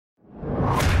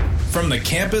from the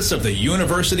campus of the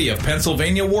University of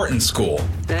Pennsylvania Wharton School.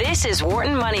 This is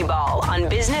Wharton Moneyball on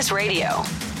Business Radio.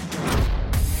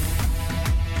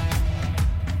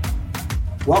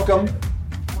 Welcome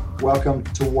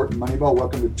to Wharton Moneyball.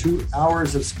 Welcome to 2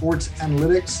 hours of sports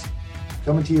analytics,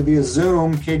 coming to you via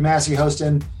Zoom. Cade Massey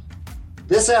hosting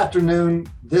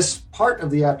this part of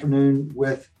the afternoon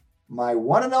with my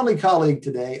one and only colleague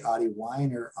today, Adi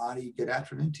Weiner. Adi, good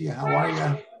afternoon to you. How are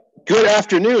you? Good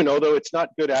afternoon, although it's not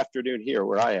good afternoon here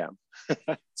where I am.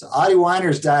 So Adi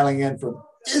Weiner's dialing in from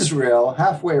Israel,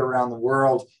 halfway around the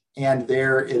world, and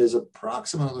there it is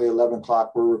approximately 11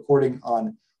 o'clock. We're recording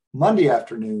on Monday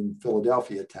afternoon,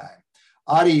 Philadelphia time.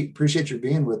 Adi, appreciate you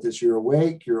being with us. You're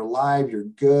awake, you're alive, you're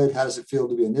good. How does it feel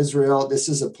to be in Israel? This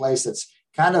is a place that's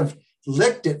kind of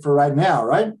licked it for right now,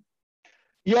 right?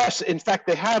 Yes, in fact,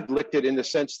 they have licked it in the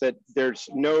sense that there's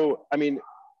no,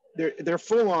 they're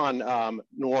full on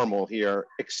normal here,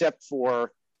 except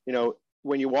for,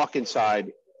 when you walk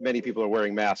inside, many people are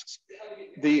wearing masks.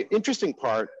 The interesting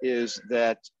part is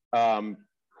that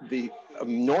the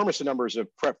enormous numbers of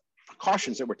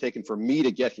precautions that were taken for me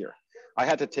to get here. I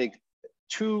had to take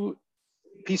 2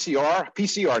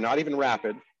 PCR, not even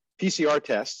rapid, PCR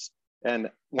tests. And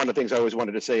one of the things I always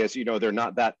wanted to say is,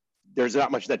 there's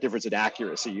not much that difference in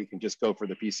accuracy. You can just go for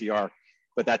the PCR,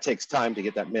 but that takes time to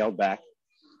get that mailed back.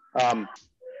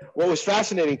 What was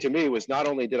fascinating to me was not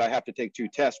only did I have to take 2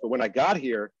 tests, but when I got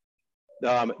here,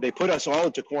 they put us all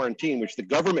into quarantine, which the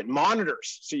government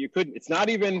monitors. So it's not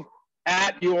even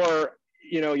at your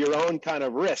own kind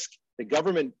of risk. The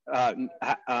government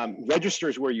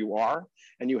registers where you are,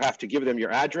 and you have to give them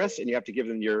your address, and you have to give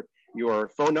them your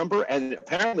phone number, and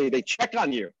apparently they check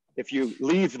on you if you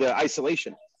leave the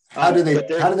isolation. How do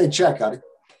they check on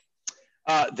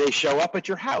it? They show up at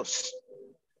your house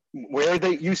where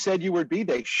you said you would be.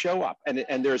 They show up,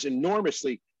 and there's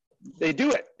they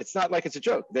do it. It's not like it's a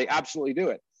joke. They absolutely do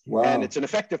it. Wow. And it's an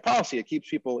effective policy. It keeps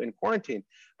people in quarantine.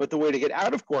 But the way to get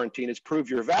out of quarantine is prove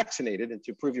you're vaccinated. And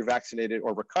to prove you're vaccinated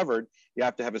or recovered, you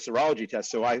have to have a serology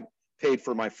test. So I paid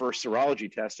for my first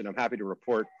serology test, and I'm happy to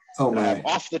report that I have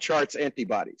off the charts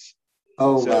antibodies.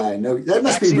 Oh, so my, no, that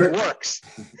must be works.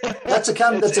 That's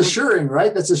assuring,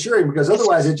 right? That's assuring, because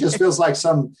otherwise it just feels like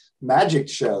some magic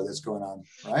show that's going on,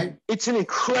 right? It's an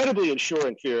incredibly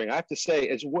assuring feeling. I have to say,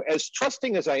 as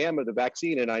trusting as I am of the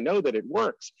vaccine, and I know that it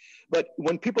works, but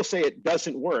when people say it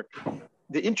doesn't work,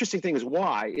 the interesting thing is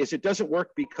why is it doesn't work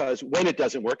because when it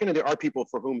doesn't work, and there are people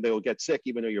for whom they will get sick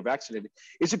even though you're vaccinated,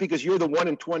 is it because you're the 1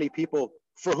 in 20 people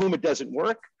for whom it doesn't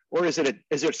work? Or is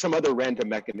there some other random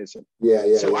mechanism?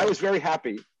 So I was very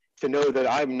happy to know that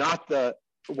I'm not the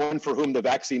one for whom the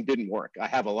vaccine didn't work. I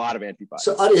have a lot of antibodies.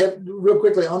 So Adi, real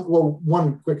quickly,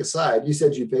 one quick aside, you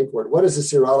said you paid for it. What does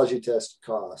the serology test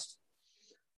cost?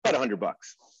 About $100.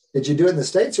 Did you do it in the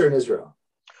States or in Israel?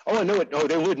 Oh, no,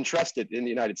 they wouldn't trust it in the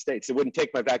United States. They wouldn't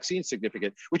take my vaccine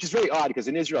certificate, which is very odd because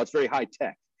in Israel, it's very high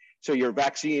tech. So your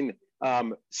vaccine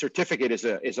certificate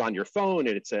is on your phone,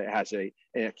 and it has a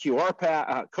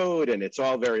QR code, and it's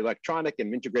all very electronic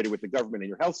and integrated with the government and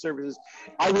your health services.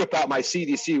 I whip out my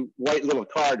CDC white little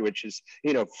card, which is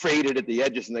faded at the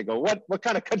edges, and they go, "What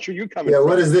kind of country are you coming from?"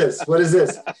 What is this? What is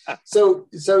this? So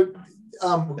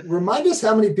remind us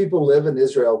how many people live in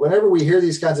Israel. Whenever we hear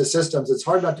these kinds of systems, it's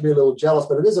hard not to be a little jealous,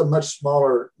 but it is a much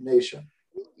smaller nation.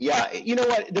 Yeah, you know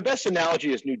what? The best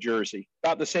analogy is New Jersey,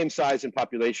 about the same size in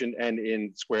population and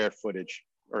in square footage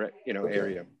or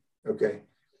area. Okay.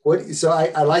 So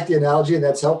I like the analogy, and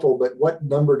that's helpful. But what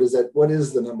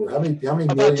is the number? How many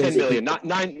about millions? 10 million, not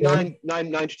 9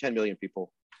 to 10 million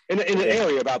people in an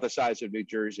area about the size of New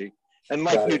Jersey. And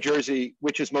like New Jersey,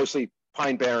 which is mostly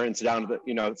pine barrens down to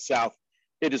the south,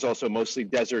 it is also mostly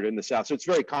desert in the south. So it's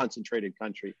a very concentrated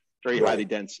country, very highly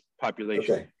dense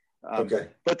population. Okay.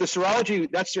 But the serology,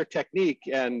 that's their technique,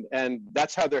 and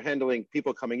that's how they're handling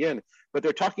people coming in. But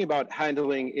they're talking about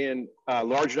handling in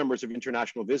large numbers of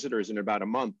international visitors in about a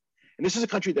month. And this is a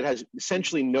country that has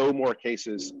essentially no more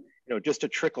cases, just a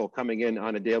trickle coming in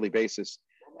on a daily basis.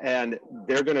 And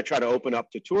they're going to try to open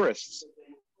up to tourists.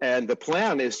 And the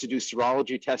plan is to do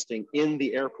serology testing in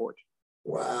the airport.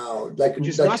 Wow. Which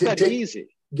is not that easy.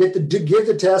 Give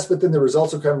the test, but then the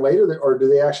results will come later, or do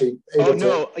they actually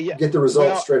get the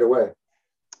results straight away?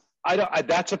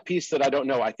 That's a piece that I don't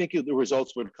know. I think the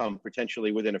results would come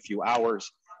potentially within a few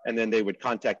hours, and then they would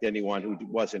contact anyone who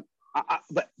wasn't.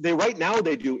 But right now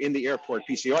they do in the airport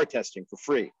PCR testing for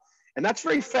free, and that's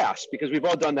very fast because we've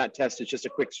all done that test. It's just a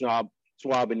quick swab,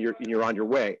 and you're on your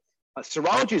way.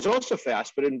 Serology is also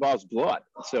fast, but it involves blood,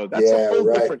 so that's a whole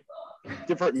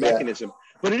different mechanism.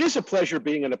 But it is a pleasure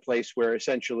being in a place where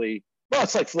essentially,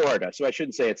 it's like Florida, so I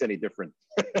shouldn't say it's any different.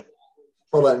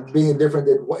 Hold on, being different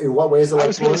in what way is it like? I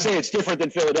was going to say it's different than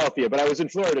Philadelphia, but I was in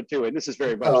Florida too, and this is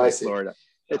very much like Florida.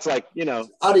 It's like,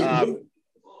 Adi,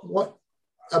 what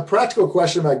a practical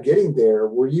question about getting there.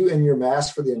 Were you in your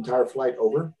mask for the entire flight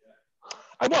over?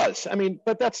 I was. I mean,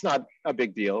 but that's not a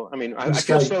big deal. I mean, I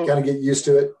feel kind of get used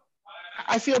to it.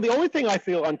 I feel the only thing I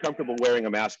feel uncomfortable wearing a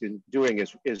mask and doing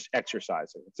is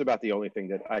exercising. It's about the only thing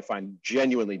that I find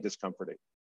genuinely discomforting.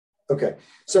 Okay.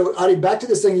 So, Adi, back to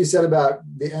this thing you said about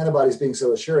the antibodies being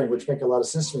so assuring, which make a lot of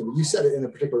sense to me, but you said it in a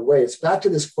particular way. It's back to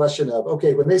this question of,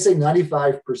 okay, when they say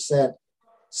 95%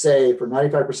 safe or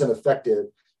 95% effective,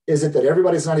 is it that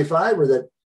everybody's 95 or that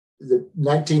the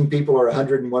 19 people or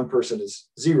 100 and one person is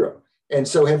 0? And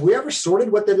so have we ever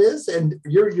sorted what that is? And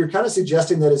you're kind of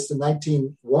suggesting that it's the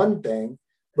 19-1 thing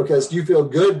because you feel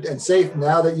good and safe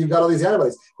now that you've got all these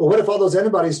antibodies. But what if all those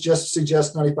antibodies just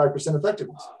suggest 95%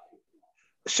 effectiveness?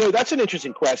 So that's an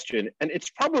interesting question. And it's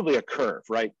probably a curve,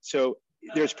 right? So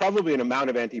there's probably an amount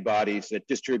of antibodies that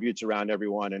distributes around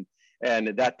everyone. And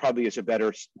that probably is a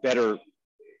better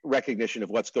recognition of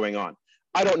what's going on.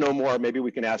 I don't know more. Maybe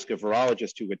we can ask a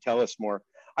virologist who would tell us more.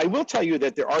 I will tell you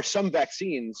that there are some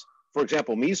vaccines, for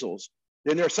example, measles,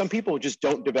 then there are some people who just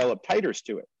don't develop titers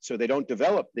to it. So they don't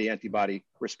develop the antibody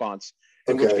response,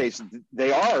 in which case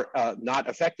they are not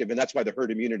effective. And that's why the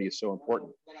herd immunity is so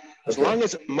important. As long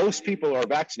as most people are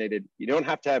vaccinated, you don't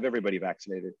have to have everybody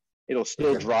vaccinated. It'll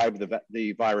still drive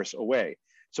the virus away.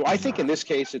 So I think in this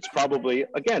case, it's probably,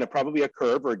 again, probably a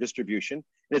curve or a distribution.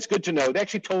 And it's good to know. They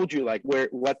actually told you like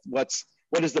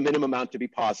what is the minimum amount to be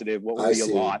positive? What would be a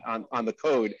lot on the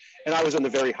code? And I was on the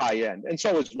very high end, and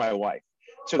so was my wife.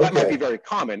 So that might be very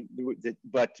common,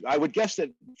 but I would guess that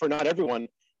for not everyone,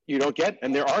 you don't get.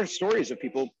 And there are stories of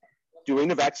people doing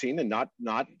the vaccine and not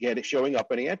showing up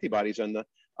any antibodies on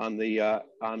the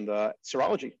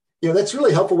serology. That's a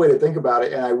really helpful way to think about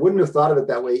it. And I wouldn't have thought of it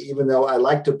that way, even though I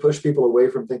like to push people away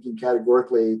from thinking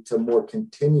categorically to more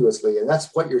continuously. And that's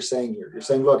what you're saying here. You're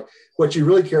saying, look, what you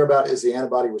really care about is the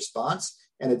antibody response.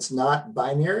 And it's not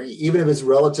binary, even if it's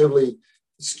relatively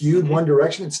skewed one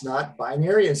direction, it's not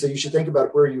binary. And so you should think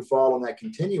about where you fall on that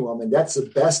continuum. And that's the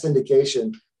best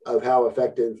indication of how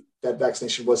effective that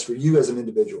vaccination was for you as an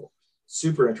individual.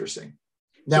 Super interesting.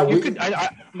 Now,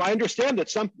 I understand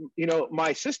that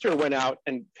my sister went out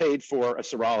and paid for a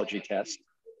serology test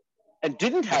and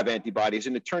didn't have antibodies.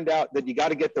 And it turned out that you got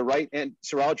to get the right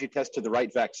serology test to the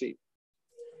right vaccine.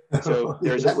 So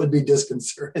that would be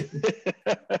disconcerting.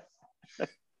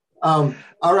 All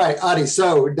right, Adi.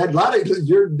 So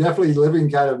you're definitely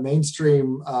living kind of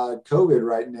mainstream COVID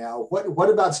right now. What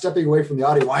about stepping away from the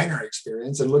Adi Weiner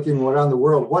experience and looking around the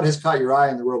world? What has caught your eye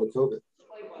in the world of COVID?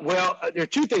 Well, there are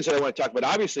two things that I want to talk about.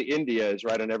 Obviously, India is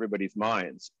right on everybody's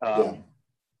minds.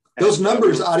 Those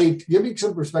numbers, Adi, give me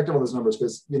some perspective on those numbers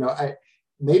because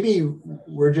maybe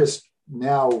we're just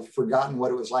now forgotten what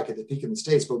it was like at the peak in the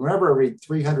States, but whenever I read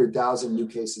 300,000 new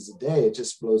cases a day, it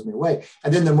just blows me away.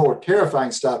 And then the more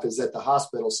terrifying stuff is that the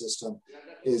hospital system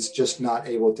is just not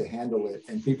able to handle it.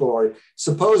 And people are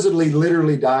supposedly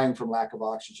literally dying from lack of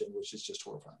oxygen, which is just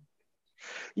horrifying.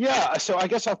 Yeah, so I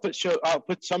guess I'll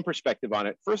put some perspective on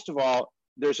it. First of all,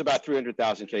 there's about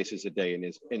 300,000 cases a day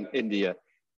in India.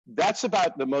 That's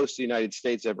about the most the United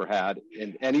States ever had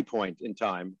in any point in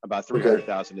time, about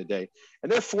 300,000 a day.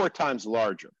 And they're 4 times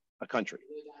larger, a country.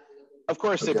 Of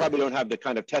course, they probably don't have the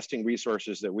kind of testing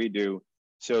resources that we do.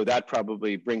 So that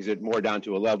probably brings it more down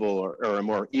to a level or a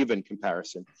more even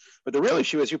comparison. But the real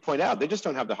issue, as you point out, they just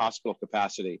don't have the hospital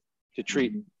capacity to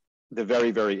treat the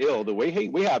very, very ill the way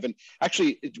we have. And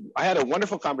actually, I had a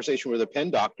wonderful conversation with a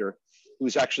Penn doctor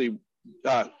who's actually,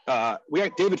 we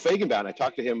had David Feigenbaum. I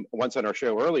talked to him once on our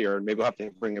show earlier, and maybe we'll have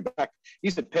to bring him back.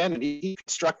 He's at Penn, and he's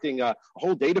constructing a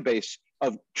whole database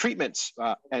of treatments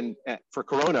and for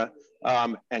Corona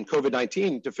and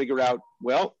COVID-19 to figure out,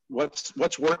 well,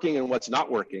 what's working and what's not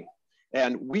working.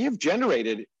 And we have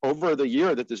generated, over the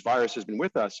year that this virus has been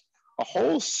with us, a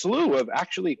whole slew of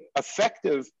actually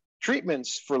effective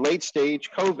treatments for late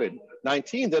stage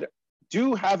COVID-19 that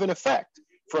do have an effect,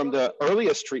 from the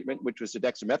earliest treatment, which was the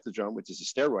dexamethasone, which is a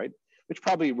steroid, which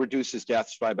probably reduces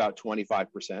deaths by about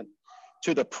 25%,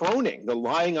 to the proning, the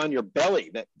lying on your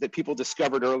belly that people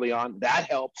discovered early on, that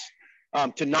helps,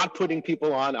 to not putting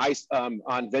people on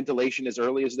on ventilation as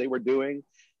early as they were doing.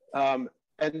 And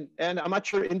I'm not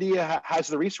sure India has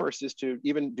the resources to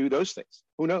even do those things.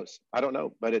 Who knows? I don't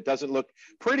know, but it doesn't look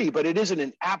pretty. But it isn't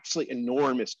an absolutely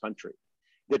enormous country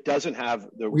that doesn't have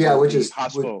the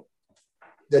hospital.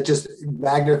 That just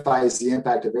magnifies the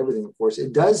impact of everything, of course.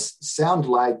 It does sound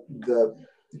like the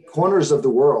corners of the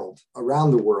world,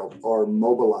 around the world, are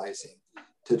mobilizing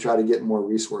to try to get more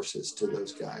resources to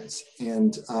those guys.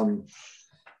 And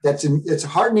it's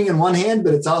heartening in one hand,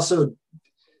 but it's also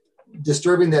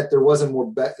disturbing that there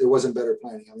wasn't better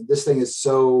planning. I mean, this thing is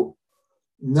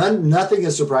nothing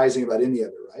is surprising about any of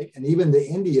it, right? And even the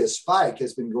India spike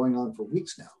has been going on for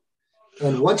weeks now.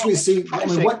 And once we see,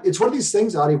 it's one of these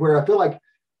things, Adi, where I feel like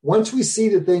once we see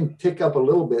the thing tick up a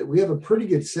little bit, we have a pretty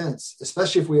good sense,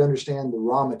 especially if we understand the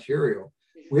raw material.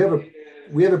 We have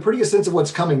a pretty good sense of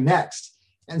what's coming next.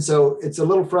 And so it's a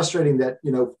little frustrating that,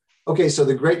 okay, so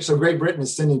Great Britain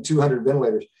is sending 200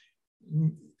 ventilators.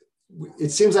 It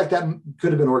seems like that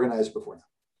could have been organized before now.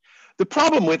 The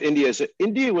problem with India is that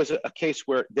India was a case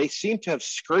where they seemed to have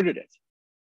skirted it.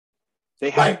 They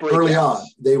had right, early on.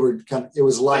 They were it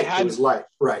was light.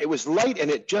 Right. It was light and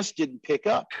it just didn't pick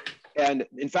up. And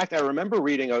in fact, I remember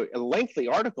reading a lengthy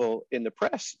article in the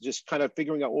press, just kind of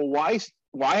figuring out, well, why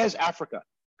has Africa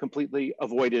completely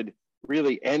avoided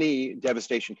really any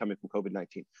devastation coming from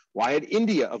COVID-19? Why had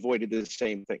India avoided the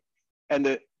same thing? And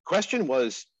the question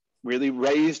was really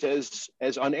raised as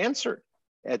unanswered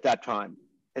at that time.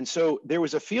 And so there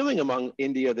was a feeling among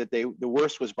India that the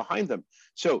worst was behind them.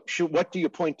 So what do you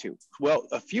point to? Well,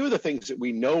 a few of the things that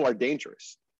we know are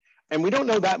dangerous, and we don't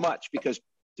know that much because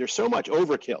there's so much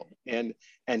overkill and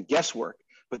guesswork.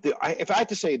 But if I had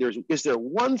to say, is there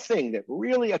one thing that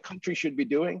really a country should be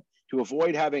doing to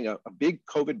avoid having a big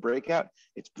COVID breakout?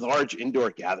 It's large indoor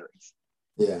gatherings.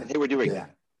 Yeah, and they were doing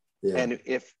that. Yeah. And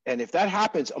if that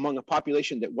happens among a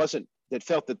population that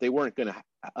felt that they weren't going to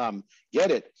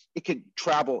get it, it could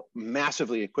travel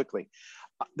massively and quickly.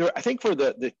 I think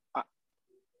I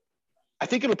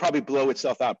think it'll probably blow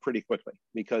itself out pretty quickly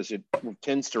because it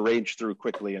tends to rage through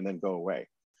quickly and then go away.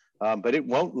 But it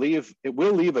will leave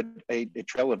a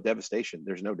trail of devastation.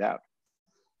 There's no doubt.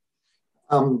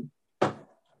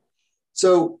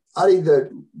 So, Adi,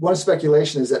 the one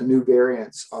speculation is that new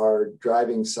variants are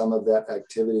driving some of that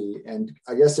activity, and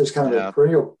I guess there's kind of a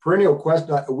perennial question,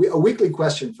 a weekly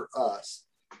question for us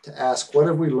to ask: what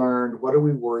have we learned? What are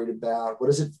we worried about? What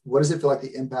does it feel like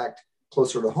the impact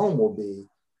closer to home will be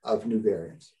of new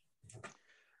variants?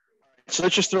 So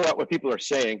let's just throw out what people are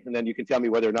saying, and then you can tell me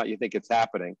whether or not you think it's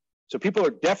happening. So people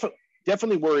are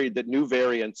definitely worried that new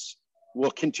variants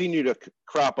will continue to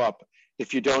crop up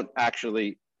if you don't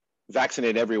actually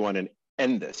vaccinate everyone and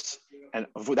end this. And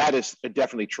that is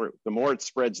definitely true. The more it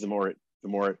spreads, the more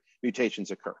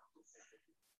mutations occur.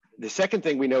 The second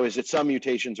thing we know is that some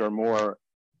mutations are more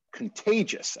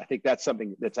contagious. I think that's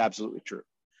something that's absolutely true.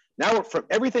 Now, from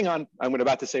everything I'm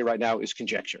about to say right now is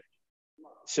conjecture.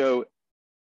 So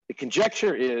the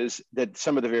conjecture is that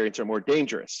some of the variants are more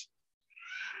dangerous.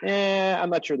 I'm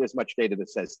not sure there's much data that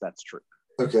says that's true.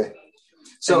 Okay.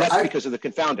 So and that's because of the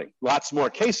confounding. Lots more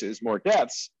cases, more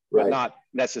deaths, but not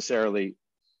necessarily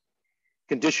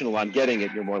conditional on getting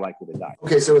it, you're more likely to die.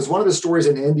 Okay, so it's one of the stories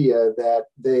in India that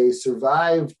they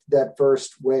survived that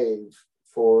first wave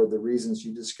for the reasons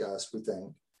you discussed, we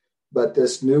think. But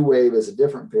this new wave is a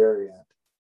different variant.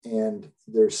 And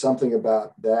there's something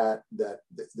about that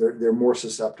they're more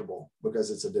susceptible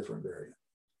because it's a different variant.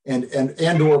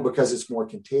 And or because it's more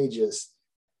contagious.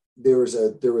 There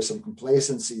was some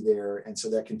complacency there. And so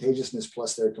that contagiousness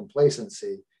plus their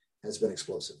complacency has been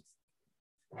explosive.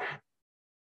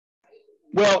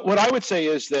 Well, what I would say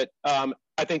is that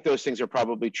I think those things are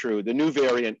probably true. The new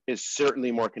variant is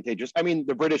certainly more contagious. I mean,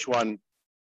 the British one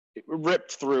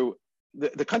ripped through.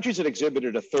 The countries that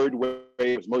exhibited a third wave,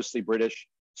 was mostly British,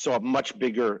 saw much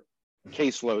bigger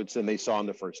caseloads than they saw in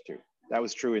the first two. That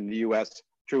was true in the US,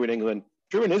 true in England,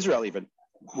 true in Israel even,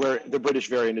 where the British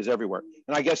variant is everywhere.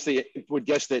 And I guess would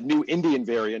guess the new Indian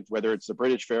variant, whether it's the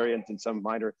British variant and some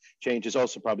minor change, is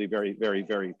also probably very, very,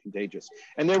 very contagious.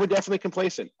 And they were definitely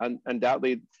complacent,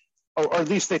 undoubtedly, or at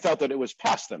least they felt that it was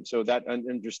past them. So that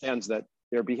understands that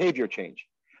their behavior changed.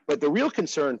 But the real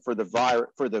concern for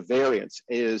the variants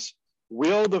is,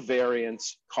 will the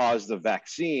variants cause the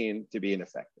vaccine to be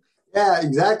ineffective? Yeah,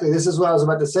 exactly. This is what I was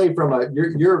about to say.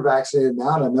 You're vaccinated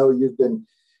now, and I know you've been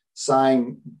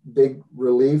sighing big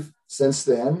relief since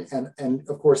then. And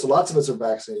of course, lots of us are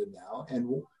vaccinated now.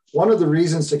 And one of the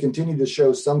reasons to continue to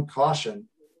show some caution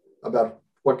about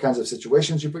what kinds of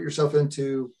situations you put yourself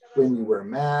into, when you wear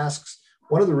masks,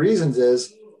 one of the reasons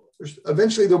is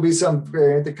eventually there'll be some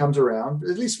variant that comes around,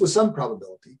 at least with some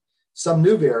probability, some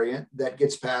new variant that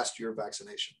gets past your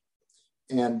vaccination.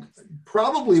 And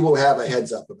probably we'll have a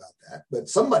heads up about that, but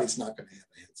somebody's not going to have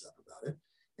a heads up about it.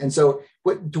 And so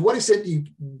to what extent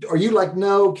are you like,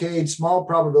 no, Cade, small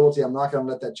probability, I'm not going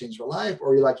to let that change my life?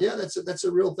 Or are you like, yeah, that's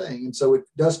a real thing. And so it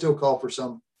does still call for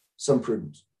some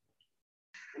prudence.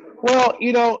 Well,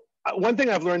 one thing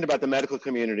I've learned about the medical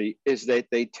community is that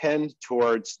they tend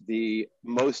towards the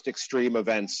most extreme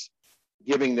events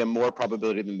giving them more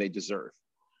probability than they deserve.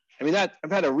 I mean,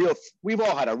 we've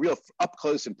all had a real up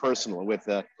close and personal with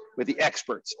the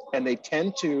experts, and they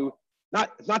tend to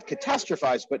not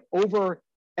catastrophize, but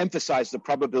overemphasize the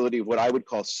probability of what I would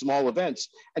call small events,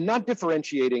 and not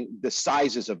differentiating the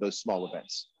sizes of those small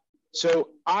events. So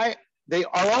they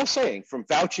are all saying from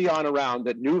Fauci on around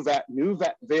that new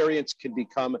variants can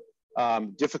become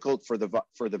difficult for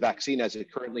the vaccine as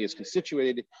it currently is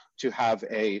constituted to have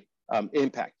a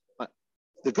impact.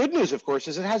 The good news, of course,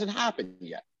 is it hasn't happened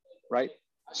yet, right?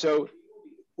 So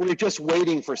we're just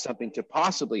waiting for something to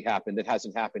possibly happen that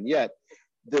hasn't happened yet.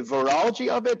 The virology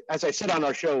of it, as I said on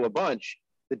our show a bunch,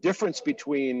 the difference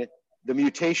between the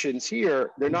mutations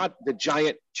here, they're not the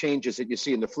giant changes that you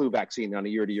see in the flu vaccine on a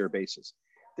year-to-year basis.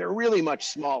 They're really much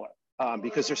smaller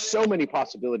because there's so many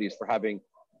possibilities for having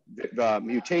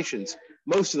mutations.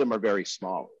 Most of them are very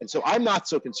small. And so I'm not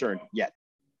so concerned yet.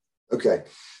 Okay,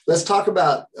 let's talk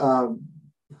about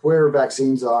where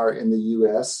vaccines are in the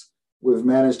U.S. We've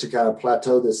managed to kind of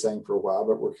plateau this thing for a while,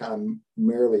 but we're kind of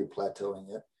merely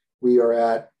plateauing it. We are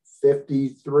at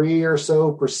 53 or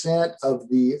so % of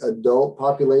the adult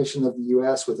population of the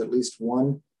U.S. with at least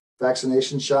one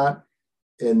vaccination shot.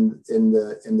 In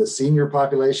the senior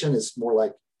population, it's more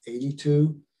like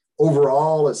 82.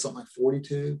 Overall, it's something like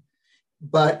 42.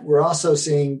 But we're also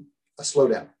seeing a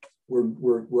slowdown.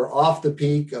 We're off the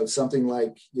peak of something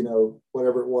like,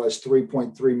 whatever it was,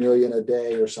 3.3 million a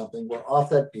day or something. We're off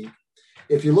that peak.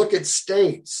 If you look at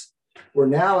states, we're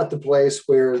now at the place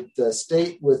where the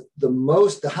state with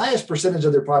the highest percentage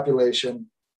of their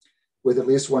population with at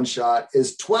least one shot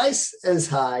is twice as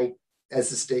high as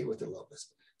the state with the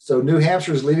lowest. So New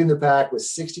Hampshire is leading the pack with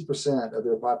 60% of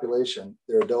their population.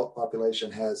 Their adult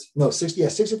population has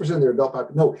 60% of their adult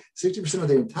population. No, 60% of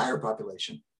the entire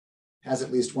population has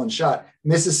at least one shot.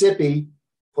 Mississippi,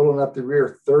 pulling up the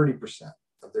rear, 30%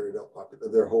 of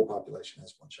their whole population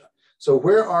has one shot. So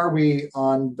where are we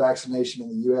on vaccination in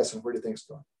the U.S. and where do you think it's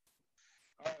going?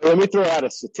 Let me throw out a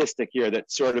statistic here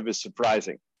that sort of is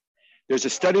surprising. There's a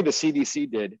study the CDC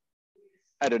did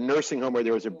at a nursing home where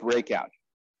there was a breakout.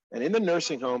 And in the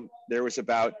nursing home, there was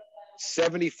about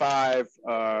 75,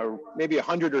 maybe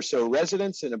 100 or so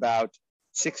residents and about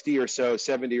 60 or so,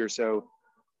 70 or so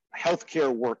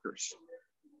healthcare workers.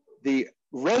 The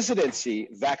residency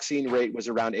vaccine rate was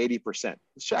around 80%,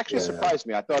 which actually surprised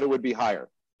me. I thought it would be higher.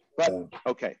 But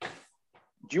okay.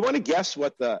 Do you want to guess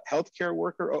what the healthcare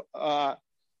worker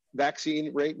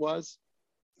vaccine rate was?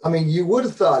 I mean, you would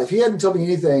have thought, if you hadn't told me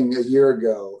anything a year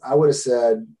ago, I would have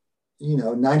said,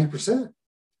 90%.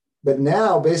 But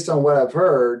now, based on what I've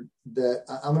heard, that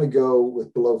I'm going to go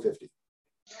with below 50.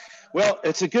 Well,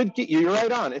 you're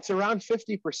right on. It's around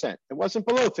 50%. It wasn't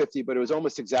below 50, but it was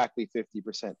almost exactly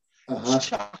 50%. It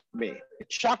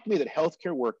shocked me that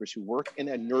healthcare workers who work in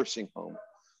a nursing home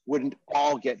wouldn't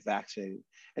all get vaccinated.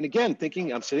 And again,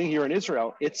 thinking I'm sitting here in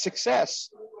Israel, its success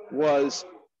was,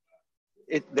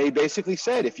 they basically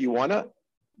said, if you want to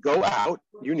go out,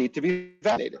 you need to be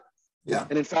vaccinated. Yeah.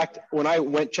 And in fact, when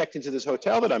I checked into this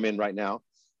hotel that I'm in right now,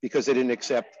 because they didn't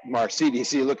accept our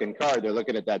CDC looking card, they're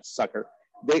looking at that sucker.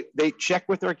 They check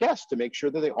with their guests to make sure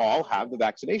that they all have the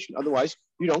vaccination. Otherwise,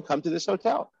 you don't come to this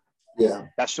hotel. Yeah.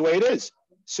 That's the way it is.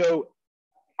 So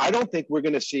I don't think we're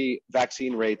going to see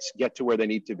vaccine rates get to where they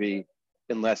need to be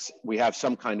unless we have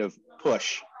some kind of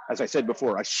push. As I said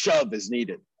before, a shove is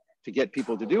needed to get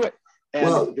people to do it.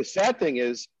 And the sad thing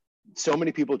is, so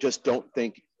many people just don't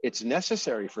think it's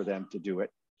necessary for them to do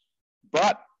it,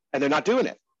 and they're not doing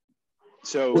it.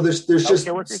 So there's just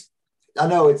workers. I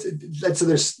know this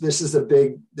is a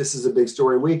big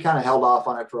story. We kind of held off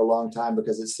on it for a long time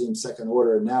because it seemed second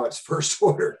order, and now it's first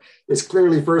order. It's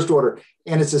clearly first order,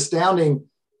 and it's astounding.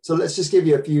 So let's just give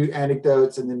you a few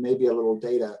anecdotes and then maybe a little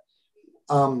data.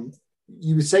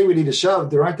 You would say we need a shove.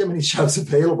 There aren't that many shoves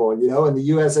available, and the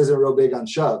U.S. isn't real big on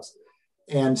shoves.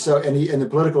 And so, and the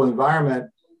political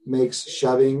environment makes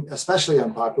shoving especially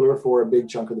unpopular for a big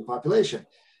chunk of the population.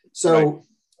 So,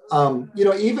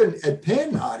 even at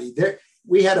Penn, Adi,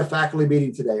 we had a faculty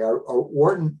meeting today. Our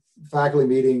Wharton faculty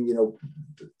meeting,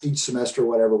 each semester,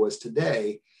 whatever, was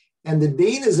today. And the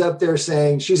dean is up there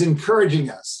saying she's encouraging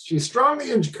us. She's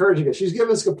strongly encouraging us. She's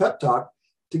giving us a pep talk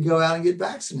to go out and get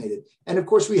vaccinated. And of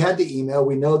course, we had the email.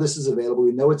 We know this is available.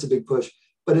 We know it's a big push.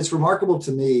 But it's remarkable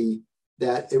to me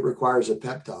that it requires a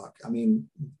pep talk. I mean,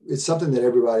 it's something that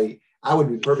I would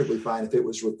be perfectly fine if it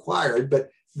was required, but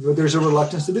there's a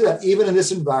reluctance to do that, even in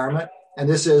this environment. And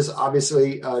this is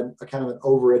obviously a kind of an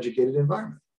overeducated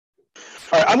environment.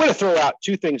 All right, I'm going to throw out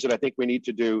two things that I think we need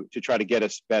to do to try to get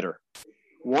us better.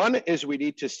 One is we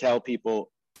need to tell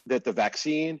people that the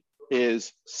vaccine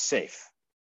is safe.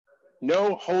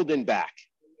 no holding back.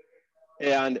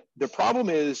 And the problem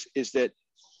is that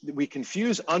we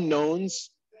confuse unknowns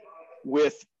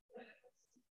with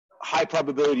high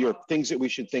probability or things that we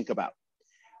should think about.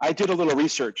 I did a little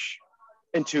research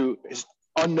into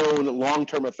unknown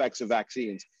long-term effects of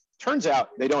vaccines. Turns out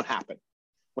they don't happen.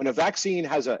 When a vaccine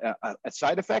has a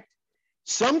side effect,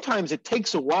 sometimes it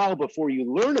takes a while before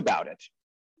you learn about it.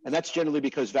 And that's generally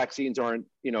because vaccines aren't,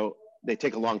 they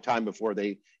take a long time before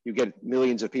you get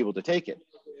millions of people to take it.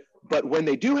 But when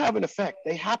they do have an effect,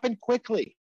 they happen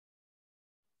quickly.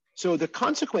 So the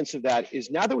consequence of that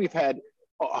is now that we've had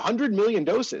 100 million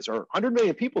doses or 100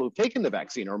 million people who've taken the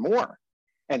vaccine or more,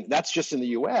 and that's just in the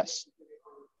US,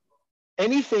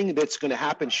 anything that's going to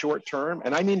happen short term,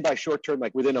 and I mean by short term,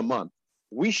 like within a month,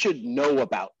 we should know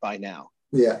about by now.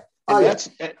 Yeah. But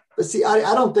see,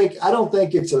 I don't think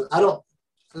it's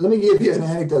let me give you an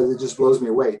anecdote that just blows me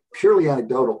away, purely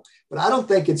anecdotal, but I don't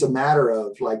think it's a matter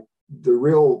of like the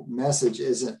real message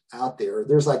isn't out there.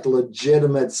 There's like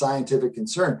legitimate scientific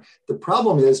concern. The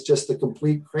problem is just the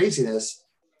complete craziness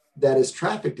that is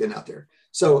trafficked in out there.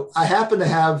 So I happened to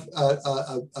have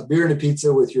a beer and a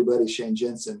pizza with your buddy Shane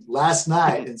Jensen last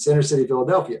night in Center City,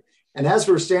 Philadelphia. And as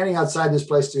we're standing outside this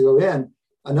place to go in,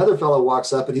 another fellow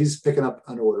walks up and he's picking up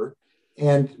an order.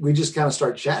 And we just kind of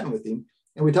start chatting with him.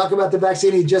 And we talk about the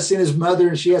vaccine. He'd just seen his mother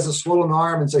and she has a swollen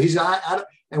arm. And so he's,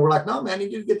 and we're like, no, man, you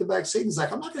need to get the vaccine. He's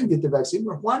like, I'm not going to get the vaccine.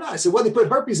 Why not? I said, well, they put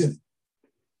herpes in it.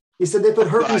 He said, they put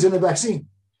herpes in the vaccine.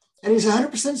 And he's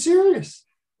 100% serious.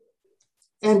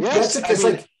 And yes,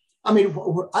 I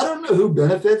don't know who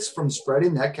benefits from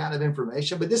spreading that kind of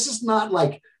information, but this is not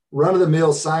like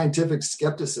run-of-the-mill scientific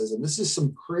skepticism. This is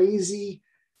some crazy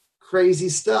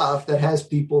stuff that has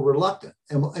people reluctant,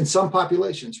 and some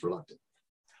populations reluctant.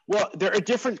 Well, there are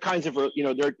different kinds of,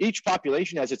 each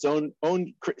population has its own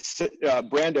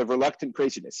brand of reluctant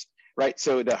craziness, right?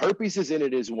 So the herpes is in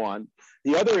it is one.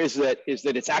 The other is that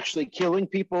it's actually killing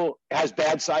people, has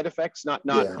bad side effects, not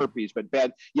herpes, but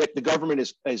bad. Yet the government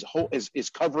is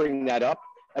covering that up.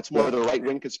 That's more of the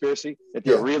right-wing conspiracy, that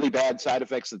there are really bad side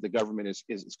effects that the government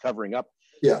is covering up.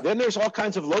 Yeah. Then there's all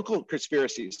kinds of local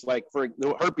conspiracies, like for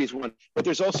the herpes one. But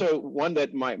there's also one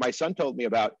that my son told me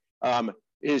about,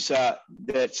 is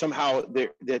that somehow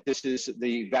that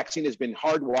the vaccine has been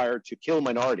hardwired to kill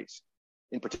minorities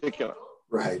in particular.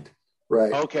 Right.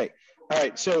 Okay. All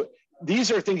right. So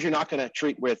these are things you're not going to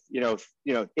treat with,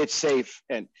 it's safe.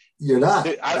 And you're not.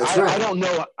 I don't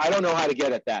know how to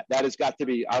get at that. That has got to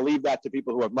be, I'll leave that to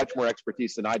people who have much more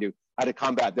expertise than I do, how to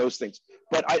combat those things.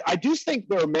 But I do think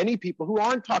there are many people who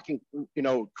aren't talking,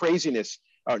 craziness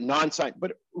or non-science,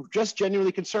 but just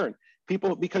genuinely concerned.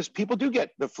 Because people do get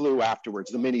the flu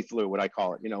afterwards, the mini flu, what I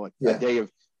call it, a day of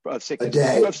sickness.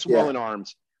 You have swollen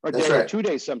arms, or a day or 2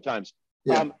 days sometimes.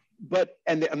 Yeah. But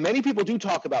many people do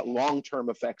talk about long-term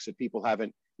effects that people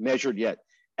haven't measured yet.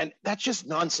 And that's just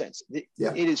nonsense. It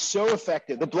is so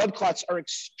effective. The blood clots are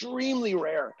extremely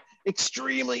rare,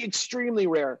 extremely, extremely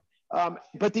rare.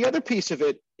 But the other piece of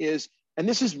it is, and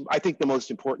this is, I think the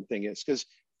most important thing is, because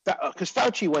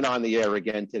Fauci went on the air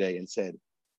again today and said,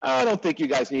 I don't think you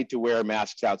guys need to wear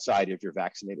masks outside if you're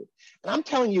vaccinated. And I'm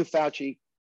telling you, Fauci,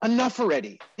 enough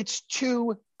already. It's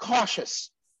too cautious.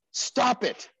 Stop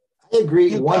it. I agree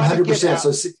 100%.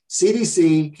 So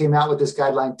CDC came out with this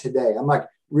guideline today. I'm like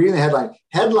reading the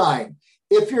headline.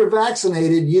 If you're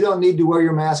vaccinated, you don't need to wear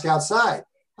your mask outside.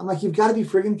 I'm like, you've got to be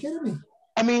friggin' kidding me.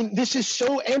 I mean, this is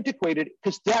so antiquated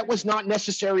because that was not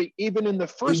necessary even in the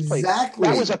first place. Exactly.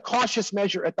 That was a cautious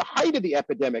measure at the height of the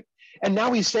epidemic. And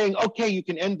now he's saying, okay, you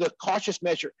can end the cautious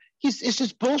measure. It's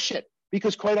just bullshit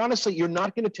because quite honestly, you're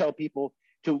not going to tell people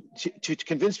to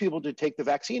convince people to take the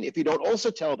vaccine if you don't also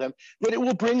tell them that it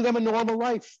will bring them a normal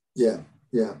life. Yeah.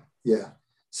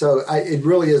 So it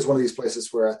really is one of these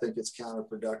places where I think it's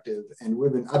counterproductive. And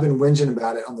I've been whinging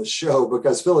about it on the show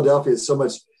because Philadelphia is so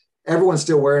much, everyone's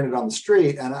still wearing it on the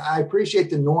street. And I appreciate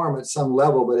the norm at some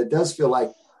level, but it does feel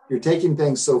like you're taking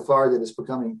things so far that it's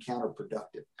becoming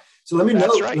counterproductive. So let me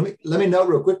note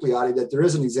real quickly, Adi, that there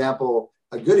is a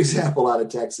good example out of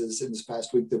Texas in this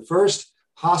past week. The first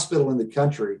hospital in the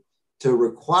country to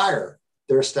require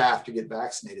their staff to get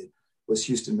vaccinated was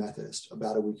Houston Methodist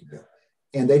about a week ago.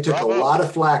 And they took a lot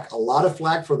of flack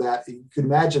for that. You could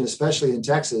imagine, especially in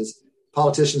Texas,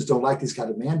 politicians don't like these kind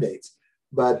of mandates.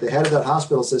 But the head of that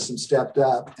hospital system stepped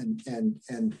up and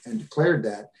declared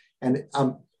that. And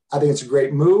I think it's a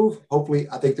great move. Hopefully,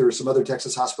 I think there are some other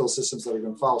Texas hospital systems that are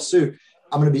going to follow suit.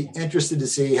 I'm going to be interested to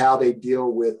see how they deal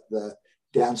with the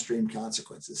downstream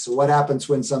consequences. So what happens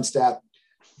when some staff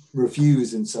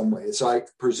refuse in some way? So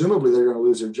presumably they're going to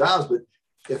lose their jobs, but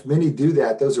if many do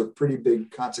that, those are pretty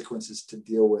big consequences to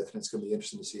deal with, and it's going to be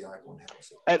interesting to see how everyone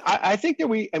handles it. And I think that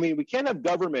we can't have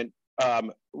government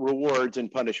rewards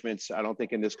and punishments, I don't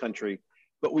think, in this country,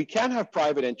 but we can have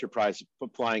private enterprise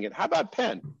applying it. How about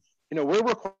Penn? We're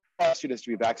requiring students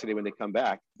to be vaccinated when they come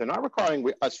back. They're not requiring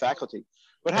us faculty.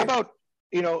 But how about,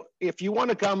 if you want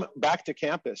to come back to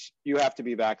campus, you have to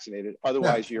be vaccinated.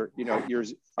 Otherwise, you're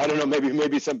I don't know,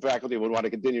 maybe some faculty would want to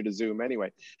continue to Zoom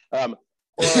anyway. Right.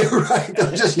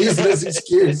 They'll just use it as an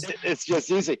excuse. It's just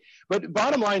easy. But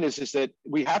bottom line is that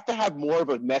we have to have more of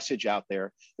a message out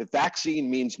there that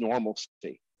vaccine means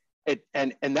normalcy.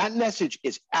 And that message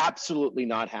is absolutely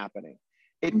not happening.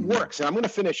 It works. And I'm going to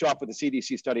finish off with the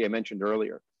CDC study I mentioned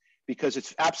earlier, because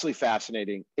it's absolutely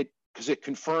fascinating. Because it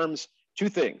confirms two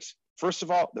things. First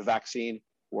of all, the vaccine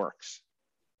works.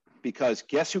 Because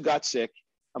guess who got sick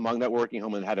among that working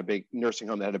home and had a big nursing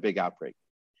home that had a big outbreak?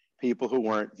 People who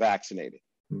weren't vaccinated.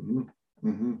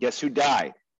 Guess who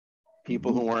died?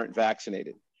 People who weren't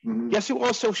vaccinated. Guess who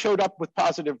also showed up with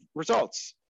positive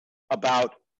results?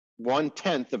 About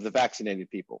 1/10 of the vaccinated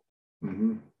people.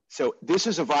 So this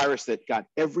is a virus that got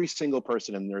every single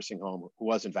person in the nursing home who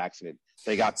wasn't vaccinated.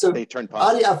 They turned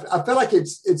positive. Adi, I feel like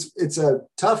it's a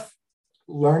tough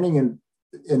learning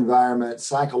environment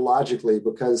psychologically,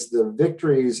 because the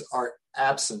victories are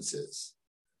absences.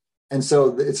 And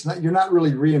so you're not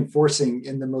really reinforcing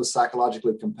in the most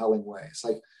psychologically compelling way. It's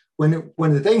like when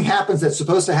the thing happens that's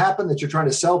supposed to happen, that you're trying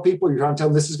to sell people, you're trying to tell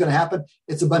them this is going to happen,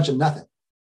 it's a bunch of nothing.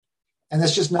 And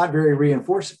that's just not very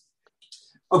reinforcing.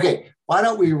 Okay, why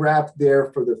don't we wrap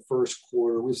there for the first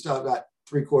quarter? We've still got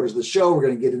 3/4 of the show. We're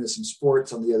going to get into some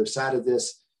sports on the other side of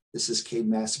this. This is Cade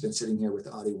Massey sitting here with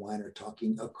Adi Weiner,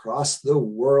 talking across the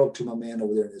world to my man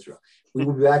over there in Israel. We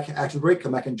will be back after the break.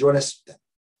 Come back and join us then.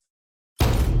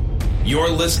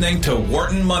 You're listening to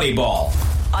Wharton Moneyball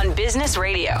on Business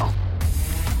Radio.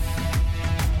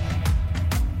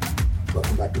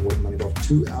 Welcome back to Wharton Moneyball.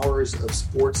 2 hours of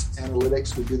sports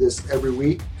analytics. We do this every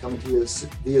week, coming to you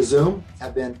via Zoom.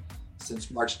 Have been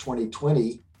since March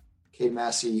 2020. Cade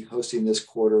Massey hosting this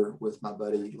quarter with my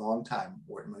buddy, longtime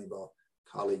Wharton Moneyball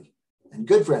colleague and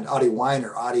good friend, Adi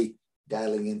Weiner. Adi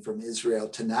dialing in from Israel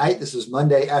tonight. This is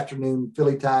Monday afternoon,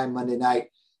 Philly time, Monday night,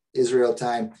 Israel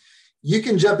time. You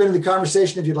can jump into the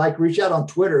conversation if you'd like. Reach out on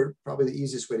Twitter. Probably the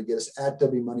easiest way to get us.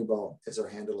 @WMoneyball is our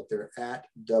handle up there.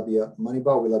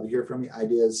 @WMoneyball. We love to hear from you.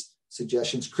 Ideas,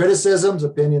 suggestions, criticisms,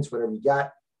 opinions, whatever you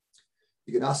got.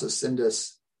 You can also send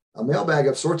us a mailbag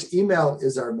of sorts. Email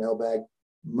is our mailbag.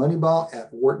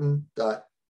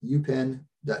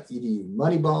 Moneyball@wharton.upenn.edu.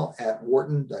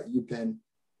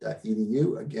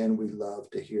 Moneyball@wharton.upenn.edu. Again, we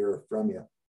love to hear from you.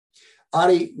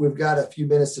 Adi, we've got a few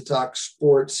minutes to talk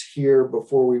sports here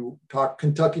before we talk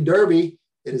Kentucky Derby.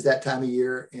 It is that time of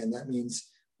year, and that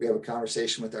means we have a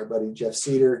conversation with our buddy Jeff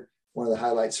Seder, one of the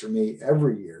highlights for me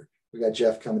every year. We got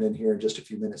Jeff coming in here in just a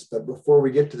few minutes. But before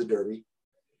we get to the Derby,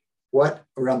 what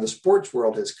around the sports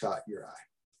world has caught your eye?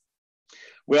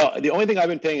 Well, the only thing I've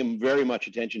been paying very much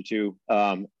attention to,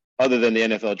 other than the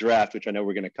NFL draft, which I know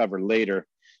we're going to cover later,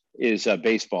 is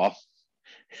baseball.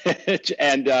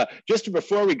 And just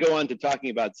before we go on to talking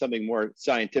about something more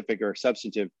scientific or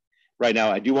substantive right now,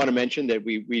 I do want to mention that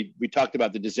we talked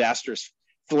about the disastrous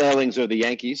flailings of the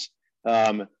Yankees,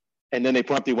 and then they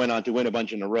promptly went on to win a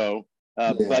bunch in a row.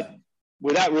 But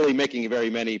without really making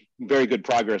very good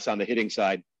progress on the hitting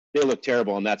side, they look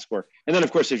terrible on that score. And then,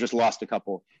 of course, they just lost a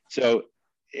couple. So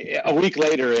a week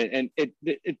later, and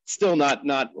it's still not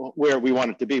where we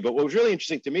want it to be. But what was really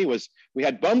interesting to me was we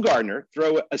had Bumgarner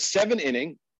throw a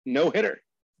 7-inning no-hitter.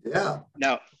 Yeah.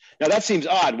 Now that seems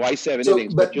odd. Why 7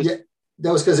 innings? But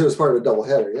that was because it was part of a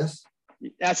doubleheader, yes?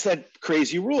 That's that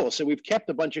crazy rule. So we've kept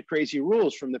a bunch of crazy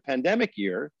rules from the pandemic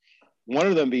year. One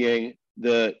of them being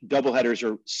the doubleheaders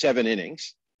are 7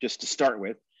 innings, just to start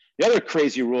with. The other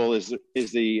crazy rule is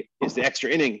the extra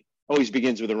inning always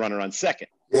begins with a runner on second.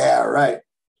 Yeah, right.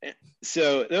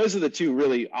 So those are the two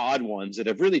really odd ones that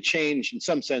have really changed, in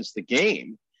some sense, the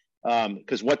game.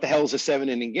 Because what the hell is a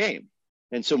 7-inning game?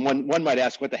 And so one might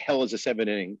ask, what the hell is a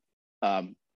 7-inning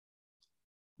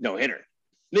no-hitter?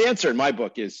 The answer in my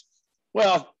book is,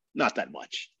 well, not that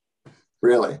much.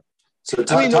 Really? So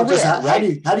how do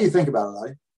you think about it,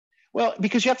 Adi? Well,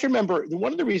 because you have to remember,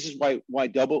 one of the reasons why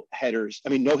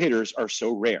no-hitters are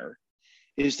so rare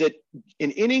is that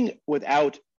an inning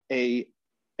without a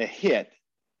hit,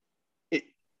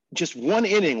 just one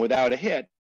inning without a hit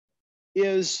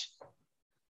is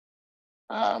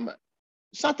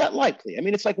it's not that likely. I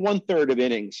mean, it's like 1/3 of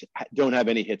innings don't have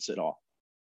any hits at all,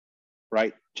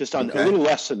 right? Just on a little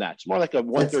less than that. It's more like a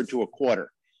 1/3 to a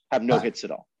quarter have no hits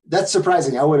at all. That's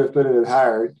surprising. I would have put it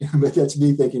higher, but that's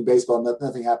me thinking baseball.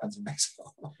 Nothing happens in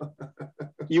baseball.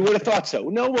 You would have thought so.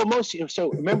 No, well,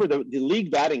 so remember the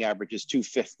league batting average is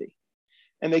 250.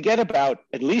 And they get about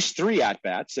at least 3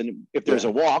 at-bats. And if there's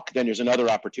a walk, then there's another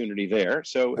opportunity there.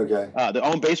 So the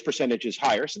on-base percentage is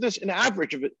higher. So there's an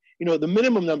average of it. The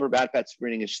minimum number of at-bats per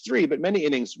inning is 3, but many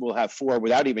innings will have 4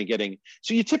 without even getting.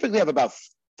 So you typically have about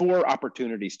 4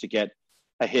 opportunities to get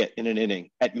a hit in an inning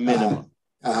at minimum.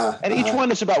 And each one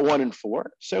is about 1 in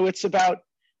 4. So it's about,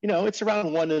 it's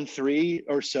around 1 in 3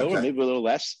 or so, or maybe a little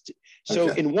less. So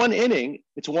in one inning,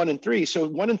 it's 1 in 3. So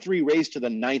 1 in 3 raised to the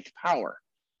 9th power.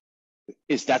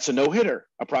 That's a no-hitter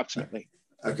approximately.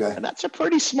 Okay. And that's a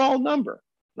pretty small number,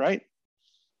 right?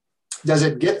 Does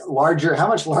it get larger? How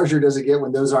much larger does it get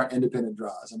when those aren't independent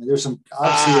draws? I mean, there's some,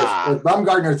 obviously, if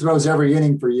Bumgarner throws every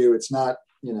inning for you, it's not,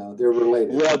 they're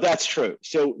related. Well, that's true.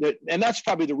 So, and that's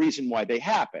probably the reason why they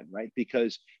happen, right?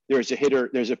 Because there's a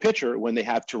pitcher when they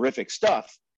have terrific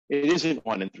stuff. It isn't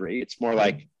 1 in 3. It's more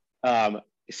like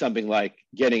something like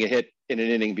getting a hit in an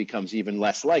inning becomes even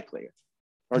less likely,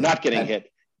 or not getting hit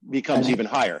becomes even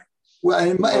higher. Well,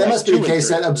 and it must be the case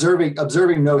that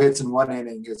observing no hits in one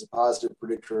inning is a positive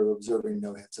predictor of observing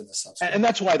no hits in the subsequent. And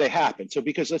that's why they happen. So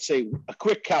because let's say a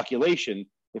quick calculation,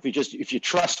 if you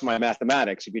trust my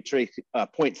mathematics, if you take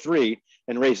 0.3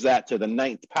 and raise that to the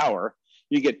 9th power,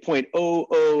 you get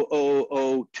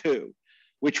 0.00002,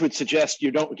 which would suggest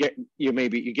you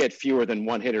get fewer than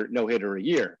one hitter, no hitter a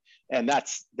year. And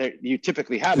that's you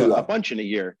typically have a bunch in a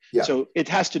year. Yeah. So it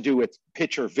has to do with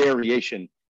pitcher variation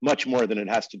much more than it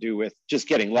has to do with just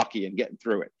getting lucky and getting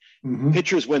through it. Mm-hmm.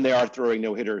 Pitchers, when they are throwing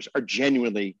no hitters, are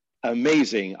genuinely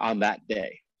amazing on that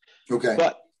day. Okay.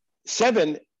 But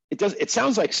 7, it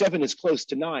sounds like 7 is close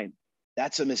to 9.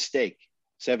 That's a mistake.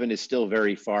 7 is still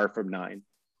very far from 9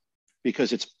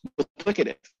 because it's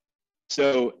multiplicative.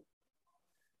 So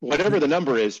whatever the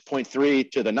number is, 0.3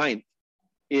 to the 9th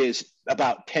is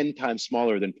about 10 times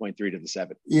smaller than 0.3 to the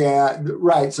 7. Yeah,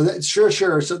 right. So that's sure.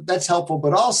 So that's helpful.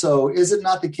 But also, is it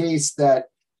not the case that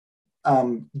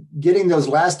getting those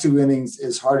last 2 innings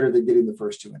is harder than getting the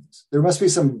first 2 innings? There must be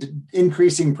some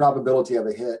increasing probability of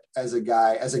a hit as a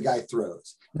guy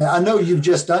throws. Now, I know you've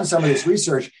just done some of this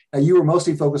research. Now, you were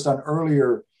mostly focused on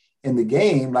earlier in the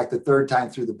game, like the 3rd time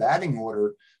through the batting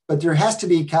order, but there has to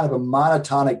be kind of a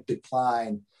monotonic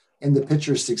decline in the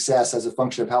pitcher's success as a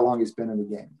function of how long he's been in the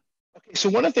game. Okay, so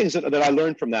one of the things that I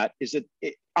learned from that is that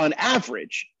on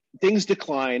average, things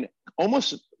decline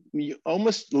almost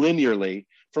linearly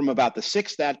from about the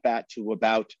 6th at bat to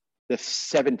about the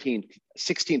 16th,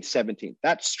 17th,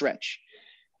 that stretch.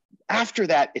 After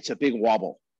that, it's a big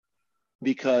wobble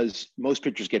because most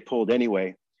pitchers get pulled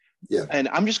anyway. Yeah. And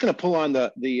I'm just going to pull on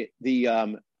the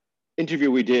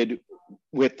interview we did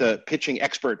with the pitching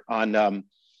expert on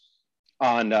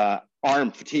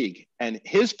arm fatigue. And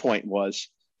his point was,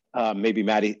 maybe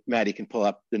Maddie can pull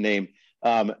up the name.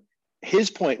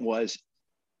 His point was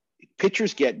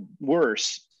pitchers get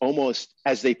worse almost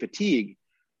as they fatigue,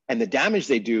 and the damage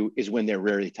they do is when they're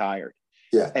really tired.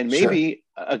 Yeah. And maybe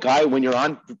a guy, when you're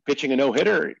on pitching a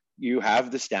no-hitter, you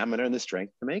have the stamina and the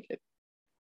strength to make it.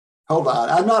 Hold on.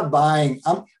 I'm not buying.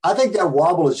 I think that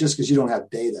wobble is just because you don't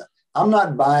have data. I'm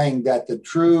not buying that the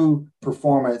true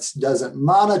performance doesn't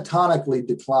monotonically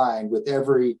decline with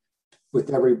every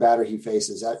batter he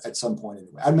faces at some point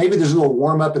anyway. And maybe there's a little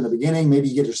warm up in the beginning. Maybe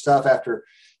you get your stuff after,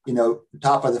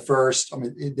 top of the first,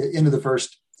 the end of the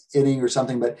first inning or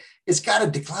something, but it's got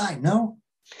to decline. No.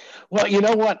 Well, you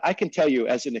know what? I can tell you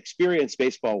as an experienced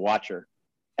baseball watcher,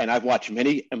 and I've watched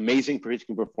many amazing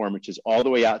pitching performances all the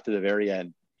way out to the very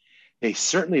end. They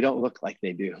certainly don't look like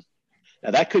they do.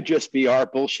 Now, that could just be our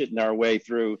bullshitting our way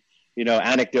through,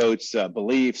 anecdotes,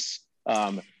 beliefs.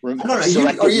 Are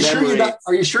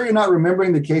you sure you're not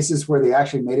remembering the cases where they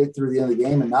actually made it through the end of the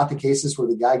game and not the cases where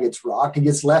the guy gets rocked and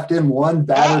gets left in one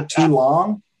batter too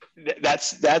long?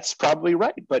 That's probably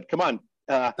right. But come on.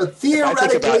 But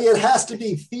theoretically, it has to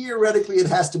be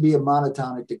a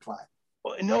monotonic decline.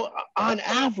 Well, no, on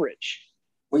average.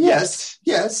 Well, yes,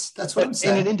 that's what I'm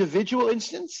saying. In an individual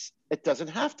instance, it doesn't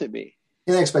have to be.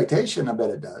 In expectation, I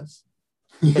bet it does.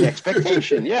 In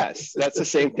expectation, yes. That's the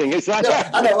same thing. It's not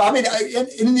that. I know. I mean,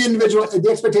 in the individual,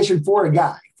 the expectation for a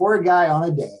guy on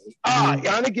a day.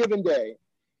 On a given day.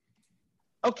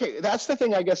 Okay, that's the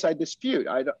thing I guess I dispute.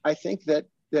 I think that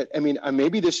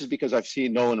maybe this is because I've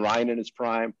seen Nolan Ryan in his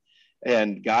prime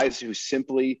and guys who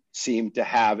simply seem to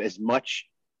have as much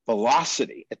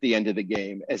velocity at the end of the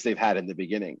game as they've had in the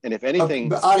beginning. And if anything,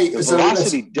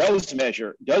 velocity does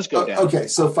go down. Okay,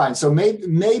 so fine. So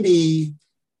maybe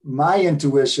my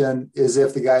intuition is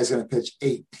if the guy's going to pitch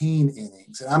 18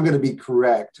 innings, and I'm going to be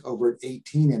correct over an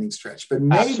 18 inning stretch, but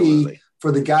maybe Absolutely.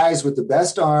 for the guys with the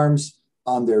best arms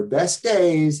on their best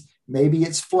days, maybe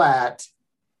it's flat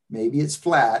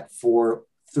for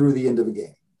through the end of a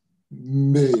game.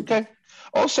 Maybe. Okay.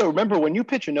 Also, remember, when you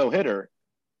pitch a no-hitter,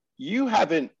 you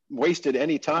haven't wasted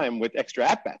any time with extra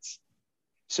at-bats.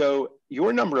 So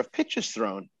your number of pitches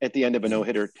thrown at the end of a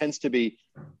no-hitter tends to be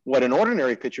what an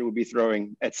ordinary pitcher would be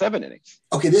throwing at 7 innings.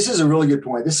 Okay, this is a really good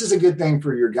point. This is a good thing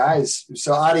for your guys.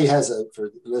 So Adi has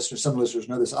for listeners, some listeners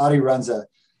know this. Adi runs a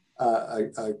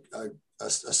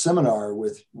seminar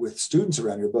with students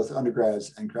around here, both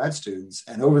undergrads and grad students.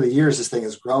 And over the years, this thing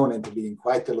has grown into being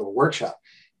quite the little workshop.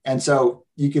 And so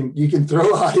you can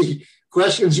throw Adi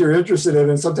questions you're interested in,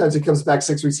 and sometimes it comes back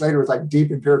 6 weeks later with like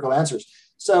deep empirical answers.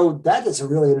 So that is a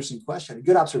really interesting question, a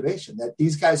good observation that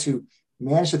these guys who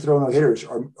manage to throw no hitters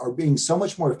are being so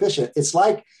much more efficient. It's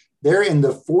like they're in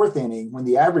the 4th inning when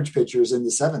the average pitcher is in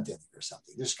the 7th inning or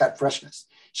something. They've just got freshness.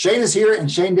 Shane is here,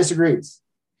 and Shane disagrees.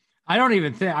 I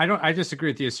disagree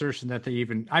with the assertion that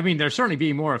they're certainly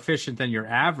being more efficient than your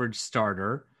average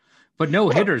starter, but no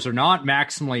hitters are not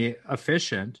maximally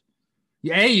efficient.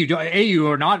 You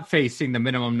are not facing the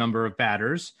minimum number of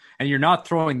batters, and you're not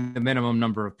throwing the minimum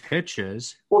number of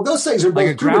pitches. Well, those things are both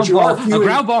like a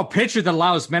ground ball pitcher that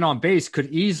allows men on base could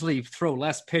easily throw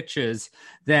less pitches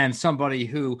than somebody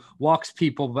who walks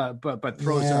people but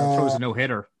throws a no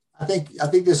hitter. I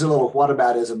think there's a little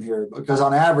whataboutism here, because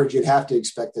on average you'd have to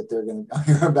expect that they're going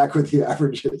to go back with the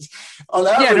averages. On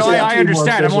average, I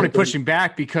understand. I'm only pushing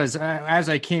back because as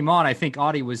I came on, I think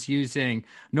Audie was using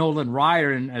Nolan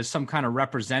Ryan as some kind of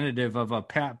representative of a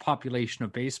population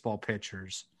of baseball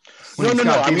pitchers. No.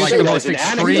 I'm like the most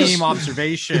extreme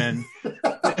observation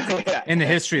in the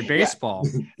history of baseball.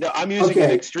 No, I'm using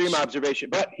an extreme observation,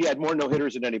 but he had more no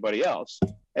hitters than anybody else,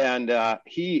 and I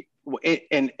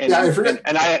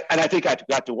think I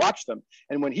got to watch them.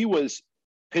 And when he was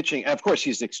pitching, of course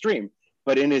he's extreme,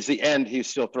 but in the end, he's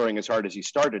still throwing as hard as he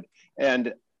started.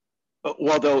 And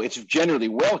although it's generally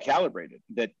well calibrated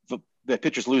that the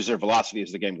pitchers lose their velocity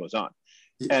as the game goes on.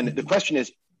 And the question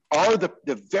is, are the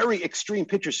very extreme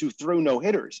pitchers who throw no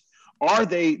hitters, are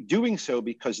they doing so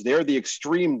because they're the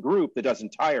extreme group that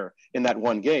doesn't tire in that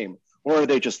one game, or are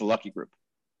they just the lucky group?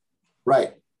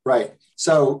 Right.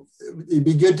 So it'd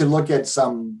be good to look at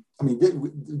some. I mean,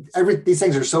 these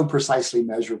things are so precisely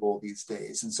measurable these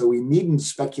days, and so we needn't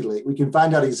speculate. We can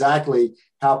find out exactly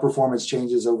how performance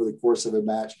changes over the course of a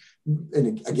match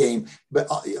in a game. But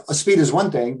speed is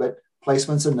one thing, but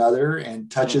placement's another, and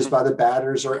touches by the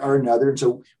batters are another. And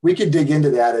so we could dig into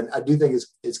that, and I do think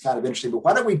it's kind of interesting. But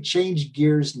why don't we change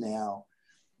gears now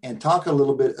and talk a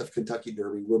little bit of Kentucky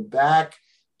Derby? We're back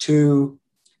to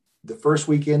the first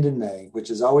weekend in May, which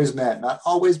has always meant, not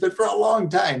always, but for a long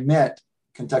time, meant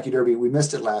Kentucky Derby. We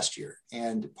missed it last year.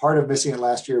 And part of missing it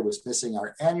last year was missing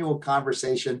our annual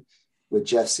conversation with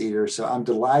Jeff Seder. So I'm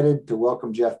delighted to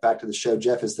welcome Jeff back to the show.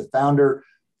 Jeff is the founder,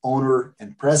 owner,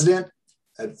 and president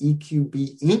of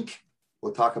EQB Inc.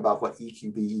 We'll talk about what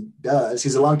EQB does.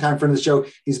 He's a longtime friend of the show.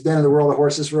 He's been in the world of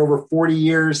horses for over 40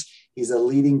 years. He's a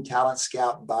leading talent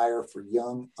scout buyer for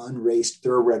young, unraced,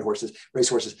 thoroughbred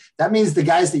racehorses. That means the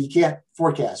guys that you can't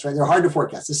forecast, right? They're hard to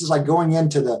forecast. This is like going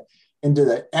into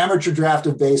the amateur draft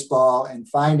of baseball and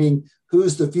finding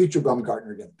who's the future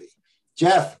Bumgarner going to be.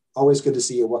 Jeff, always good to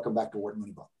see you. Welcome back to Wharton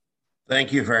Moneyball.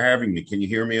 Thank you for having me. Can you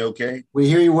hear me okay? We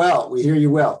hear you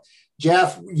well.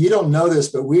 Jeff, you don't know this,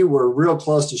 but we were real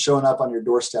close to showing up on your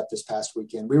doorstep this past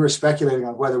weekend. We were speculating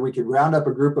on whether we could round up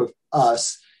a group of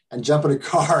us and jump in a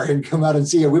car and come out and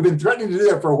see you. We've been threatening to do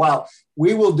that for a while.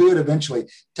 We will do it eventually.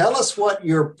 Tell us what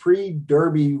your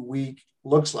pre-Derby week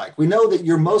looks like. We know that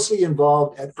you're mostly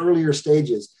involved at earlier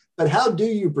stages, but how do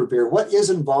you prepare? What is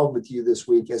involved with you this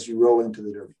week as you roll into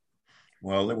the Derby?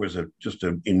 Well, there was just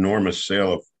an enormous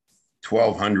sale of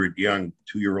 1,200 young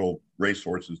 2-year-old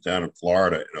racehorses down in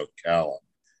Florida in Ocala.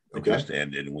 It just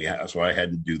ended, and so I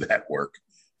had to do that work,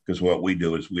 because what we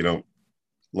do is we don't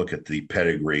look at the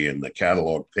pedigree and the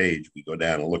catalog page. We go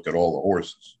down and look at all the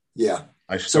horses. Yeah.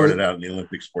 I started out in the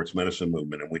Olympic sports medicine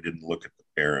movement, and we didn't look at the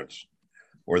parents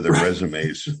or the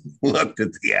resumes, looked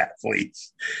at the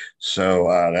athletes. So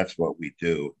that's what we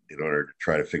do in order to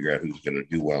try to figure out who's going to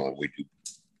do well. And we do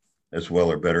as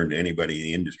well or better than anybody in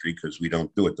the industry, because we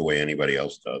don't do it the way anybody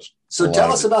else does. So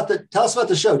tell us about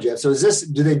the show, Jeff. So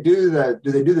do they do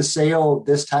the sale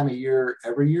this time of year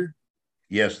every year?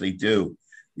 Yes, they do.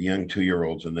 The young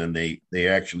 2-year-olds, and then they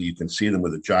actually, you can see them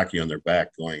with a jockey on their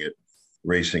back going at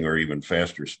racing or even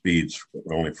faster speeds,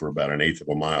 but only for about 1/8 of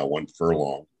a mile, 1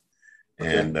 furlong.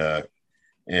 Okay.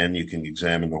 and you can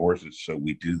examine the horses. So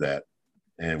we do that.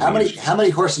 And how many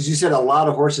horses? You said a lot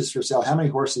of horses for sale. How many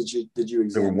horses did you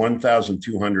examine? There were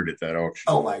 1,200 at that auction.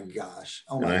 Oh my gosh!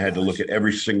 And I had to look at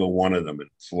every single one of them in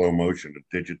slow motion to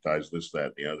digitize this, that,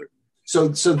 and the other. So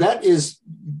that is.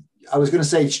 I was going to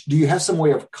say, do you have some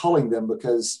way of culling them?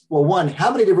 Because, well, one,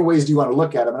 how many different ways do you want to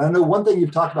look at them? And I know one thing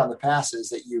you've talked about in the past is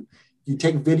that you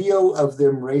take video of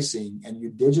them racing and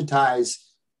you digitize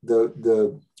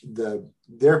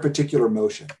their particular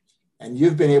motion. And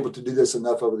you've been able to do this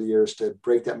enough over the years to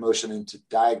break that motion into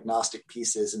diagnostic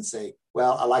pieces and say,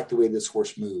 well, I like the way this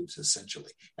horse moves,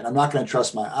 essentially. And I'm not going to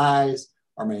trust my eyes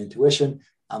or my intuition.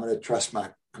 I'm going to trust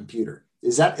my computer.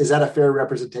 Is that a fair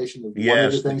representation of one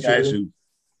of the things? The guys who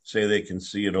say they can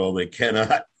see it all, they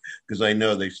cannot, because I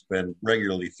know they spend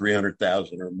regularly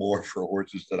 $300,000 or more for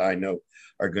horses that I know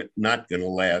are not going to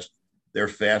last. They're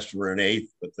fast for an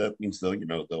eighth, but that means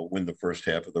they'll win the first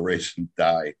half of the race and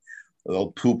die.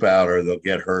 They'll poop out or they'll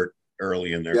get hurt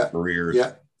early in their careers.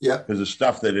 Yeah. Because the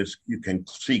stuff that you can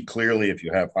see clearly if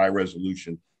you have high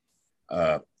resolution,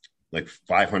 like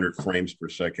 500 frames per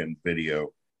second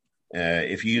video.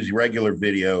 If you use regular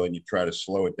video and you try to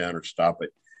slow it down or stop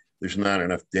it, there's not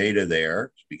enough data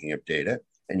there. Speaking of data,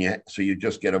 so you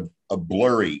just get a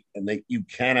blurry, and you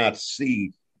cannot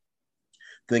see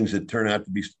things that turn out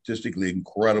to be statistically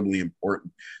incredibly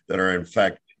important that are in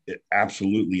fact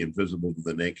absolutely invisible to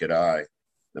the naked eye,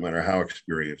 no matter how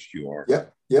experienced you are.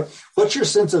 Yep. What's your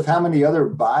sense of how many other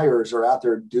buyers are out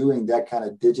there doing that kind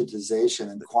of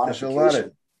digitization and quantification? There's a lot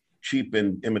of cheap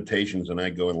imitations, and I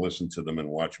go and listen to them and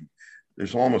watch them.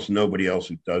 There's almost nobody else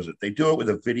who does it. They do it with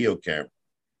a video camera,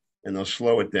 and they'll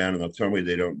slow it down, and they'll tell me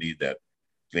they don't need that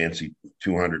fancy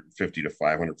 250 to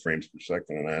 500 frames per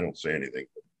second, and I don't say anything.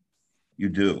 But you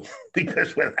do,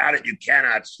 because without it, you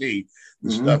cannot see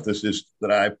the stuff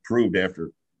that I've proved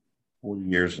after 40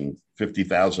 years and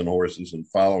 50,000 horses and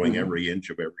following every inch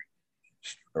of every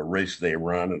race they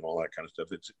run and all that kind of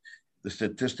stuff. The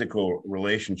statistical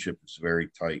relationship is very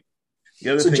tight.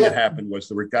 The other thing that happened was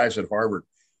there were guys at Harvard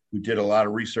who did a lot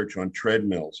of research on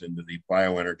treadmills into the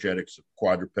bioenergetics of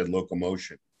quadruped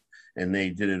locomotion. And they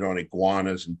did it on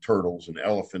iguanas and turtles and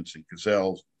elephants and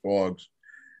gazelles, dogs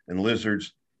and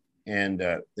lizards. And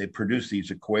they produced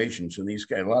these equations. And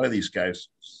a lot of these guys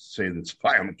say that's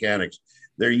biomechanics.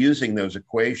 They're using those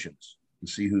equations to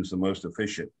see who's the most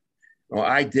efficient. Well,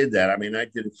 I did that. I mean, I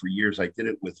did it for years. I did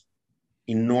it with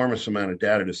enormous amount of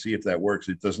data to see if that works.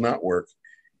 It does not work.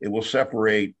 It will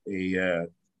separate a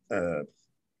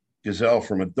gazelle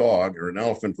from a dog or an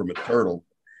elephant from a turtle.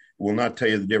 It will not tell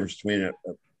you the difference between a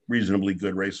reasonably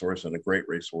good racehorse and a great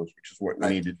racehorse, which is what we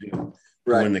need to do to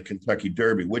win the Kentucky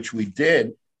Derby, which we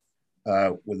did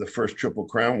with the first Triple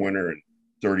Crown winner in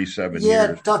 37 years.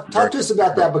 Yeah, talk to us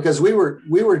about that, because we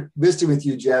were visiting with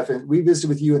you, Jeff, and we visited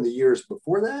with you in the years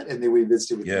before that, and then we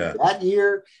visited with you that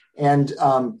year. And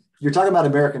you're talking about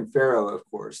American Pharoah, of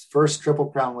course, first Triple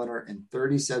Crown winner in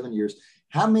 37 years.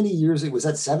 How many years? Was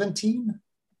that 17?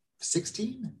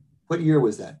 16? What year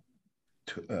was that?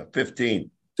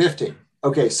 15. 15.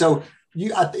 Okay, so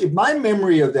my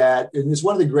memory of that, and it's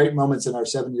one of the great moments in our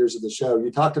 7 years of the show,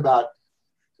 you talked about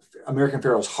American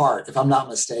Pharoah's heart, if I'm not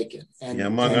mistaken. And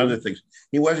among other things.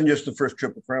 He wasn't just the first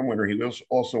Triple Crown winner. He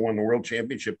also won the World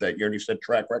Championship that year, and he set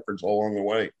track records all along the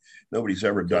way. Nobody's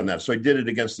ever done that. So he did it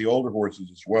against the older horses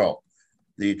as well.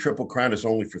 The Triple Crown is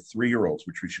only for 3-year-olds,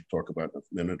 which we should talk about in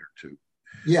a minute or two.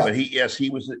 Yeah. But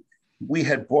we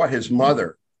had bought his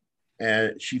mother,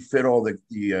 and she fit all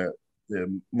the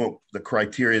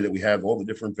criteria that we have, all the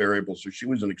different variables. So she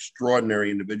was an extraordinary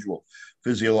individual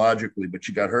physiologically, but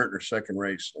she got hurt in her second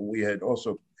race. And we had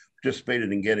also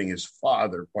participated in getting his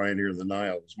father, Pioneer of the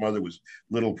Nile. His mother was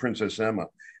Little Princess Emma.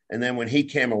 And then when he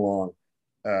came along,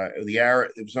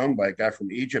 it was owned by a guy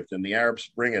from Egypt, and the Arab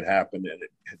Spring had happened, and it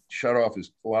had shut off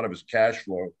a lot of his cash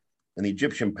flow. And the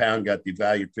Egyptian pound got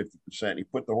devalued 50%. He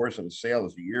put the horse on a sale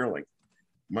as a yearling.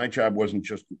 My job wasn't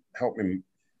just to help him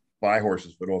buy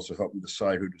horses, but also help him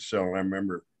decide who to sell. And I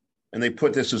remember, and they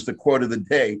put this as the quote of the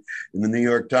day in the New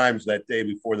York Times that day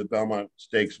before the Belmont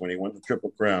Stakes when he won the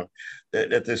Triple Crown.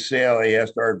 At the sale, he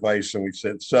asked our advice, and we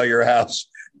said, "Sell your house.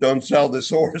 Don't sell this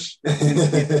horse."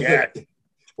 Yeah.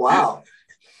 Wow.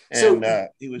 And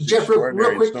he was Jeff,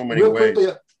 extraordinary in so many ways.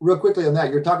 Real quickly on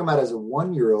that, you're talking about as a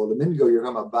 1-year-old. A minute ago, you're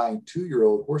talking about buying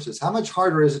 2-year-old horses. How much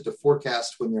harder is it to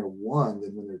forecast when they're 1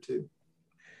 than when they're 2?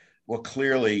 Well,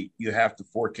 clearly, you have to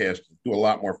do a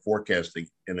lot more forecasting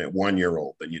in a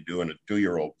 1-year-old than you do in a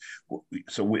 2-year-old.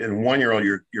 So in a 1-year-old,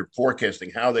 you're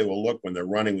forecasting how they will look when they're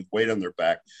running with weight on their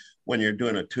back. When you're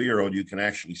doing a 2-year-old, you can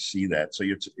actually see that. So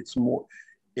it's more.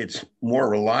 it's more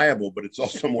reliable, but it's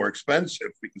also more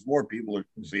expensive because more people are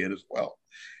see it as well.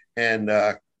 And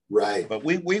right. But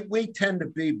we tend to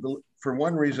be, for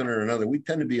one reason or another, we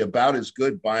tend to be about as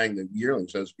good buying the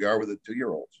yearlings as we are with the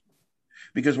 2-year-olds,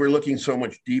 because we're looking so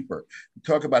much deeper. We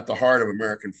talk about the heart of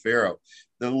American Pharaoh,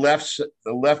 the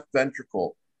left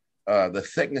ventricle, the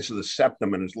thickness of the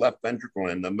septum in his left ventricle,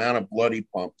 and the amount of blood he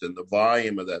pumped, and the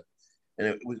volume of that, and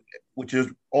it was, which is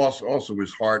also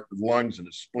his heart, his lungs, and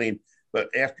his spleen. But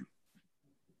after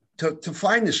to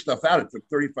find this stuff out, it took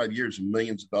 35 years and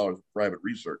millions of dollars of private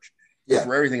research. Yeah.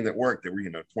 For everything that worked, there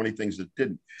were 20 things that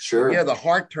didn't. Sure. Yeah, the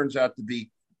heart turns out to be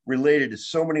related to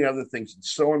so many other things.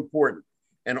 It's so important,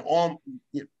 and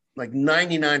like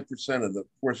 99% of the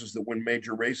horses that win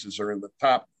major races are in the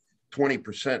top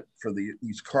 20% for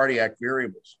these cardiac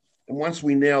variables. And once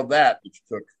we nailed that, which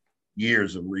took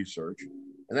years of research,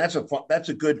 and that's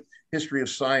a good history of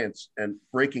science and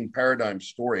breaking paradigm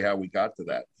story how we got to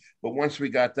that. But once we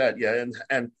got that, yeah,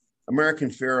 and American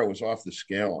Pharaoh was off the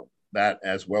scale on that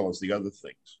as well as the other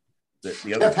things.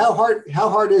 Jeff, how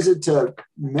hard is it to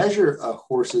measure a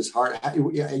horse's heart?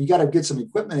 You got to get some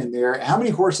equipment in there. How many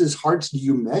horses' hearts do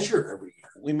you measure every year?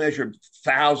 We measure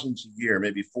thousands a year,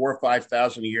 maybe 4,000 or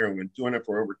 5,000 a year. We've been doing it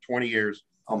for over 20 years.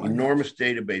 Enormous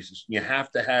databases. You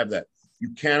have to have that.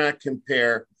 You cannot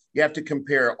compare. You have to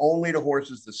compare only to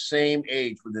horses the same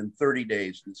age within 30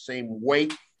 days, the same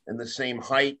weight and the same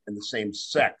height and the same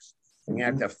sex. And you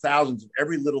have to have thousands of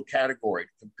every little category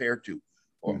to compare to.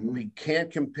 Or we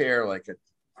can't compare like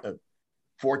a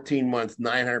 14-month,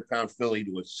 900-pound filly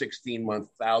to a 16-month,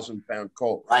 1,000-pound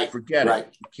colt. Right. Forget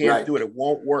it. You can't do it. It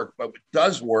won't work. But it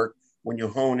does work when you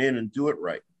hone in and do it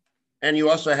right. And you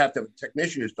also have to have a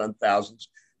technician who's done thousands.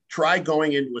 Try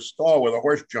going into a stall with a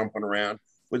horse jumping around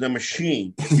with a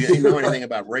machine. If you know anything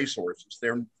about racehorses,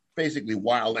 they're basically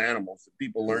wild animals that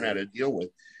people learn how to deal with.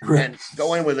 And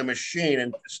go in with a machine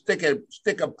and stick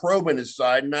a probe in his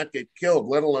side and not get killed,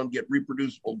 let alone get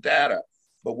reproducible data.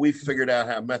 But we figured out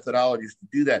how methodologies to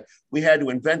do that. We had to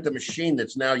invent a machine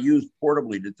that's now used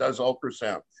portably that does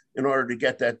ultrasound in order to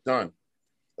get that done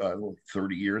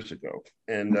 30 years ago,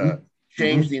 and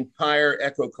change the entire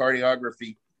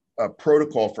echocardiography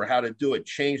protocol for how to do it,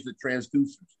 change the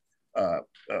transducers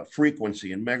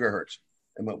frequency in megahertz.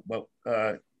 But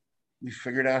we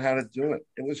figured out how to do it.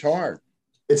 It was hard.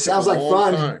 It sounds like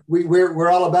fun. We're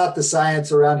all about the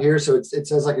science around here. So it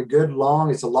sounds like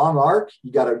it's a long arc.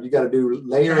 You got to do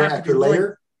layer after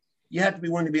layer. You have to be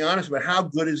willing to be honest about how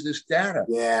good is this data?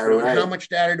 Yeah, right. How much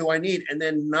data do I need? And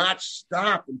then not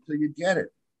stop until you get it.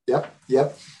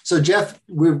 Yep. So Jeff,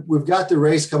 we've got the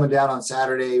race coming down on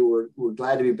Saturday. We're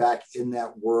glad to be back in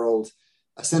that world.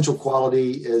 Essential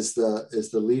Quality is the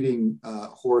leading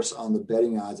horse on the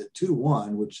betting odds at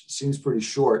 2-1, which seems pretty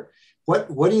short.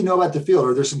 What do you know about the field?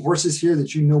 Are there some horses here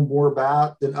that you know more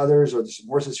about than others? Are there some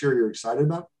horses here you're excited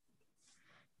about?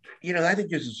 I think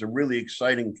this is a really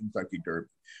exciting Kentucky Derby.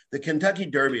 The Kentucky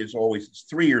Derby is always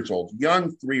 3 years old,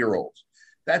 young 3-year-olds.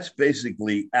 That's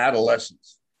basically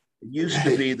adolescence. It used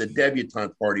to be the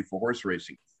debutante party for horse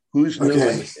racing. Who's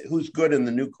new? Who's good in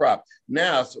the new crop?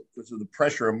 Now, because of the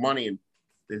pressure of money, and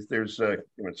there's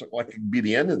it's like it could be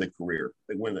the end of the career.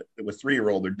 They win it. They were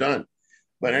 3-year-old, they're done.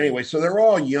 But anyway, so they're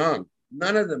all young.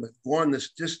 None of them have gone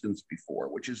this distance before,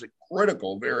 which is a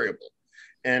critical variable.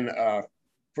 And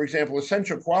for example,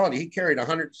 Essential Quality, he carried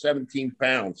 117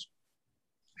 pounds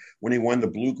when he won the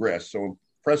Bluegrass so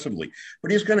impressively.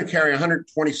 But he's going to carry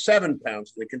 127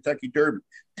 pounds in the Kentucky Derby,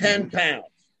 10 pounds.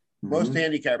 Most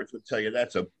handicappers would tell you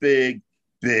that's a big,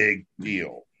 big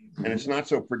deal. And it's not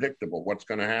so predictable what's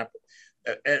going to happen.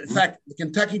 In fact, the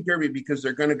Kentucky Derby, because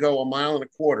they're going to go 1.25 miles,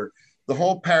 the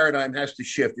whole paradigm has to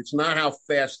shift. It's not how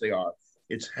fast they are.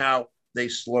 It's how they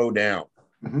slow down.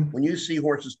 When you see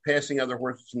horses passing other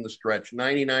horses in the stretch,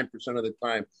 99% of the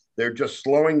time, they're just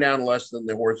slowing down less than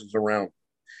the horses around.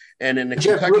 And in the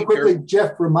Kentucky real quickly, Derby,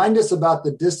 Jeff, remind us about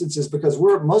the distances, because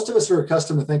most of us are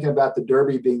accustomed to thinking about the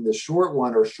Derby being the short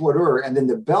one or shorter, and then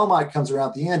the Belmont comes around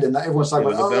at the end, and everyone's talking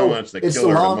about it's the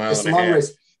long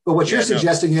race. But what you're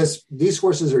suggesting is these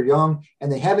horses are young,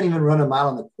 and they haven't even run 1.25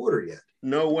 miles yet.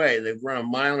 No way. They've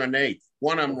run 1.1 miles.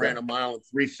 One of them ran 1 mile and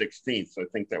 3/16. I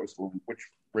think that was which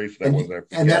race that was.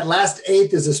 And that last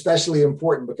eighth is especially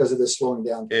important because of this slowing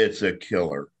down. It's a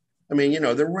killer. I mean,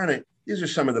 they're running. These are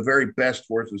some of the very best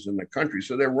horses in the country.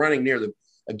 So they're running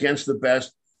against the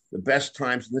best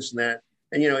times and this and that.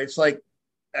 And, it's like,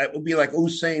 it would be like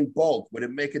Usain Bolt. Would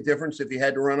it make a difference if he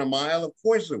had to run 1 mile? Of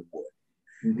course it would.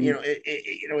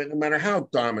 No matter how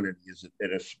dominant he is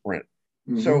at a sprint.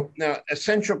 So now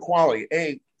Essential Quality,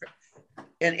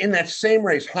 and in that same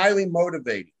race, highly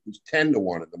motivated, who's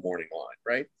 10-1 in the morning line,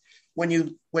 right? when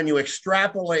you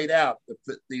extrapolate out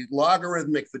the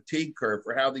logarithmic fatigue curve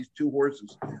for how these two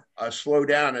horses slow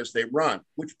down as they run,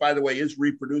 which by the way is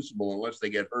reproducible unless they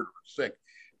get hurt or sick.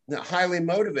 Now, highly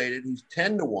motivated, he's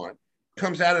 10-1,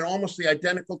 comes out at almost the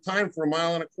identical time for 1.25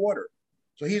 miles.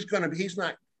 So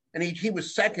he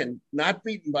was second, not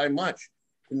beaten by much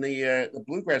in the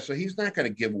Bluegrass. So he's not going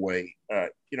to give away.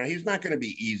 He's not going to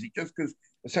be easy just because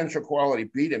Essential Quality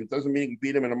beat him. It doesn't mean he can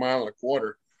beat him in 1.25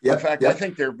 miles. In fact, I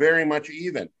think they're very much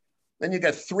even. Then you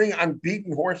got 3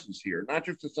 unbeaten horses here, not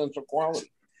just Essential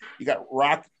Quality. You got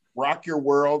Rock Your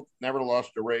World, never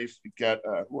lost a race. You got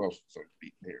who else is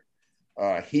unbeaten here?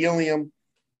 Helium,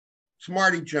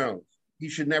 Smarty Jones. He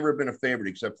should never have been a favorite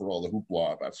except for all the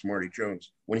hoopla about Smarty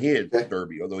Jones when he had the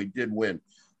Derby, although he did win.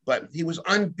 But he was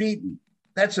unbeaten.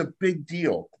 That's a big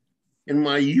deal. In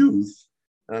my youth,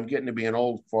 and I'm getting to be an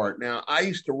old fart now, I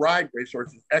used to ride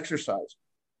racehorses, exercise.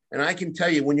 And I can tell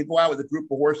you, when you go out with a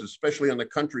group of horses, especially on the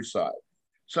countryside,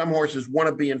 some horses want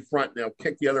to be in front. They'll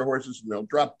kick the other horses and they'll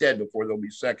drop dead before they'll be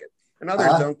second. And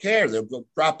others don't care. They'll go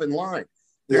drop in line.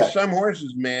 There's some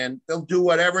horses, man, they'll do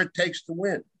whatever it takes to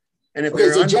win. And if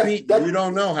they're unbeaten, Jeff, you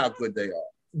don't know how good they are.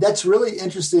 That's really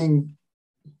interesting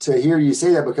to hear you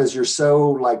say that because you're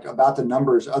so about the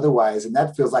numbers otherwise. And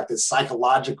that feels like the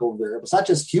psychological variable. It's not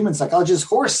just human psychology, it's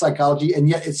horse psychology. And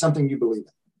yet it's something you believe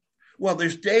in. Well,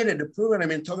 there's data to prove it. I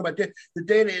mean, talk about data. The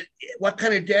data, what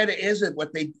kind of data is it?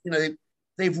 What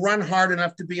they've run hard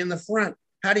enough to be in the front.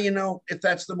 How do you know if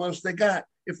that's the most they got,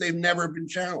 if they've never been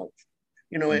challenged?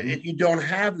 You don't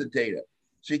have the data.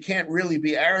 So you can't really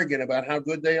be arrogant about how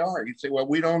good they are. You say, well,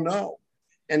 we don't know.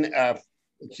 And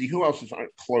let's see, who else is on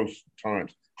close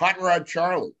times? Hot Rod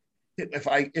Charlie. If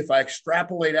I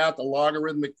extrapolate out the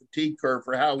logarithmic fatigue curve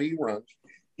for how he runs,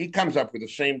 he comes up with the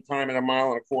same time at 1.25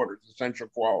 miles. It's Essential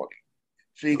Quality.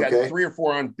 So you got 3 or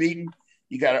 4 unbeaten.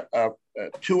 You got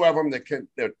 2 of them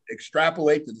that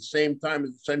extrapolate to the same time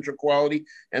as Essential Quality,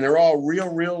 and they're all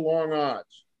real long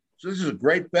odds. So this is a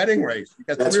great betting race. You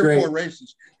got 3 or 4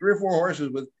 races, 3 or 4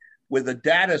 horses with the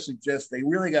data suggests they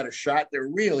really got a shot. They're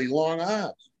really long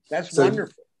odds. That's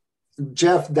wonderful.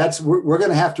 Jeff, we're going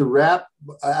to have to wrap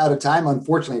out of time,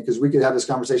 unfortunately, because we could have this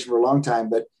conversation for a long time.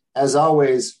 But as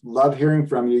always, love hearing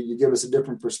from you. You give us a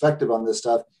different perspective on this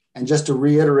stuff. And just to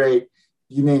reiterate,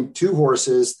 you named 2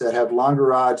 horses that have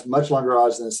longer odds, much longer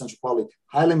odds than Essential Quality,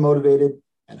 Highly Motivated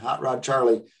and Hot Rod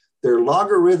Charlie. Their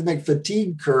logarithmic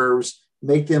fatigue curves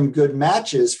make them good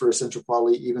matches for Essential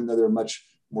Quality, even though they're much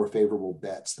more favorable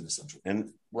bets than Essential Quality.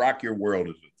 And Rock Your World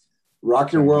is it?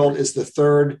 Rock Your World is the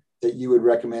third that you would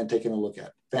recommend taking a look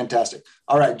at. Fantastic.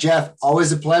 All right, Jeff,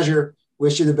 always a pleasure.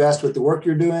 Wish you the best with the work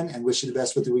you're doing and wish you the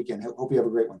best with the weekend. Hope you have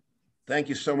a great one. Thank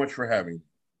you so much for having me.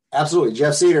 Absolutely.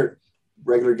 Jeff Seder,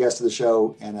 regular guest of the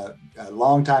show and a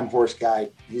longtime horse guy.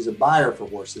 He's a buyer for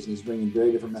horses, and he's bringing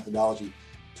very different methodology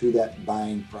to that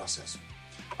buying process.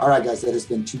 All right, guys, that has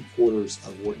been 2 quarters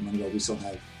of Wharton Moneyball. We still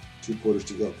have 2 quarters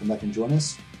to go. Come back and join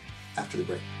us after the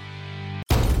break.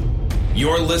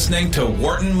 You're listening to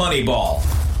Wharton Moneyball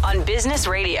on Business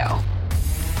Radio.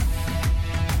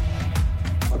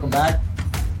 Welcome back.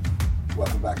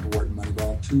 Welcome back to Wharton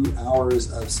Moneyball. 2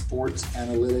 hours of sports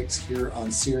analytics here on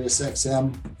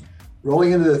SiriusXM.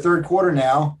 Rolling into the third quarter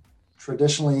now,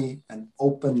 traditionally an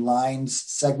open lines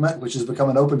segment, which has become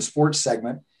an open sports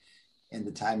segment in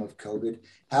the time of COVID.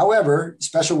 However,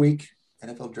 special week,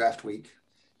 NFL Draft Week.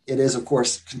 It is, of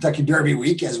course, Kentucky Derby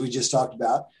week, as we just talked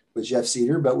about with Jeff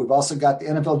Seder, but we've also got the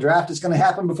NFL Draft. It's going to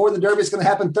happen before the Derby. It's going to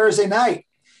happen Thursday night,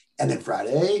 and then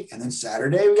Friday, and then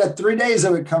Saturday. We got 3 days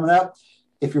of it coming up.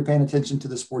 If you're paying attention to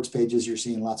the sports pages, you're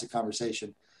seeing lots of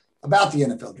conversation about the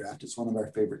NFL Draft. It's one of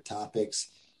our favorite topics.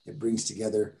 It brings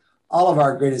together all of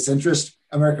our greatest interest.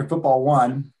 American Football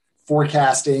 1,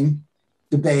 forecasting,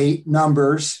 debate,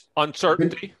 numbers.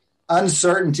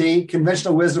 Uncertainty,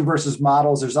 conventional wisdom versus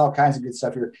models. There's all kinds of good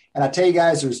stuff here. And I tell you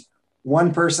guys, there's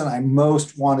one person I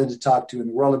most wanted to talk to in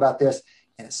the world about this,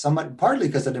 and it's somewhat partly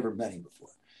because I've never met him before.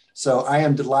 So I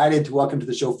am delighted to welcome to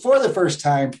the show for the first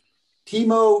time,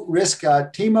 Timo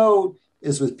Riske. Timo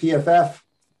is with PFF,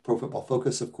 Pro Football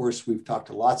Focus. Of course, we've talked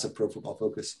to lots of Pro Football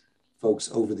Focus folks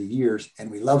over the years, and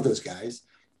we love those guys,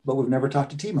 but we've never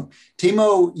talked to Timo.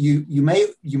 Timo, you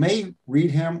may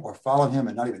read him or follow him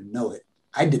and not even know it.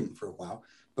 I didn't for a while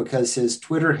because his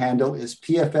Twitter handle is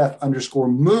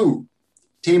PFF_moo.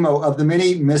 Timo, of the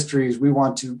many mysteries we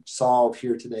want to solve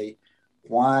here today,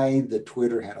 why the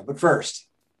Twitter handle? But first,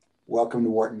 welcome to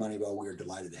Wharton Moneyball. We are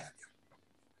delighted to have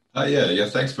you. Yeah.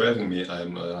 Thanks for having me.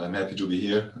 I'm happy to be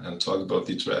here and talk about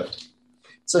the draft.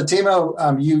 So Timo,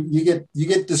 you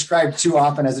get described too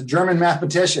often as a German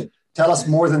mathematician. tell us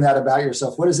more than that about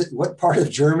yourself. What is it? What part of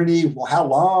Germany? How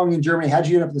long in Germany? How'd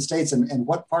you end up in the States? And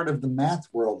what part of the math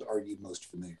world are you most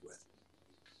familiar with?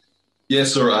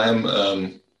 Yes, sir.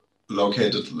 I'm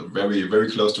located very,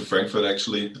 very close to Frankfurt,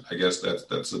 actually. I guess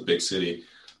that's a big city.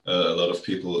 A lot of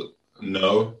people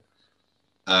know.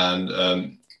 And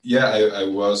I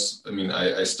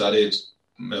studied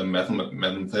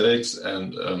mathematics,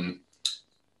 and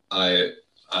I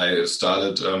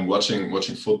started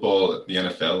watching football, the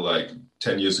NFL, like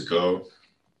 10 years ago.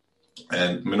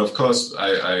 And I mean, of course,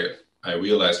 I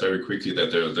realized very quickly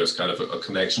that there's kind of a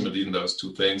connection between those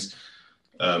two things,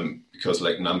 because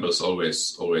like numbers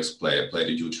always played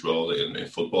a huge role in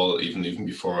football, even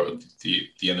before the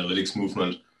analytics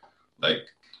movement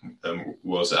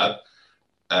was up.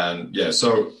 And yeah,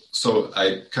 so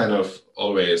I kind of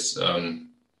always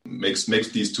mix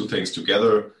these two things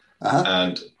together. Uh-huh.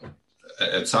 And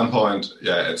at some point,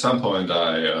 I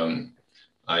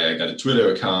got a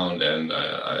Twitter account, and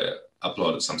I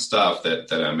uploaded some stuff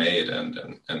that I made,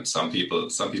 and some people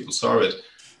saw it,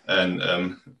 and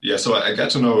so I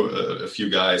got to know a few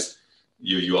guys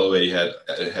you already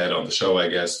had on the show, I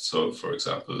guess. So for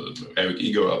example, Eric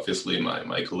Eager, obviously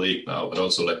my colleague now, but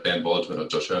also like Ben Baldwin or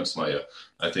Josh Hermsmeyer.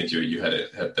 I think you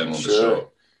had them on the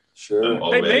show.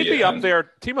 Sure. They may be up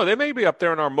there, Timo. They may be up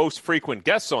there in our most frequent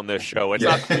guests on this show. It's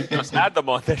not we just had them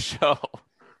on this show,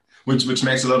 which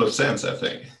makes a lot of sense, I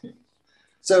think.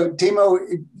 So, Timo,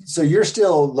 you're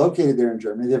still located there in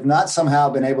Germany. They've not somehow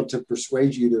been able to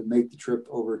persuade you to make the trip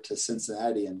over to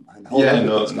Cincinnati and hold on.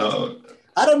 No.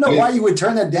 I don't know why you would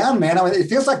turn that down, man. I mean, it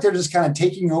feels like they're just kind of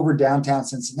taking over downtown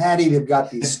Cincinnati. They've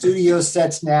got these studio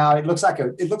sets now. It looks like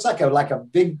a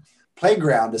big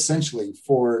playground essentially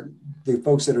for the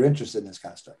folks that are interested in this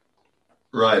kind of stuff.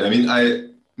 Right. I mean, I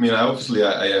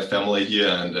have family here,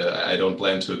 and I don't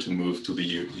plan to move to the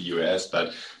US,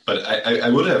 but I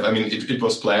would have. I mean, it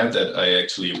was planned that I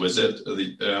actually visit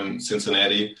the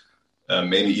Cincinnati,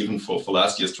 maybe even for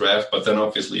last year's draft. But then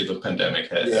obviously the pandemic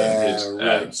had hit,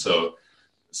 right. And so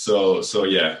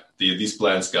these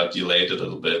plans got delayed a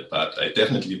little bit. But I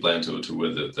definitely plan to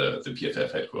visit the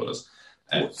PFF headquarters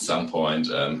at some point.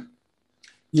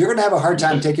 You're going to have a hard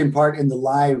time taking part in the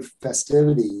live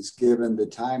festivities given the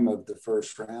time of the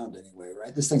first round anyway,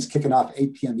 right? This thing's kicking off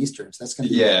 8 p.m. Eastern. So that's going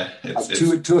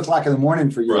to be 2 o'clock in the morning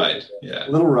for you. Right, yeah.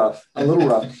 A little rough.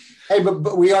 Hey,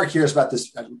 but we are curious about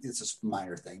this. It's a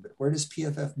minor thing, but where does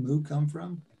PFF Moo come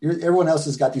from? Everyone else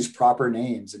has got these proper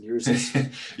names, and yours is...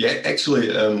 Yeah,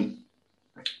 actually, I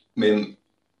mean,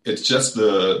 it's just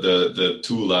the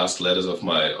two last letters of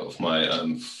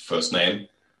my first name.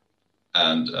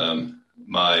 And...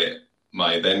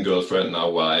 My then girlfriend, now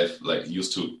wife,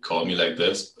 used to call me like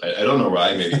this. I don't know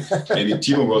why. Maybe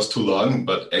Timo was too long,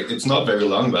 but it's not very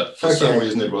long. But for some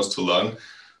reason, it was too long.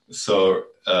 So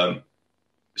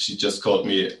she just called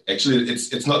me. Actually,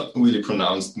 it's not really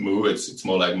pronounced Moo. It's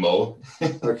more like Mo.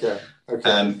 Okay.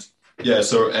 And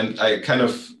and I kind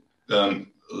of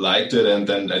liked it, and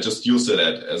then I just used it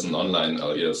as an online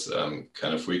alias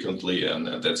kind of frequently,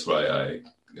 and that's why I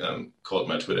called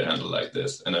my Twitter handle like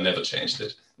this, and I never changed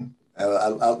it.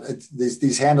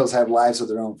 These handles have lives of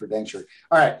their own for dang sure.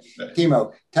 All right,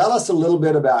 Timo, tell us a little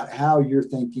bit about how you're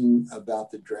thinking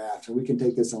about the draft, and we can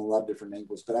take this in a lot of different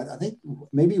angles. But I think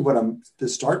maybe the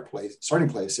starting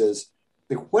place is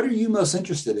what are you most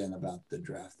interested in about the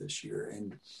draft this year,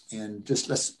 and just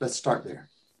let's start there.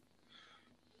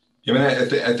 I mean,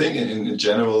 I think in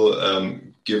general,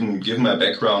 given my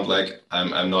background,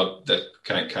 I'm not that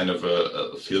kind of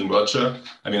a film watcher.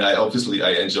 I mean, I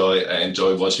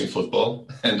enjoy watching football,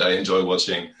 and I enjoy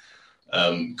watching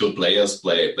good players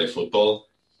play football.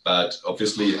 But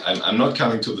obviously, I'm not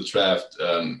coming to the draft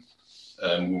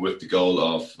with the goal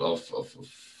of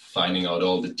finding out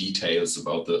all the details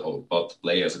about the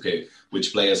players. Okay,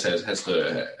 which players has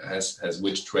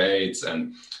which traits,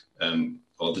 and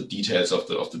all the details of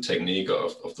the technique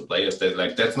of the players.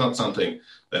 That's not something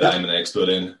that I'm an expert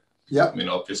in. Yeah, I mean,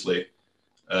 obviously.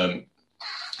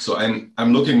 So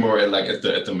I'm looking more at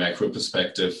the macro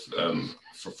perspective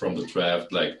from the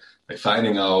draft, like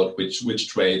finding out which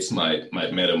traits might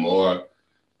matter more,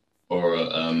 or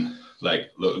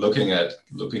looking at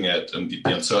the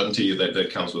uncertainty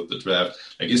that comes with the draft.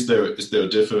 Like, is there a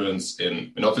difference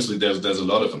in? And obviously, there's a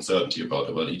lot of uncertainty about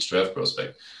each draft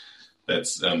prospect.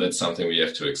 That's something we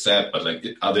have to accept. But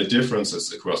are there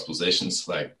differences across positions?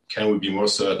 Like, can we be more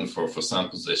certain for some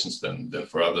positions than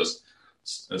for others?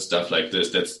 Stuff like this.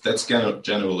 That's kind of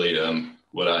generally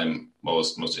what I'm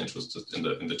most interested in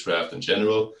the draft in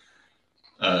general.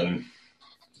 I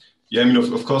mean,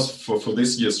 of course, for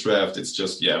this year's draft, it's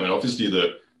just I mean, obviously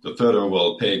the the third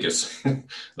overall pick is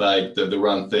like the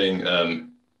one thing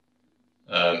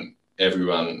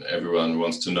everyone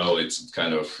wants to know. It's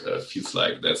kind of feels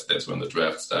like that's when the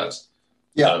draft starts.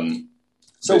 Yeah.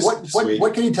 So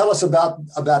what can you tell us about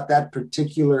that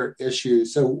particular issue?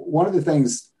 So one of the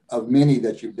things of many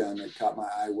that you've done that caught my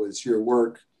eye was your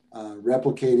work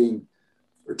replicating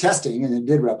or testing, and it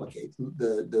did replicate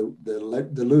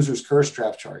the loser's curse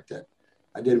draft chart that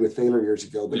I did with Thaler years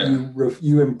ago. But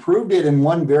you improved it in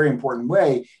one very important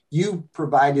way. You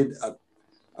provided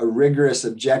a rigorous,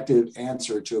 objective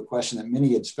answer to a question that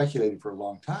many had speculated for a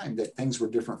long time, that things were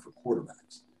different for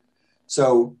quarterbacks.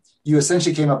 So you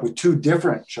essentially came up with two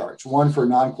different charts, one for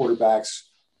non-quarterbacks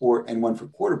and one for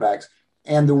quarterbacks.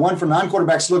 And the one for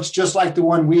non-quarterbacks looks just like the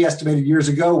one we estimated years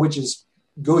ago, which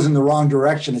goes in the wrong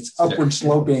direction. It's upward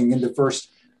sloping in the first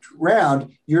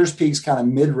round. Yours peaks kind of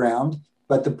mid-round,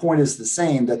 but the point is the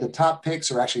same, that the top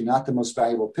picks are actually not the most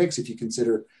valuable picks if you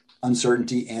consider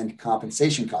uncertainty and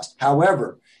compensation cost.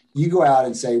 However, you go out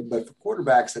and say, but for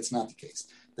quarterbacks, that's not the case.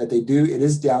 That it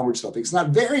is downward sloping. It's not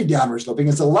very downward sloping.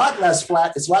 It's a lot less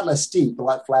flat. It's a lot less steep, a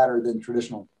lot flatter than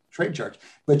traditional trade charts.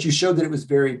 But you showed that it was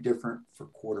very different for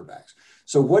quarterbacks.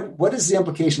 So what is the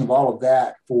implication of all of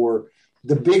that for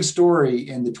the big story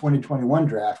in the 2021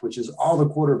 draft, which is all the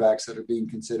quarterbacks that are being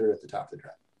considered at the top of the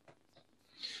draft?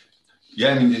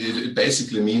 Yeah, I mean, it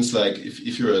basically means like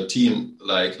if you're a team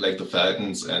like the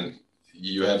Falcons and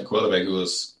you have a quarterback who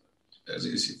is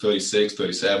 36,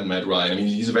 37, Matt Ryan. I mean,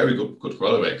 he's a very good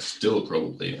quarterback still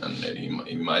probably, and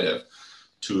he might have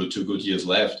two good years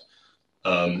left.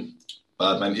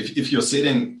 But man, if you're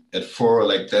sitting at 4,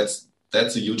 like that's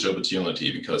a huge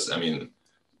opportunity, because I mean,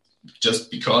 just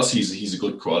because he's a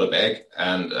good quarterback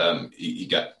and he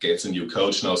gets a new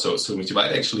coach now, so he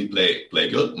might actually play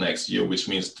good next year, which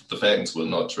means the Falcons will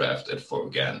not draft at 4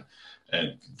 again,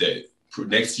 and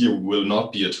next year will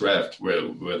not be a draft where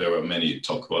there are many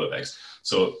top quarterbacks.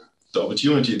 So the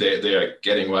opportunity they are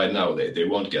getting right now, they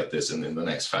won't get this in the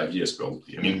next 5 years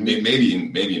probably. I mean,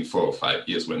 maybe in 4 or 5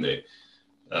 years when they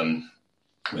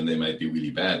might be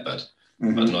really bad, but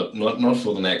not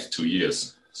for the next 2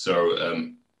 years. So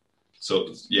I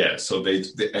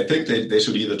think they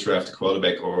should either draft a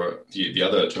quarterback, or the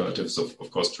other alternatives of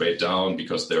course trade down,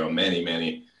 because there are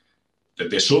many.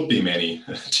 There should be many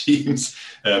teams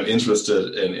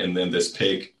interested in this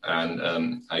pick,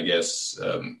 and I guess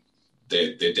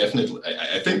they definitely.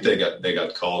 I think they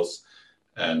got calls,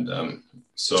 and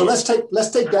so let's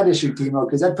take that issue, Timo,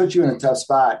 because that puts you in a tough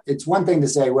spot. It's one thing to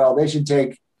say, well, they should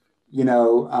take,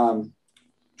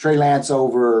 Trey Lance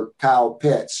over Kyle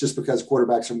Pitts just because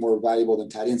quarterbacks are more valuable than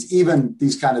tight ends, even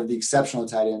these kind of the exceptional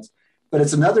tight ends. But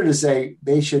it's another to say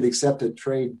they should accept a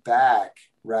trade back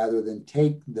rather than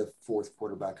take the 4th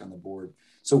quarterback on the board.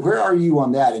 So where are you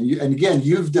on that? And again,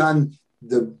 you've done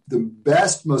the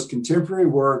best, most contemporary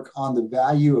work on the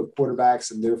value of quarterbacks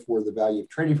and therefore the value of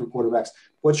trading for quarterbacks.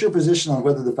 What's your position on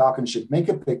whether the Falcons should make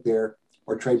a pick there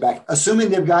or trade back, assuming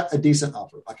they've got a decent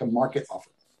offer, like a market offer?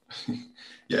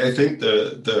 Yeah, I think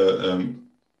the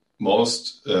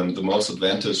most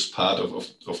advantaged part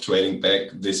of trading back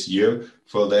this year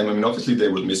for them. I mean, obviously they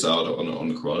would miss out on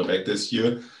the quarterback this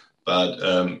year. But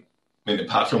I mean,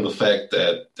 apart from the fact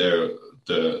that the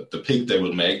pick they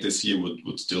would make this year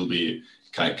would still be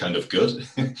kind of good,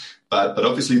 but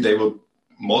obviously they would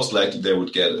most likely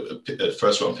get a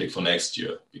first round pick for next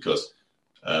year, because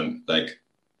the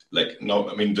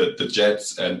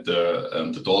Jets and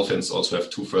the Dolphins also have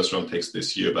 2 first round picks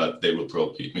this year, but they will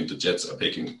probably. I mean, the Jets are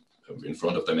picking in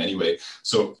front of them anyway.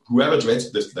 So whoever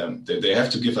trades them, they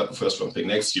have to give up a first round pick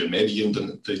next year, maybe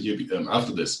even the year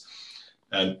after this.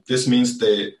 And this means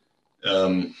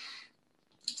even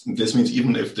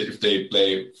if they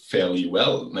play fairly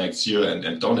well next year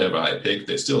and don't have a high pick,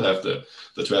 they still have the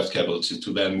draft capital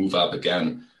to then move up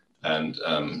again and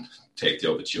take the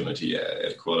opportunity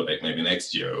at quarterback maybe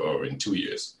next year or in 2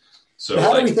 years. So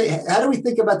how do we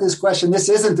think about this question? This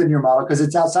isn't in your model because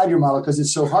it's outside your model because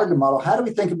it's so hard to model. How do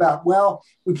we think about, well,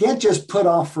 we can't just put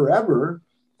off forever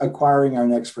acquiring our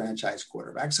next franchise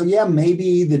quarterback. So yeah,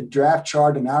 maybe the draft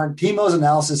chart and our Timo's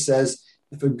analysis says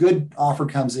if a good offer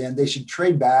comes in, they should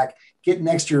trade back, get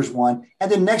next year's one.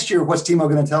 And then next year, what's Timo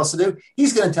going to tell us to do?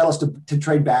 He's going to tell us to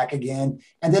trade back again.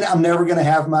 And then I'm never going to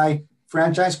have my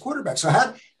franchise quarterback. So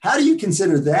how do you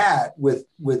consider that with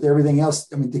everything else?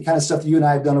 I mean, the kind of stuff that you and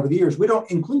I have done over the years, we don't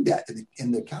include that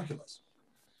in the calculus.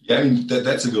 Yeah, I mean,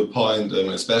 that's a good point,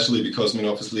 especially because, I mean,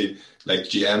 obviously, like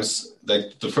GMs,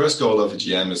 like the first goal of a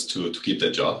GM is to keep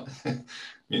their job. I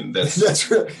mean,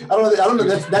 that's real. I don't know.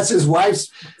 That's his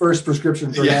wife's first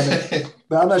prescription for him,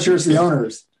 but I'm not sure it's the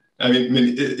owner's. I mean,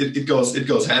 it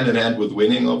goes hand in hand with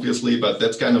winning, obviously, but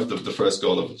that's kind of the first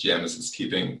goal of a GM is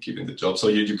keeping the job. So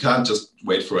you can't just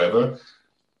wait forever.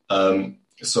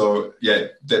 So yeah,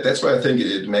 that's why I think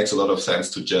it makes a lot of sense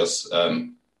to just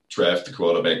draft the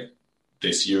quarterback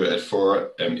this year at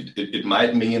 4. It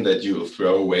might mean that you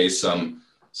throw away some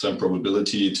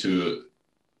probability to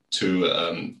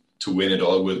win it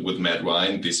all with Matt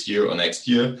Ryan this year or next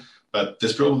year, but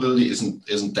this probability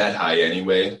isn't that high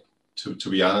anyway.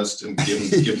 To be honest, and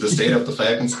given the state of the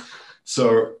Falcons,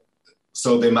 so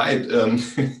they might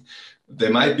they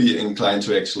might be inclined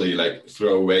to actually like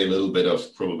throw away a little bit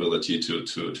of probability to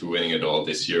winning it all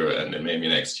this year and then maybe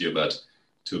next year, but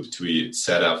to be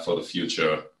set up for the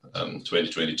future,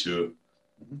 2022.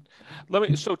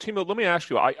 So Timo, let me ask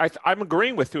you. I'm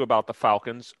agreeing with you about the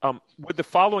Falcons. Would the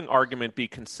following argument be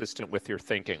consistent with your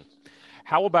thinking?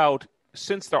 How about,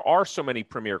 since there are so many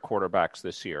premier quarterbacks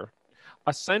this year,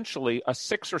 essentially a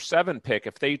 6 or 7 pick,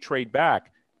 if they trade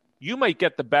back, you might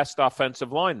get the best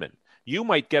offensive lineman. You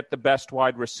might get the best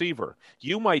wide receiver.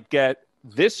 You might get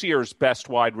this year's best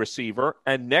wide receiver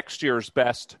and next year's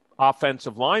best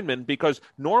offensive lineman, because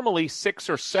normally 6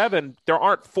 or 7, there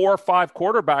aren't 4 or 5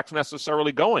 quarterbacks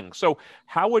necessarily going. So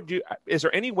is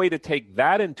there any way to take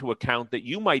that into account, that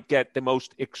you might get the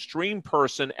most extreme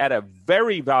person at a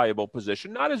very valuable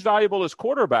position, not as valuable as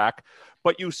quarterback,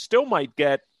 but you still might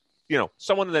get,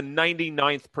 someone in the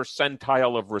 99th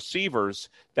percentile of receivers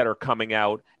that are coming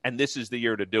out, and this is the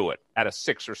year to do it at a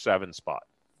 6 or 7 spot?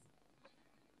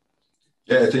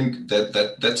 Yeah, I think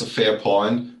that's a fair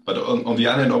point. But on the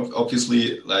other hand,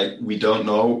 obviously, like, we don't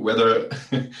know whether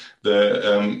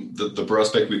the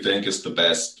prospect we think is the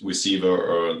best receiver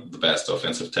or the best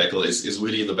offensive tackle is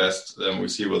really the best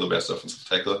receiver or the best offensive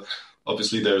tackle.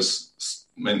 Obviously, there's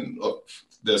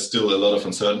still a lot of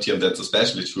uncertainty, and that's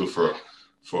especially true for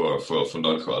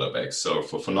non-quarterbacks. So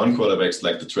for non-quarterbacks,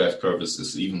 like, the draft curve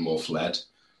is even more flat.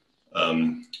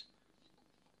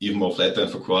 Even more flat than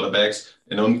for quarterbacks.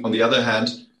 And on the other hand,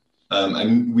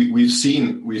 we've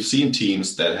seen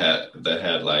teams that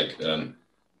had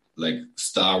like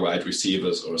star wide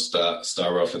receivers or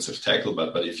star offensive tackle,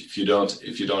 but if you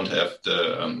don't have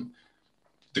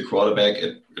the quarterback,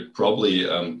 it probably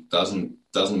doesn't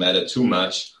matter too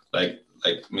much.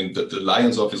 The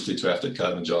Lions obviously drafted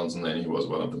Calvin Johnson, and he was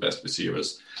one of the best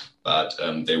receivers. But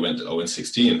they went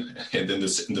 0-16, and in the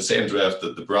same draft,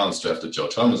 the Browns drafted Joe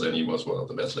Thomas, and he was one of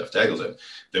the best left tackles. And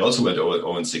they also went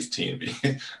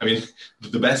 0-16. I mean,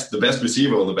 the best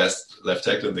receiver or the best left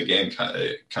tackle in the game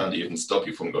can't even stop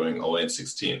you from going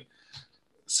 0-16.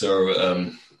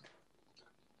 So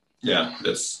yeah,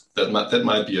 that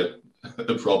might be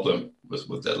a problem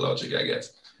with that logic, I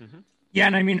guess. Mm-hmm. Yeah,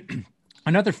 and I mean,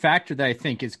 another factor that I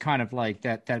think is kind of like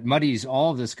that muddies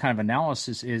all of this kind of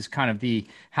analysis is kind of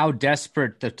how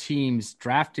desperate the teams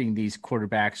drafting these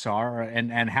quarterbacks are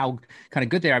and how kind of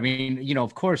good they are. I mean,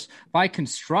 of course, by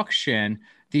construction,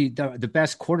 the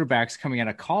best quarterbacks coming out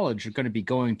of college are going to be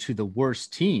going to the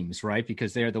worst teams, right?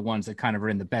 Because they're the ones that kind of are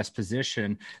in the best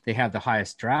position. They have the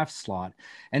highest draft slot.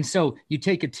 And so you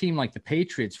take a team like the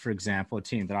Patriots, for example, a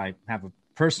team that I have a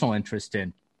personal interest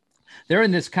in. They're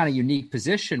in this kind of unique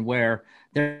position where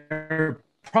they're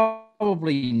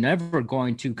probably never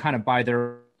going to kind of by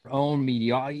their own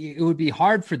mediocrity. It would be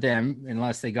hard for them,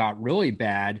 unless they got really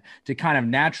bad, to kind of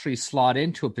naturally slot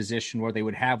into a position where they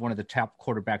would have one of the top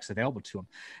quarterbacks available to them.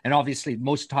 And obviously,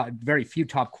 very few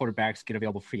top quarterbacks get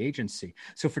available free agency.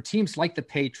 So for teams like the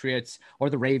Patriots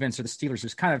or the Ravens or the Steelers,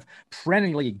 there's kind of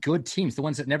perennially good teams, the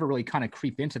ones that never really kind of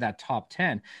creep into that top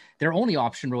 10. Their only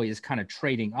option really is kind of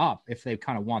trading up if they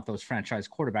kind of want those franchise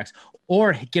quarterbacks,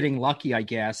 or getting lucky, I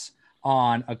guess,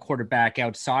 on a quarterback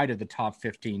outside of the top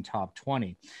 15, top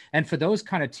 20. And for those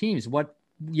kind of teams, what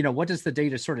does the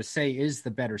data sort of say is the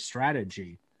better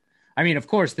strategy? I mean, of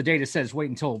course, the data says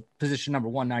wait until position number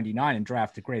 199 and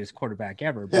draft the greatest quarterback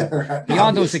ever. But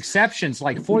beyond those exceptions,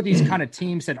 like for these kind of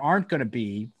teams that aren't going to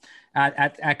be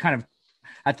at kind of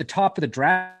at the top of the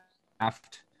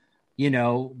draft,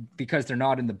 because they're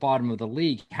not in the bottom of the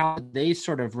league, how do they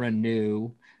sort of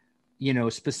renew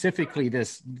specifically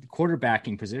this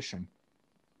quarterbacking position?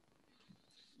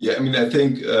 Yeah, I mean, I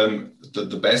think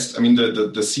the best, I mean,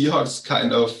 the Seahawks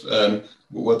kind of,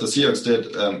 what the Seahawks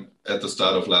did at the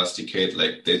start of last decade,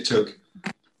 like they took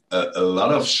a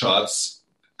lot of shots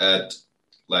at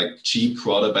like cheap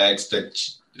quarterbacks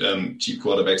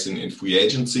in free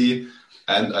agency.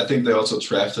 And I think they also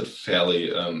drafted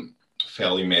fairly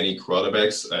many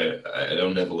quarterbacks. I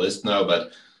don't have a list now,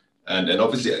 but and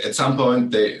obviously at some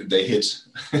point they hit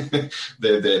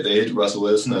they hit Russell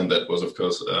Wilson, and that was of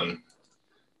course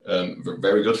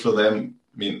very good for them.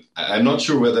 I mean, I'm not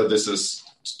sure whether this is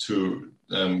too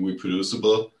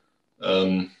reproducible.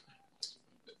 I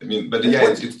mean, but yeah,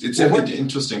 it's definitely an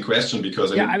interesting question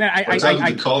because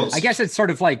I guess it's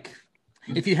sort of like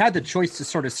if you had the choice to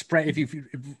sort of spread, if you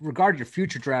regard your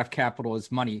future draft capital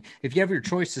as money, if you have your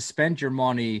choice to spend your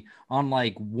money on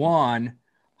like one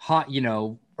hot,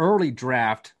 early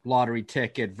draft lottery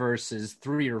ticket versus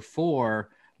 3 or 4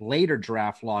 later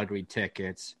draft lottery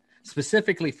tickets,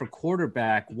 specifically for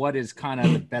quarterback, what is kind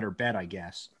of the better bet, I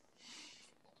guess?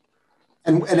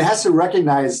 And it has to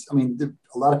recognize, I mean,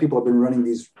 a lot of people have been running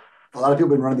these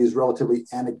relatively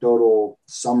anecdotal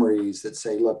summaries that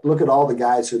say, look at all the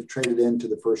guys who have traded into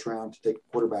the first round to take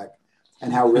a quarterback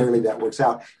and how rarely that works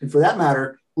out. And for that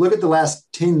matter, look at the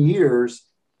last 10 years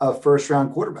of first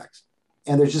round quarterbacks.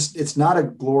 And it's not a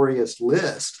glorious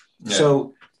list. Yeah.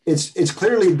 So it's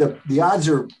clearly the odds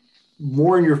are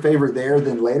more in your favor there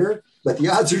than later, but the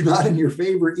odds are not in your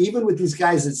favor, even with these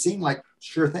guys that seem like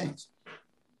sure things.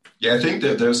 Yeah, I think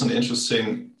that there's an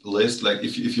interesting list. Like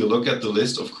if you look at the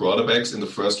list of quarterbacks in the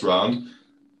first round,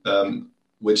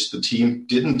 which the team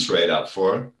didn't trade up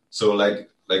for. So like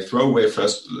throw away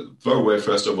first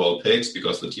of all picks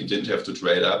because the team didn't have to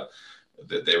trade up.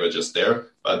 They were just there.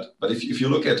 But if you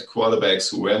look at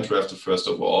quarterbacks who weren't drafted first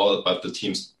of all, but the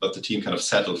team kind of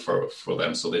settled for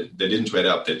them. So they didn't trade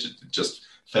up. They just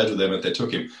fell to them and they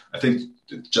took him. I think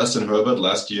Justin Herbert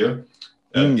last year,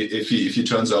 if he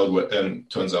turns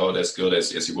out as good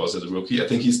as he was as a rookie, I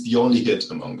think he's the only hit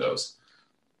among those.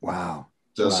 Wow.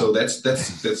 So that's there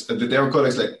are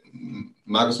quarterbacks like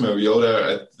Marcus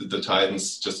Mariota at the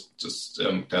Titans just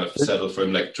kind of settled for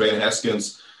him, like Dwayne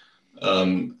Haskins.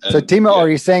 So Timo, are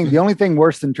you saying the only thing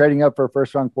worse than trading up for a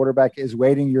first round quarterback is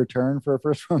waiting your turn for a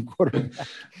first round quarterback?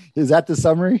 Is that the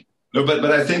summary? No, but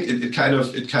I think it kind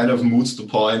of moots the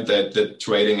point that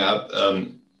trading up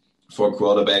for a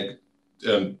quarterback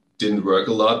didn't work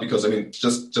a lot, because I mean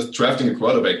just drafting a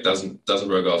quarterback doesn't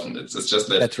work often. It's just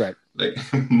that that's right. Like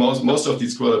most of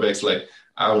these quarterbacks like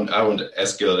aren't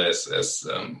as good as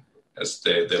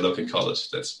they look in college.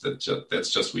 That's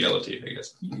just reality, I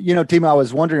guess. Timo, I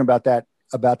was wondering about that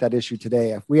issue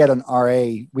today. If we had an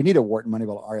RA, we need a Wharton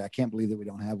Moneyball RA. I can't believe that we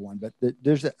don't have one. But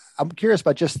I'm curious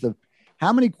about just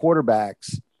how many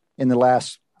quarterbacks in the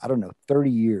last 30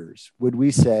 years would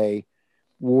we say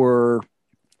were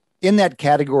in that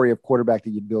category of quarterback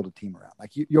that you'd build a team around?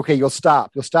 Like you'll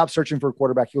stop searching for a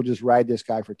quarterback. You'll just ride this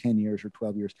guy for 10 years or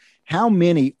 12 years. How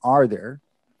many are there?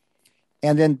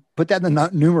 And then put that in the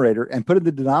numerator and put in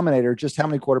the denominator just how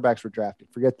many quarterbacks were drafted.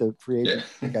 Forget the free agent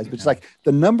guys, but it's like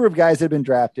the number of guys that have been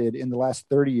drafted in the last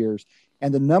 30 years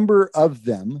and the number of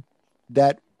them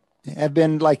that have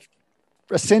been like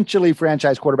essentially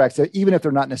franchise quarterbacks, that even if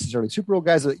they're not necessarily Super Bowl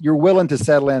guys, that you're willing to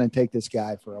settle in and take this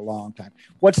guy for a long time.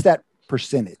 What's that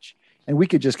percentage? And we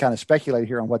could just kind of speculate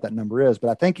here on what that number is,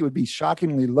 but I think it would be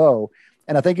shockingly low.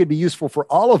 And I think it'd be useful for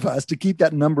all of us to keep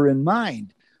that number in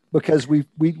mind, because we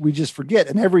just forget.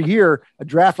 And every year a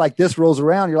draft like this rolls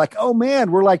around, you're like, oh man,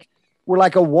 we're like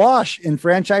awash in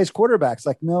franchise quarterbacks.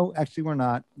 Like, no, actually we're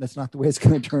not. That's not the way it's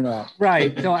going to turn out.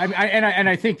 Right. No,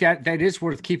 I think that is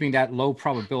worth keeping that low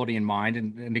probability in mind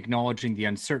and acknowledging the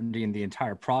uncertainty in the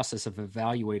entire process of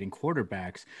evaluating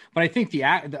quarterbacks. But I think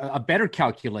a better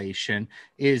calculation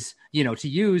is, to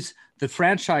use the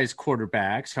franchise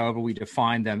quarterbacks, however we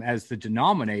define them, as the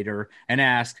denominator, and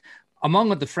ask, among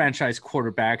the franchise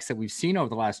quarterbacks that we've seen over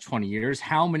the last 20 years,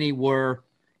 how many were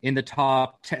in the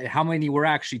top 10, how many were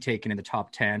actually taken in the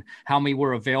top 10, how many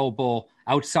were available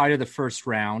outside of the first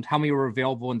round, how many were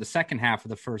available in the second half of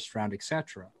the first round, et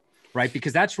cetera, right?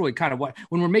 Because that's really kind of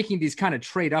when we're making these kind of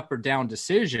trade up or down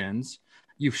decisions,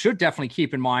 you should definitely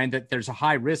keep in mind that there's a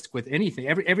high risk with anything.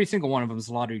 Every single one of them is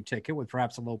a lottery ticket with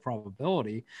perhaps a low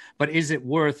probability, but is it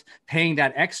worth paying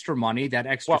that extra money, that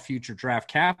extra future draft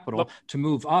capital to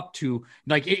move up to,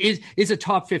 like, is a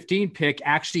top 15 pick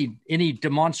actually any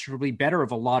demonstrably better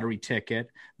of a lottery ticket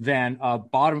than a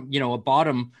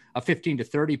 15 to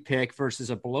 30 pick versus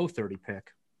a below 30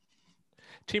 pick?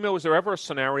 Timo, is there ever a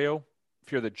scenario,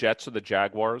 if you're the Jets or the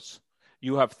Jaguars,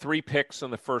 you have 3 picks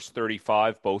in the first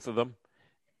 35, both of them,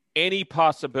 any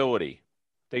possibility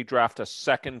they draft a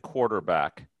second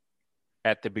quarterback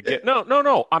at the beginning?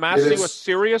 No. I'm asking you a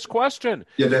serious question.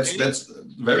 Yeah, that's a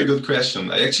very good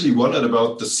question. I actually wondered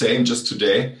about the same just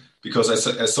today, because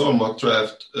I saw a mock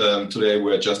draft today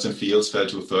where Justin Fields fell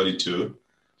to 32.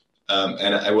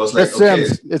 And I was like,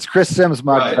 it's Chris Sims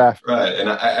mock draft. Right. And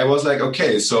I was like,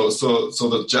 okay, so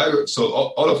the Jaguars, so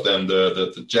all of them,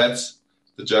 the Jets,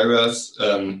 the Jaguars,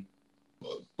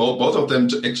 both of them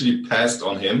actually passed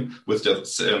on him with the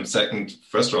second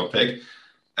first round pick.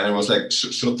 And I was like,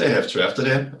 should they have drafted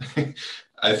him?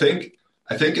 I think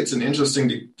I think it's an interesting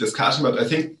discussion, but I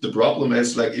think the problem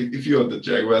is, like, if you're the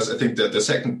Jaguars, I think that the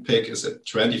second pick is at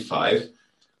 25.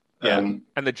 Yeah,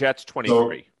 and the Jets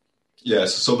 23.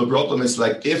 Yes. So the problem is,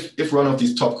 like, if one of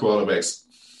these top quarterbacks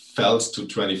falls to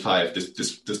 25,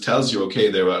 this tells you,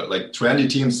 okay, there are like 20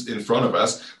 teams in front of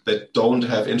us that don't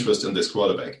have interest in this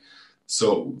quarterback.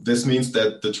 So this means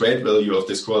that the trade value of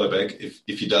this quarterback,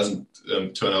 if he doesn't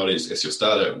turn out as your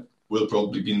starter, will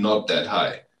probably be not that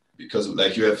high, because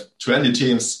like you have 20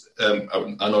 teams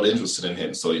are not interested in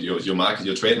him. So your market,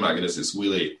 your trade market is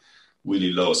really,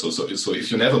 really low. So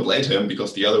if you never played him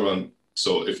because the other one,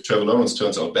 so if Trevor Lawrence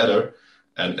turns out better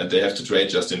and they have to trade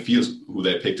Justin Fields, who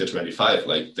they picked at 25,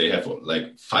 like they have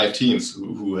like 5 teams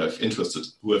who have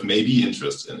maybe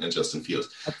interest in Justin Fields.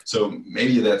 So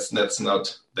maybe that's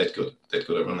not that good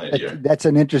of an idea. That's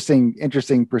an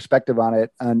interesting perspective on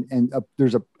it. And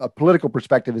there's a political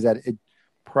perspective, is that it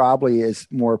probably is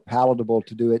more palatable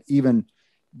to do it even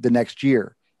the next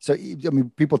year. So, I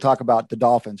mean, people talk about the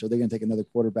Dolphins. Are they going to take another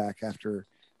quarterback after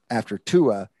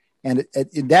Tua? And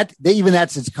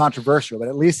that's controversial, but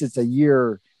at least it's a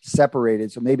year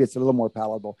separated. So maybe it's a little more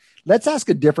palatable. Let's ask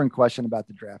a different question about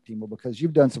the draft, Timo, because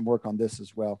you've done some work on this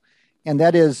as well. And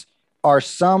that is, are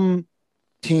some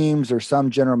teams or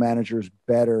some general managers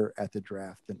better at the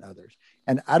draft than others?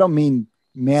 And I don't mean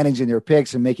managing their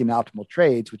picks and making optimal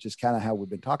trades, which is kind of how we've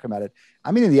been talking about it.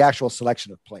 I mean, in the actual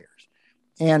selection of players.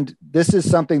 And this is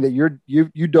something that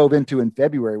you dove into in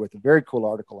February with a very cool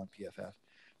article on PFF.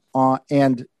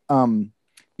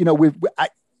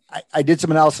 I did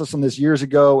some analysis on this years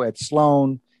ago at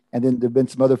Sloan, and then there've been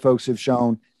some other folks who've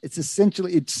shown it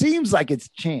seems like it's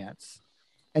chance.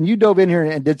 And you dove in here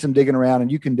and did some digging around,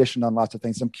 and you conditioned on lots of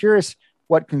things. I'm curious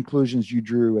what conclusions you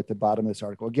drew at the bottom of this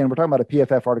article. Again, we're talking about a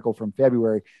PFF article from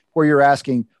February where you're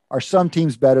asking, are some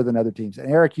teams better than other teams? And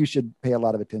Eric, you should pay a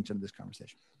lot of attention to this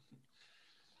conversation.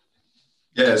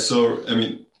 Yeah. So, I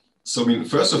mean,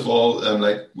 first of all,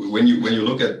 like when you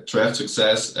look at draft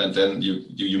success and then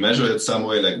you measure it some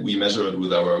way, like we measure it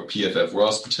with our PFF raw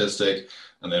statistic,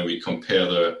 and then we compare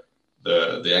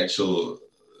the actual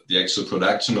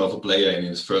production of a player in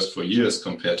his first 4 years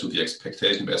compared to the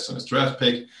expectation based on his draft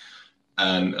pick,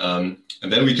 and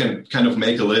then we can kind of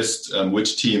make a list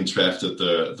which team drafted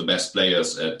the best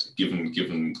players at given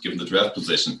the draft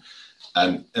position.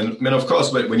 And I mean, of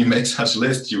course, when you make such a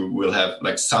list, you will have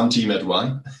like some team at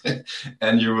 1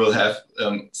 and you will have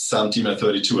some team at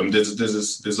 32. And this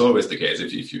is always the case.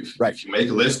 If you make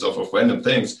a list of random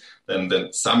things, then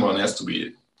someone has to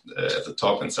be at the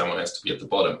top and someone has to be at the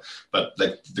bottom. But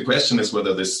like the question is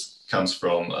whether this comes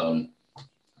from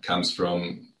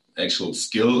actual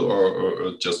skill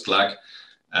or just luck.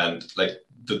 And like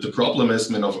the problem is,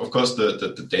 I mean, of course,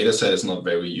 the data set is not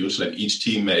very huge. Like each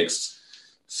team makes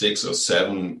 6 or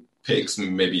 7 picks,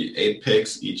 maybe 8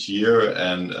 picks each year.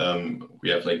 And we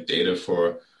have like data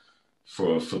for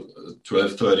 12,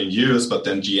 13 years, but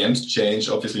then GMs change,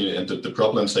 obviously. And the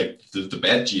problems, like the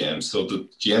bad GMs. So the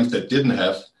GMs that didn't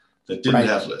have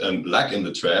luck in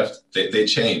the draft, they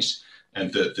change.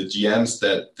 And the GMs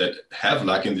that have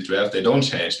luck in the draft, they don't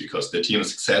change because their team is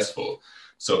successful.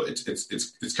 So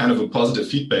it's kind of a positive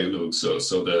feedback loop. So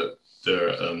the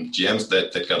GMs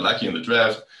that got lucky in the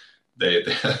draft,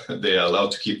 they are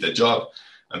allowed to keep their job.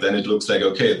 And then it looks like,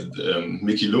 okay,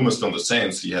 Mickey Loomis from the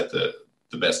Saints, he had the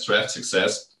best draft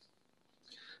success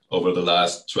over the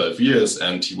last 12 years.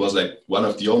 And he was like one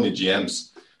of the only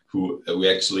GMs who we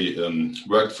actually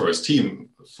worked for his team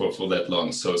for that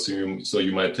long. So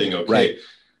you might think, okay, right.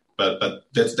 but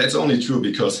that's only true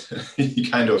because he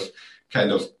kind of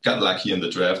got lucky in the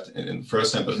draft in the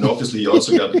first time, but obviously he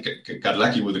also got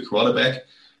lucky with the quarterback.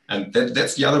 And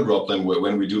that's the other problem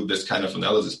when we do this kind of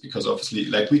analysis, because obviously,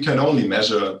 like, we can only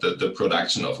measure the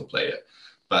production of a player,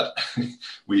 but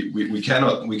we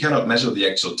cannot measure the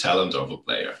actual talent of a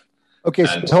player. Okay,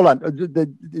 so hold on.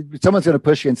 Someone's going to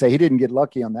push you and say he didn't get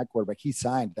lucky on that quarterback. He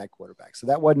signed that quarterback, so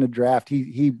that wasn't a draft.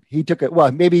 He took it. Well,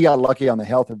 maybe he got lucky on the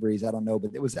health of Breeze. I don't know,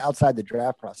 but it was outside the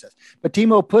draft process. But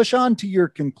Timo, push on to your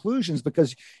conclusions,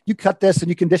 because you cut this and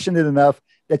you conditioned it enough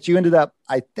that you ended up,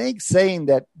 I think, saying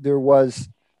that there was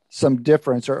some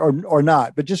difference or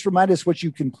not, but just remind us what you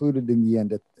concluded in the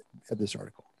end of this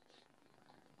article.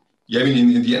 Yeah, I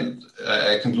mean, in the end,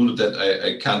 I concluded that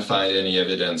I can't find any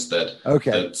evidence that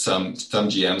some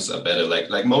GMs are better.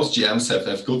 Like most GMs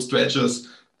have good stretches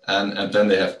and then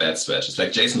they have bad stretches.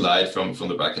 Like Jason Light from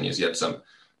the Buccaneers, he had some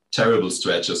terrible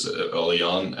stretches early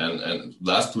on, and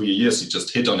last 3 years he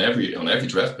just hit on every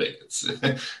draft pick.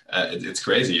 It's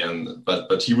crazy,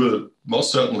 but he will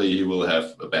most certainly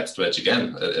have a bad stretch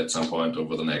again at some point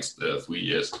over the next 3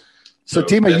 years. So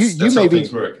Timo, that's how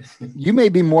things work. You may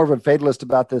be more of a fatalist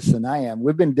about this than I am.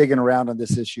 We've been digging around on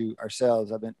this issue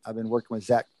ourselves. I've been working with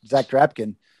Zach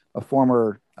Drapkin, a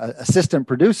former assistant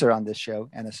producer on this show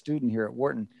and a student here at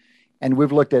Wharton, and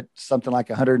we've looked at something like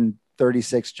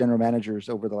 136 general managers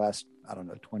over the last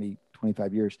 20,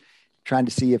 25 years, trying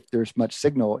to see if there's much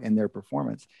signal in their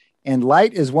performance. And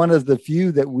Light is one of the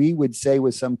few that we would say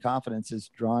with some confidence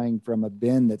is drawing from a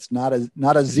bin that's not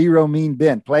a zero mean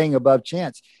bin, playing above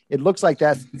chance. It looks like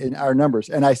that's in our numbers.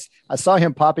 And I saw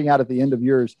him popping out at the end of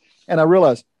yours, and I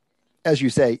realized, as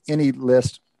you say, any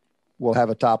list will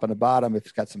have a top and a bottom if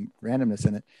it's got some randomness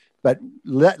in it. But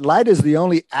Light is the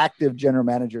only active general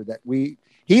manager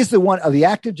he's the one of the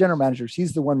active general managers.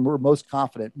 He's the one we're most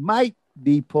confident might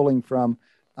be pulling from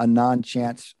a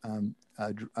non-chance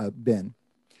bin.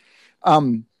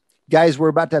 Guys, we're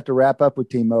about to have to wrap up with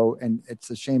Timo, and it's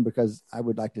a shame because I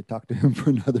would like to talk to him for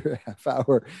another half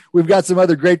hour. We've got some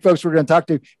other great folks we're going to talk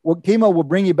to. Well, Timo, we'll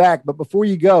bring you back, but before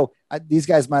you go, these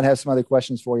guys might have some other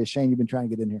questions for you. Shane, you've been trying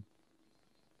to get in here.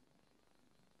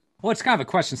 Well, it's kind of a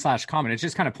question/comment. It's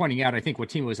just kind of pointing out, I think what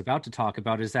Timo was about to talk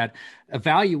about is that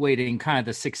evaluating kind of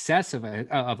the success of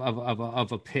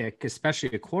a pick, especially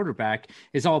a quarterback,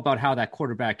 is all about how that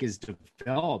quarterback is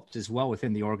developed as well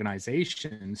within the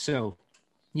organization. So,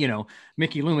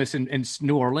 Mickey Loomis in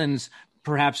New Orleans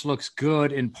perhaps looks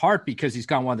good in part because he's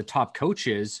got one of the top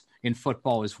coaches in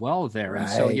football as well there. Right, and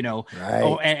so,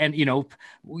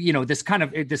 this kind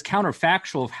of this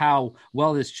counterfactual of how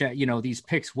well these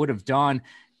picks would have done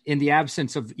in the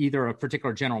absence of either a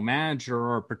particular general manager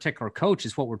or a particular coach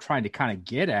is what we're trying to kind of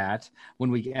get at when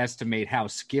we estimate how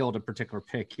skilled a particular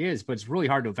pick is. But it's really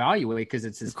hard to evaluate because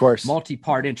it's this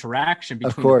multi-part interaction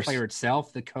between the player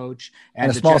itself, the coach,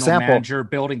 and the general manager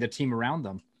building the team around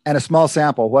them. And a small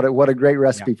sample. What a great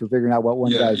recipe for figuring out what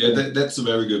one guy's doing. That's a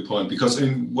very good point, because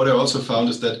what I also found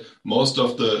is that most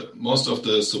of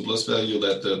the surplus value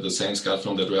that the Saints got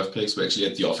from the draft picks were actually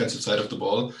at the offensive side of the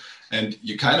ball. And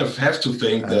you kind of have to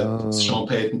think that Sean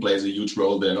Payton plays a huge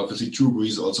role there. And obviously Drew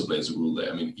Brees also plays a role there.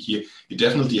 I mean, he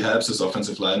definitely helps his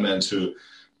offensive lineman to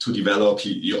develop.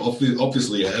 He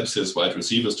obviously helps his wide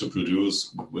receivers to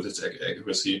produce with its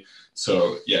accuracy.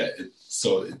 So, Drew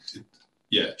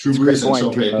Brees and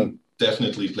Sean Payton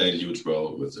definitely played a huge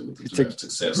role with the draft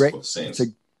success for the Saints.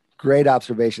 It's a great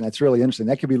observation. That's really interesting.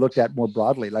 That could be looked at more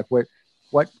broadly. Like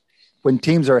when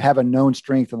teams have a known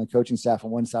strength on the coaching staff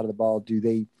on one side of the ball, do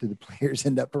the players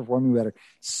end up performing better?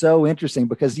 So interesting,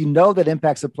 because that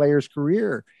impacts a player's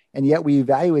career, and yet we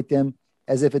evaluate them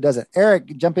as if it doesn't.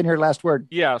 Eric, jump in here. Last word.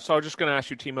 Yeah. So I was just going to ask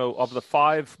you, Timo, of the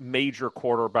 5 major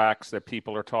quarterbacks that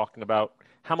people are talking about,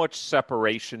 how much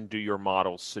separation do your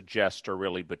models suggest are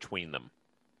really between them?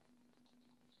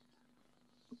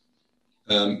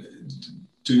 Do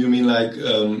you mean like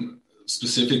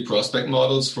specific prospect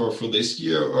models for this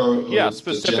year, or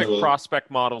specific prospect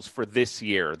models for this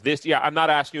year? I'm not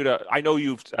asking you to. I know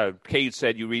you've. Cade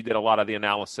said you redid a lot of the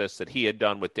analysis that he had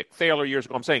done with Dick Thaler years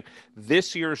ago. I'm saying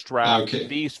this year's draft,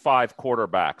 these 5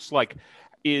 quarterbacks, like,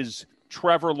 is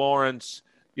Trevor Lawrence,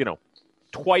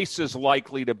 twice as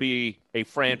likely to be a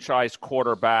franchise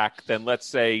quarterback than, let's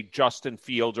say, Justin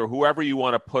Fields or whoever you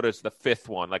want to put as the 5th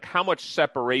one? Like, how much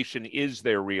separation is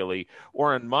there really?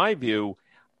 Or in my view,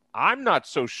 I'm not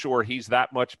so sure he's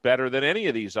that much better than any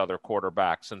of these other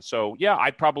quarterbacks. And so,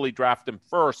 I'd probably draft him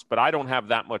first, but I don't have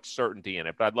that much certainty in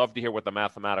it. But I'd love to hear what the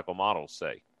mathematical models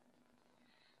say.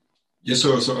 Yeah,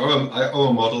 so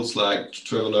our models like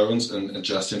Trevor Lawrence and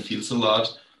Justin Fields a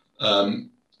lot,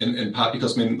 in part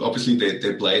because, obviously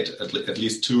they played at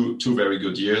least two very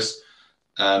good years.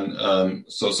 And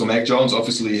so Mac Jones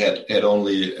obviously had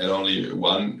only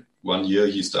one year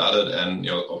he started, and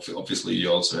obviously he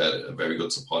also had a very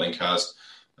good supporting cast,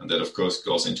 and that of course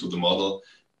goes into the model.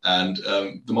 And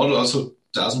the model also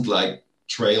doesn't like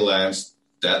Trey Lance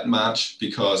that much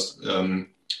because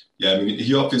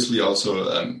he obviously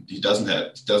also he doesn't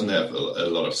have a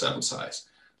lot of sample size,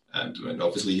 and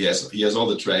obviously he has all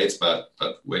the traits, but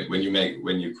when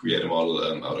you create a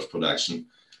model out of production,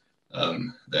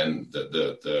 then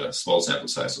the small sample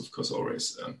size of course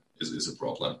always is a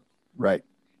problem. Right.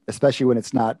 Especially when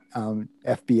it's not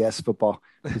FBS football.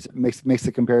 It makes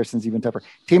the comparisons even tougher.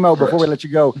 Timo, before we let you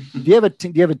go, do you have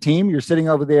a team? You're sitting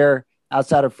over there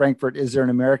outside of Frankfurt. Is there an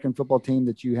American football team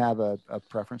that you have a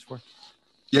preference for?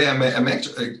 Yeah, I'm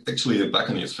actually a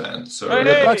Buccaneers fan. So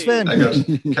Bucs fan. I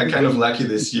got kind of lucky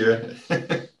this year.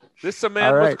 This is a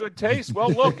man All right. with good taste.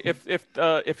 Well, look,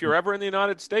 if you're ever in the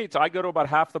United States, I go to about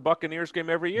half the Buccaneers game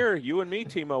every year. You and me,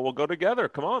 Timo, will go together.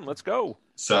 Come on, let's go.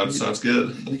 Sounds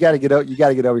good. You got to get out. You got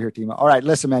to get over here, Timo. All right,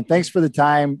 listen, man. Thanks for the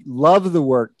time. Love the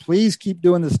work. Please keep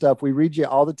doing the stuff. We read you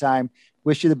all the time.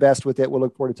 Wish you the best with it. We'll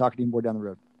look forward to talking to you more down the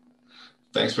road.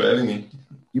 Thanks for having me.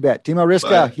 You bet. Timo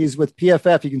Riske. Bye. He's with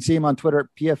PFF. You can see him on Twitter at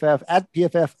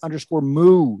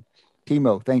PFF_moo.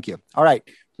 Timo, thank you. All right,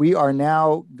 we are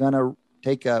now gonna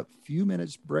take a few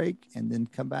minutes break and then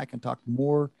come back and talk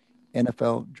more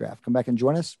NFL draft. Come back and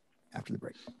join us after the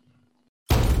break.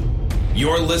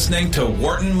 You're listening to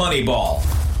Wharton Moneyball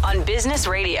on Business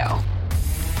Radio.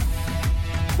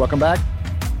 Welcome back.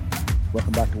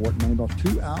 Welcome back to Wharton Moneyball.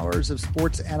 2 hours of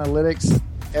sports analytics.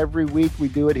 Every week we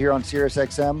do it here on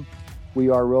SiriusXM. We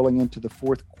are rolling into the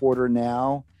fourth quarter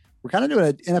now. We're kind of doing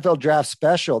an NFL draft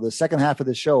special, the second half of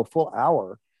the show, a full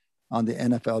hour on the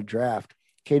NFL draft.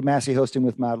 Cade Massey hosting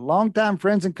with my longtime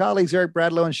friends and colleagues, Eric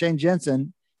Bradlow and Shane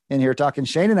Jensen, in here talking.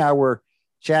 Shane and I were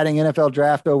chatting NFL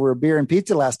draft over a beer and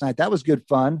pizza last night. That was good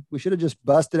fun. We should have just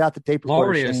busted out the tape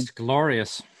recorder.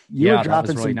 Glorious. That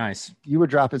was really nice. You were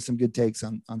dropping some good takes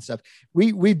on stuff.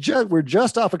 We're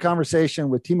just off a conversation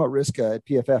with Timo Riske at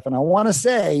PFF. And I want to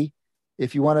say,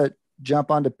 if you want to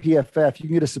jump onto PFF, you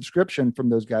can get a subscription from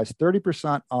those guys,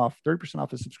 30% off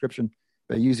a subscription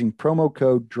by using promo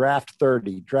code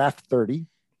draft30.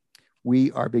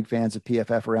 We are big fans of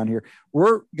PFF around here.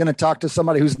 We're going to talk to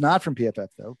somebody who's not from PFF,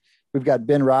 though. We've got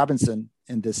Ben Robinson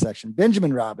in this section.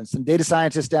 Benjamin Robinson, data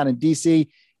scientist down in DC.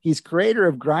 He's creator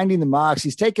of Grinding the Mocks.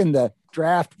 He's taken the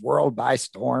draft world by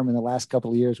storm in the last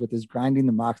couple of years with his Grinding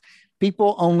the Mocks.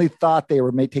 People only thought they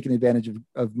were taking advantage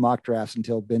of mock drafts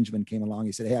until Benjamin came along.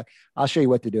 He said, hey, I'll show you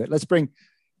what to do it. Let's bring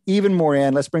even more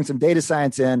in. Let's bring some data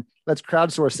science in. Let's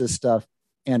crowdsource this stuff.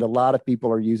 And a lot of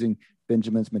people are using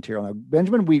Benjamin's material. Now,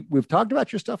 Benjamin, we've talked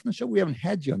about your stuff on the show. We haven't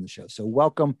had you on the show. So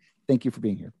welcome. Thank you for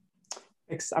being here.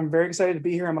 I'm very excited to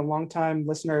be here. I'm a long-time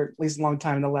listener, at least a long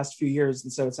time in the last few years.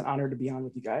 And so it's an honor to be on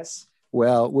with you guys.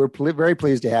 Well, we're very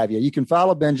pleased to have you. You can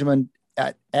follow Benjamin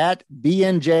at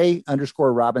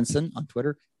BNJ_Robinson on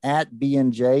Twitter, at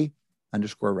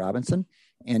BNJ_Robinson,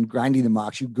 and Grinding the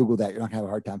Mocks. You Google that. You're not going to have a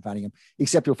hard time finding him,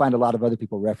 except you'll find a lot of other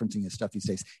people referencing his stuff these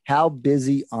days. How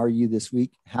busy are you this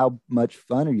week? How much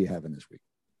fun are you having this week?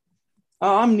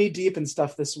 I'm knee deep in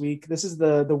stuff this week. This is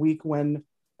the week when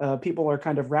people are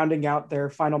kind of rounding out their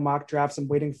final mock drafts and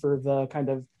waiting for the kind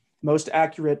of most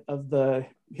accurate of the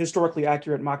historically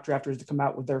accurate mock drafters to come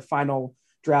out with their final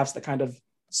drafts that kind of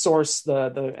source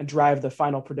and drive the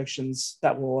final predictions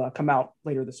that will come out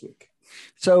later this week.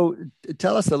 So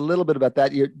tell us a little bit about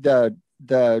that.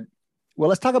 Well,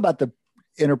 let's talk about the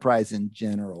enterprise in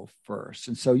general first.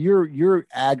 And so you're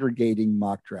aggregating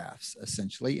mock drafts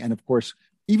essentially. And of course,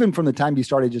 even from the time you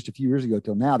started just a few years ago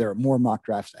till now, there are more mock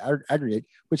drafts to aggregate,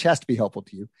 which has to be helpful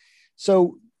to you.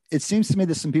 So it seems to me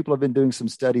that some people have been doing some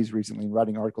studies recently and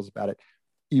writing articles about it,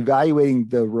 evaluating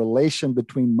the relation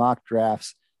between mock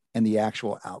drafts and the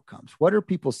actual outcomes. What are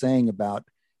people saying about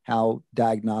how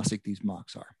diagnostic these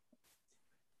mocks are?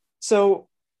 So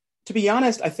to be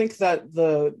honest, I think that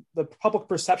the public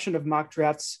perception of mock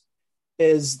drafts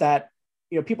is that,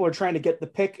 people are trying to get the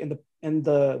pick and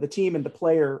the team and the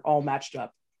player all matched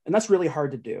up. And that's really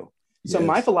hard to do. So Yes.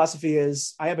 My philosophy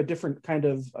is I have a different kind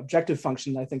of objective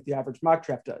function than I think the average mock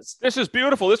draft does. This is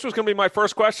beautiful. This was going to be my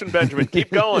first question, Benjamin.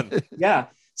 Keep going. Yeah.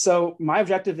 So my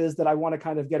objective is that I want to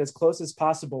kind of get as close as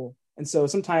possible. And so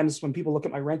sometimes when people look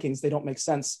at my rankings, they don't make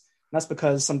sense. And that's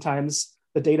because sometimes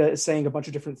the data is saying a bunch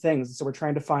of different things. So we're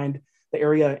trying to find the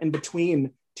area in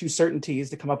between two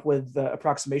certainties to come up with the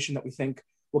approximation that we think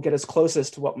will get us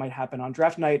closest to what might happen on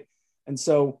draft night. And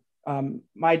so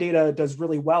my data does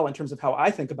really well in terms of how I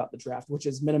think about the draft, which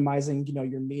is minimizing,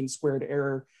 your mean squared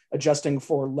error, adjusting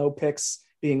for low picks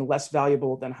being less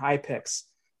valuable than high picks.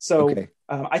 So Okay.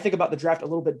 I think about the draft a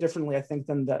little bit differently, I think,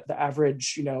 than the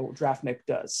average, draftnik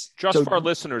does. Just for our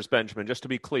listeners, Benjamin, just to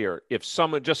be clear,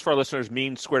 just for our listeners,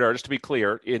 mean squared error, just to be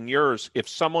clear, in yours, if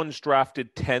someone's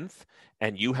drafted 10th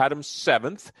and you had him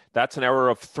 7th, that's an error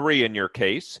of 3 in your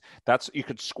case. You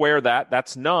could square that.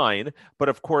 That's 9. But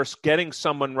of course, getting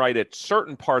someone right at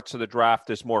certain parts of the draft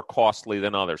is more costly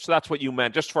than others. So that's what you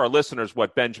meant, just for our listeners,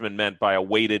 what Benjamin meant by a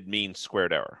weighted mean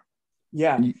squared error.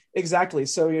 Yeah, exactly.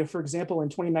 So, for example, in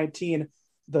 2019,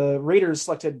 the Raiders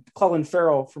selected Clelin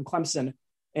Ferrell from Clemson,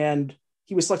 and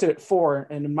he was selected at 4.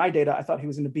 And in my data, I thought he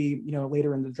was going to be,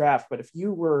 later in the draft. But if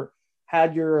you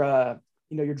had your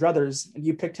druthers and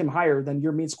you picked him higher, then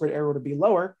your mean squared error would be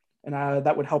lower, and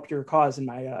that would help your cause in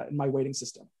my weighting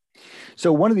system.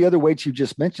 So one of the other weights you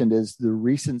just mentioned is the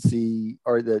recency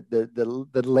or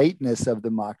the lateness of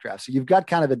the mock draft. So you've got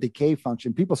kind of a decay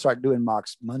function. People start doing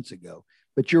mocks months ago,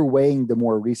 but you're weighing the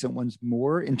more recent ones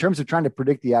more in terms of trying to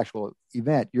predict the actual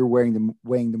event. You're weighing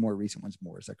the more recent ones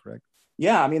more. Is that correct?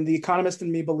 Yeah, I mean, the economist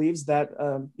in me believes that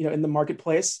in the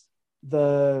marketplace,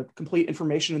 the complete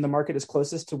information in the market is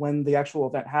closest to when the actual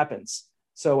event happens.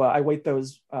 So I weight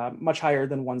those much higher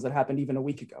than ones that happened even a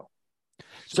week ago.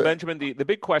 So Benjamin, the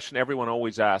big question everyone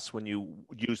always asks when you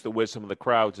use the wisdom of the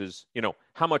crowds is,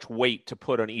 how much weight to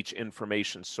put on each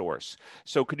information source.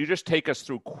 So could you just take us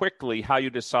through quickly how you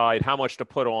decide how much to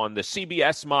put on the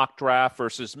CBS mock draft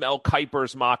versus Mel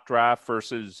Kiper's mock draft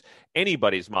versus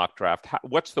anybody's mock draft?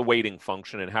 What's the weighting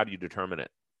function and how do you determine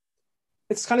it?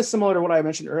 It's kind of similar to what I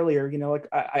mentioned earlier.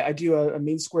 I do a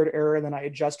mean squared error and then I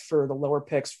adjust for the lower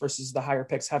picks versus the higher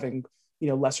picks having,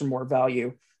 less or more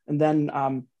value. And then,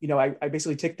 I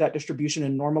basically take that distribution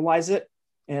and normalize it.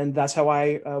 And that's how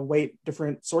I weight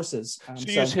different sources. So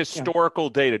you use historical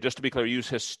data, just to be clear, use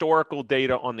historical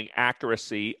data on the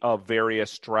accuracy of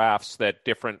various drafts that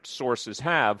different sources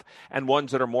have. And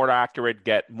ones that are more accurate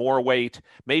get more weight.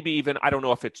 Maybe even, I don't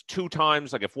know if it's 2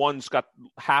 times, like if one's got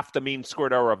half the mean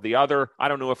squared error of the other. I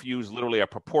don't know if you use literally a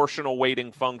proportional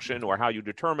weighting function or how you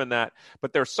determine that,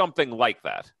 but there's something like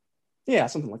that. Yeah,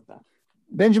 something like that.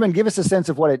 Benjamin, give us a sense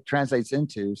of what it translates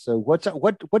into. So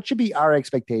what should be our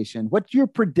expectation? What's your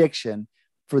prediction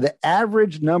for the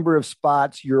average number of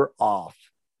spots you're off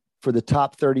for the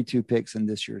top 32 picks in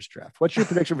this year's draft? What's your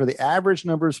prediction for the average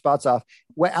number of spots off?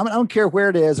 I don't care where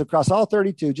it is across all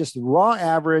 32, just the raw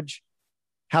average.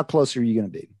 How close are you going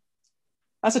to be?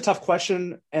 That's a tough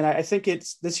question. And I think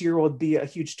this year will be a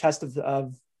huge test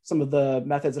of some of the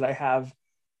methods that I have.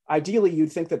 Ideally,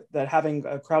 you'd think that having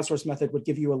a crowdsource method would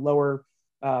give you a lower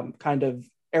kind of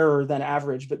error than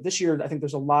average. But this year, I think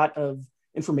there's a lot of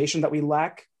information that we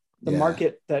lack. The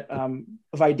market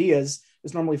of ideas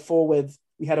is normally full with,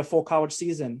 we had a full college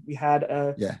season. We had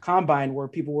a combine where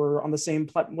people were on the same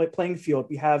playing field.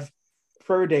 We have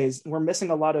pro days. And we're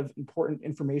missing a lot of important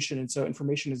information. And so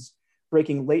information is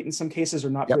breaking late in some cases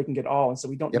or not breaking at all. And so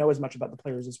we don't know as much about the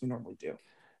players as we normally do.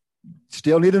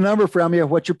 Still need a number from you.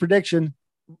 What's your prediction?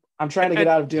 I'm trying to get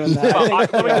out of doing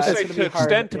that. Let me just say, to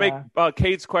extend, to make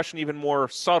Cade's question even more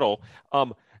subtle,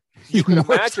 you can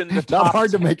imagine the top. Not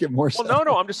hard to make it more subtle.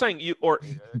 No, I'm just saying,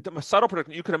 the subtle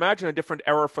prediction, you can imagine a different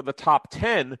error for the top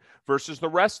 10 versus the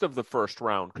rest of the first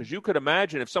round. Because you could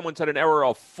imagine if someone said an error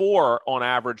of 4 on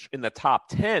average in the top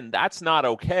 10, that's not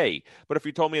okay. But if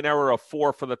you told me an error of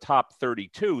 4 for the top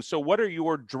 32, so what are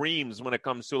your dreams when it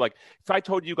comes to, like, if I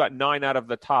told you got 9 out of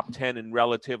the top 10 in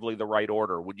relatively the right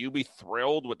order, would you be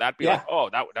thrilled? Would that be like, oh,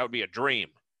 that would be a dream?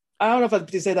 I don't know if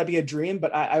I'd say that'd be a dream,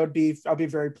 but I'd be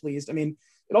very pleased. I mean,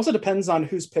 it also depends on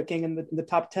who's picking in the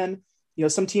top 10.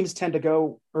 Some teams tend to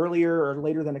go earlier or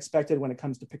later than expected when it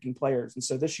comes to picking players. And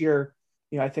so this year,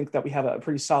 I think that we have a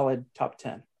pretty solid top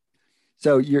 10.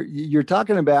 So you're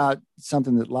talking about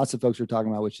something that lots of folks are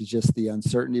talking about, which is just the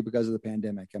uncertainty because of the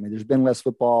pandemic. I mean, there's been less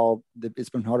football.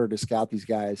 It's been harder to scout these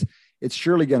guys. It's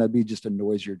surely going to be just a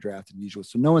noisier draft than usual.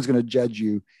 So no one's going to judge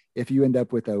you if you end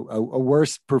up with a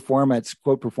worse performance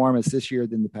this year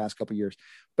than the past couple of years.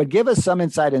 But give us some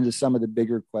insight into some of the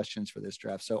bigger questions for this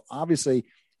draft. So obviously,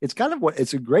 it's kind of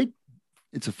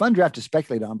it's a fun draft to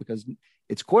speculate on because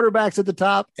it's quarterbacks at the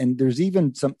top, and there's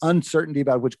even some uncertainty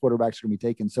about which quarterbacks are going to be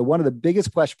taken. So one of the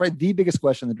biggest questions, probably the biggest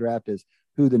question in the draft, is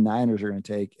who the Niners are going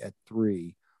to take at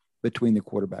 3 between the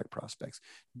quarterback prospects.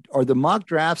 Are the mock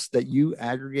drafts that you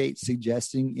aggregate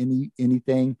suggesting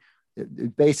anything?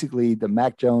 Basically, the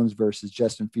Mac Jones versus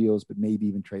Justin Fields, but maybe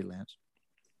even Trey Lance.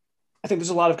 I think there's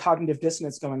a lot of cognitive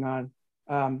dissonance going on.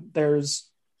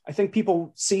 I think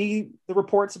people see the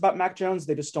reports about Mac Jones.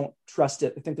 They just don't trust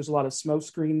it. I think there's a lot of smoke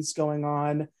screens going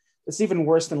on. It's even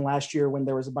worse than last year when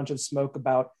there was a bunch of smoke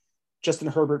about Justin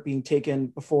Herbert being taken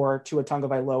before Tua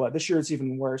Tagovailoa. This year it's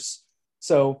even worse.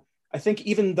 So I think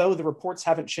even though the reports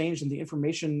haven't changed and the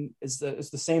information is the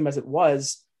same as it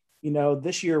was,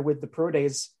 this year with the pro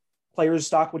days, players'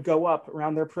 stock would go up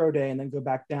around their pro day and then go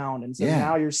back down. And so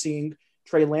now you're seeing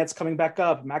Trey Lance coming back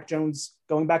up, Mac Jones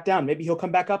going back down. Maybe he'll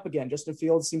come back up again. Justin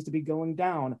Fields seems to be going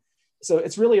down. So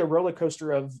it's really a roller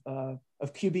coaster of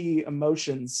QB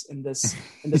emotions in this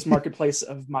marketplace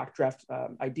of mock draft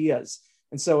ideas.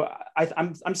 And so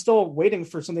I'm still waiting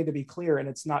for something to be clear, and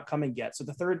it's not coming yet. So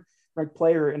the third ranked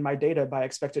player in my data by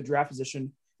expected draft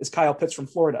position is Kyle Pitts from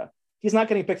Florida. He's not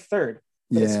getting picked third,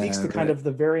 but it speaks to kind of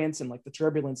the variance and like the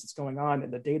turbulence that's going on in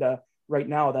the data right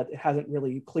now that it hasn't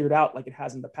really cleared out like it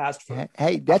has in the past.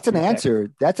 Hey, that's an answer.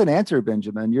 That's an answer,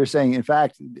 Benjamin. You're saying, in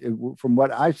fact, from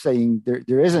what I'm saying,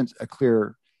 there isn't a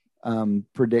clear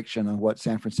prediction on what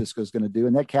San Francisco is going to do,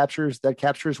 and that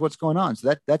captures what's going on.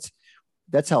 So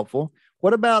that's helpful.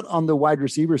 What about on the wide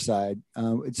receiver side?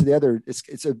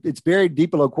 It's buried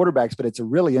deep below quarterbacks, but it's a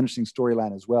really interesting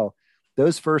storyline as well.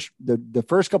 Those the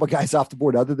first couple of guys off the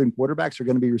board, other than quarterbacks, are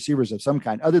going to be receivers of some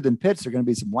kind. Other than Pitts, they're going to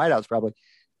be some wideouts probably.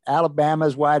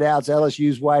 Alabama's wideouts,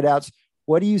 LSU's wideouts.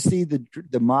 What do you see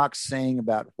the mocks saying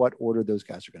about what order those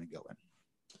guys are going to go in?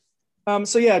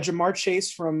 Jamar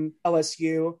Chase from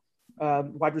LSU,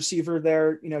 wide receiver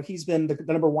there. He's been the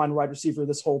number one wide receiver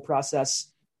this whole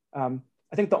process.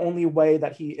 I think the only way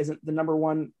that he isn't the number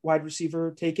one wide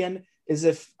receiver taken is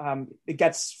if it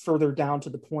gets further down to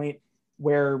the point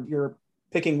where you're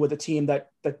picking with a team that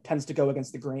tends to go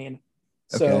against the grain.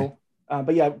 So,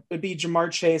 it'd be Jamar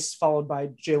Chase followed by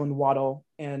Jalen Waddle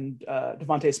and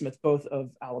Devontae Smith, both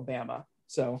of Alabama.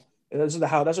 So those are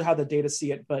how the data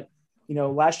see it. But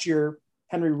last year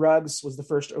Henry Ruggs was the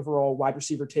first overall wide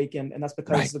receiver taken, and that's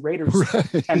because the Raiders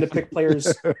tend to pick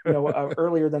players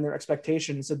earlier than their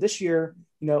expectations. So this year,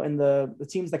 and the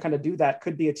teams that kind of do that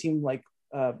could be a team like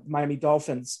Miami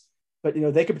Dolphins, but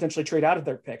they could potentially trade out of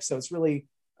their pick. So it's really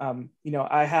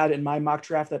I had in my mock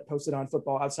draft that posted on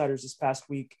Football Outsiders this past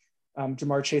week,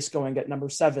 Jamar Chase going at number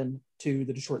 7 to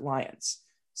the Detroit Lions.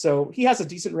 So he has a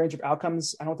decent range of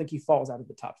outcomes. I don't think he falls out of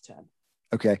the top 10.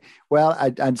 Okay. Well,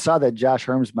 I saw that Josh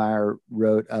Hermsmeyer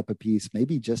wrote up a piece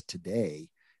maybe just today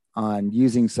on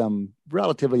using some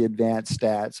relatively advanced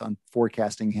stats on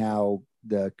forecasting how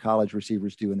the college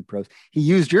receivers do in the pros. He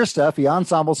used your stuff. He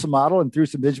ensembled some model and threw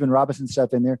some Benjamin Robinson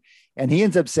stuff in there. And he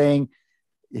ends up saying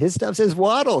his stuff says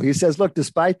Waddle. He says, look,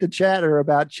 despite the chatter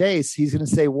about Chase, he's going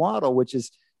to say Waddle, which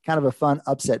is kind of a fun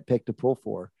upset pick to pull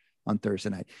for on Thursday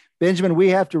night. Benjamin, we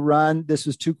have to run. This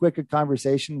was too quick a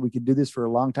conversation. We could do this for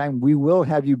a long time. We will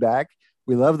have you back.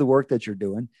 We love the work that you're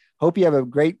doing. Hope you have a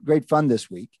great fun this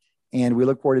week. And we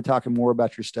look forward to talking more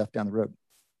about your stuff down the road.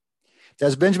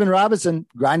 That's Benjamin Robinson,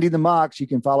 grinding the mocks. You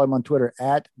can follow him on Twitter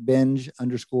at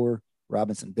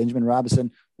 @Benj_Robinson. Benjamin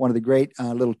Robinson, one of the great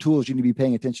little tools you need to be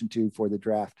paying attention to for the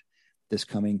draft this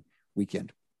coming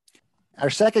weekend. Our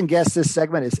second guest this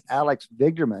segment is Alex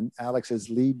Vigderman. Alex is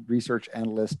lead research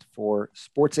analyst for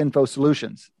Sports Info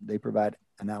Solutions. They provide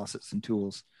analysis and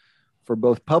tools for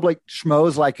both public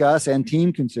schmoes like us and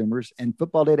team consumers and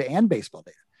football data and baseball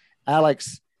data.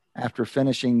 Alex, after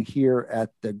finishing here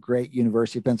at the great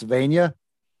University of Pennsylvania,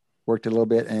 worked a little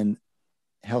bit in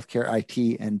healthcare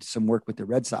IT and some work with the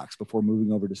Red Sox before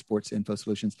moving over to Sports Info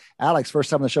Solutions. Alex, first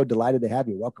time on the show, delighted to have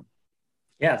you. Welcome.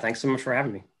 Yeah, thanks so much for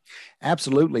having me.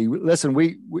 Absolutely. Listen,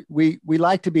 we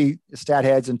like to be stat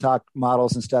heads and talk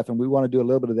models and stuff, and we want to do a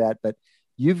little bit of that. But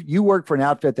you work for an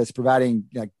outfit that's providing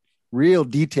like real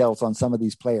details on some of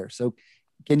these players. So,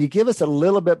 can you give us a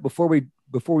little bit before we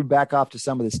back off to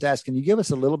some of the stats? Can you give us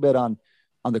a little bit on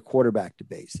the quarterback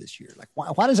debates this year? Like,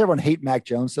 why does everyone hate Mac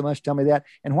Jones so much? Tell me that.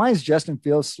 And why is Justin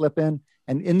Fields slipping?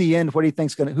 And in the end, what do you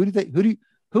think's going to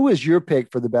who is your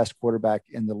pick for the best quarterback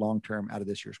in the long term out of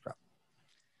this year's crop?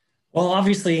 Well,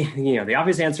 obviously, the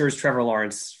obvious answer is Trevor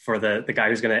Lawrence for the guy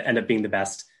who's going to end up being the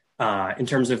best. In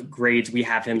terms of grades, we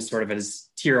have him sort of as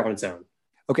tier on its own.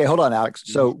 Okay, hold on, Alex.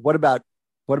 So what about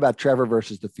Trevor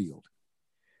versus the field?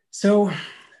 So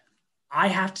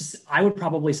I would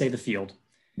probably say the field.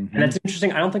 Mm-hmm. And that's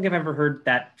interesting. I don't think I've ever heard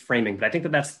that framing, but I think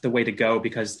that that's the way to go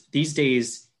because these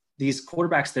days, these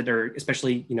quarterbacks that are,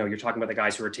 especially, you're talking about the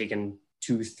guys who are taken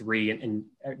 2, 3 and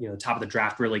the top of the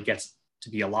draft really gets to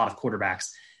be a lot of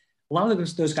quarterbacks. A lot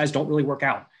of those guys don't really work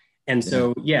out. And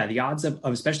so, the odds of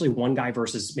especially one guy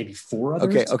versus maybe 4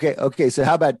 others. Okay. So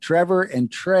how about Trevor and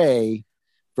Trey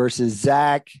versus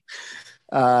Zach?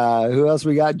 Who else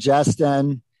we got?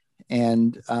 Justin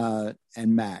and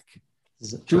Mac.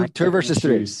 2 versus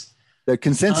 3. The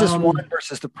consensus 1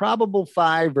 versus the probable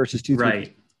 5 versus 2. Right.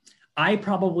 3. I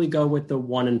probably go with the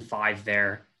 1 and 5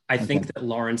 there. I think that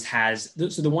Lawrence has.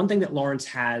 So the one thing that Lawrence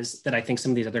has that I think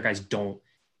some of these other guys don't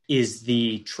is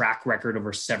the track record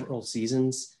over several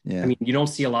seasons. Yeah. I mean, you don't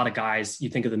see a lot of guys, you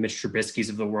think of the Mitch Trubisky's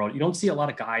of the world, you don't see a lot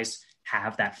of guys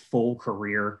have that full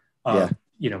career of,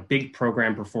 big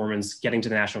program performance, getting to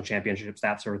the national championships,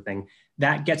 that sort of thing.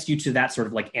 That gets you to that sort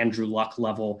of like Andrew Luck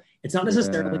level. It's not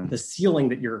necessarily the ceiling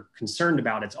that you're concerned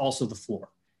about. It's also the floor.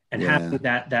 And having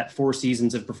that 4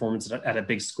 seasons of performance at a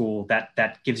big school,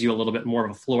 that gives you a little bit more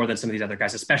of a floor than some of these other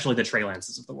guys, especially the Trey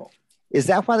Lances of the world. Is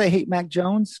that why they hate Mac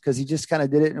Jones? Because he just kind of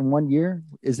did it in 1 year?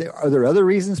 Are there other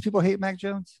reasons people hate Mac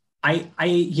Jones?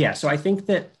 So I think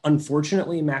that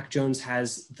unfortunately Mac Jones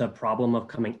has the problem of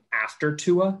coming after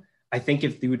Tua. I think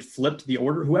if they would flip the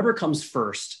order, whoever comes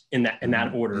first in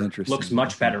that order looks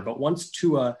much better. But once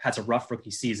Tua has a rough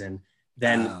rookie season,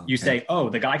 then you say, oh,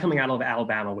 the guy coming out of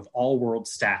Alabama with all world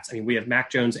stats. I mean, we have Mac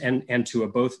Jones and Tua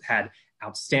both had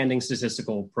outstanding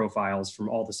statistical profiles from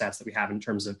all the stats that we have in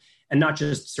terms of, and not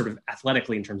just sort of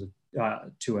athletically in terms of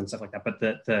Tua and stuff like that, but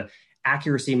the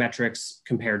accuracy metrics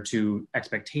compared to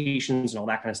expectations and all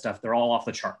that kind of stuff, they're all off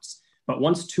the charts. But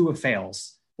once Tua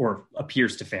fails, or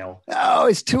appears to fail. Oh,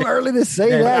 it's too early to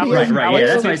say that. Right. Alex, Yeah,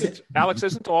 that's what I said. Alex,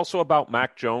 isn't also about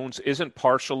Mac Jones? Isn't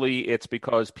partially it's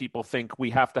because people think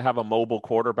we have to have a mobile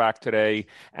quarterback today,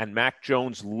 and Mac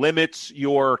Jones limits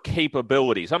your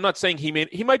capabilities. I'm not saying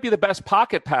he might be the best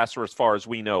pocket passer as far as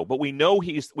we know, but we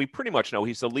pretty much know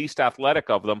he's the least athletic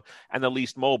of them and the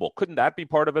least mobile. Couldn't that be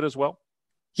part of it as well?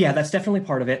 Yeah, that's definitely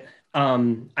part of it.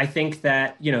 I think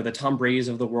that, the Tom Brady's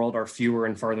of the world are fewer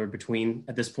and farther between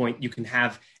at this point. You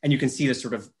can see this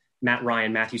sort of Matt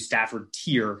Ryan, Matthew Stafford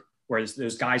tier, whereas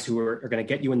those guys who are going to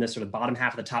get you in this sort of bottom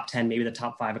half of the top 10, maybe the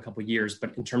top 5 a couple of years.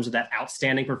 But in terms of that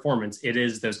outstanding performance, it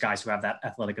is those guys who have that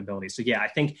athletic ability. So yeah, I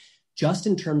think just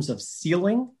in terms of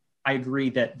ceiling, I agree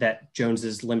that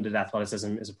Jones's limited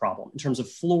athleticism is a problem. In terms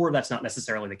of floor, that's not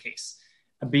necessarily the case.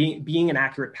 Being an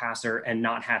accurate passer and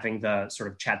not having the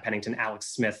sort of Chad Pennington, Alex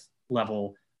Smith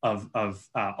level of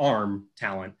arm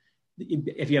talent,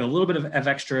 if you have a little bit of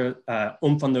extra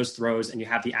oomph on those throws and you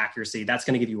have the accuracy, that's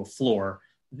going to give you a floor,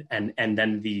 and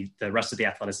then the rest of the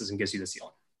athleticism gives you the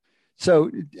ceiling. So,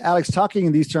 Alex, talking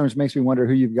in these terms makes me wonder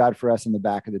who you've got for us in the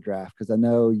back of the draft, because I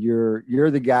know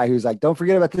you're the guy who's like, don't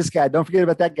forget about this guy, don't forget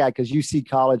about that guy, because you see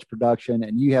college production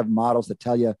and you have models that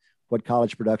tell you what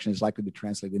college production is likely to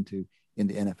translate into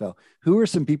the NFL. Who are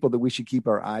some people that we should keep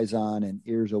our eyes on and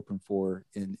ears open for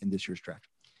in this year's draft?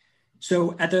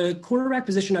 So at the quarterback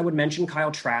position, I would mention Kyle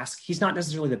Trask. He's not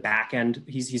necessarily the back end.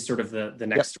 He's sort of the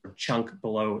next sort of chunk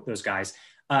below those guys.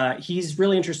 He's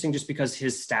really interesting just because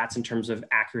his stats in terms of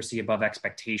accuracy above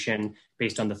expectation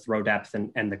based on the throw depth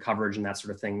and the coverage and that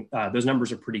sort of thing, those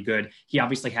numbers are pretty good. He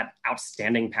obviously had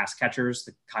outstanding pass catchers,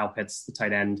 Kyle Pitts, the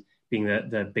tight end, being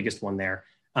the biggest one there.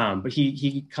 But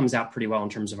he comes out pretty well in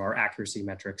terms of our accuracy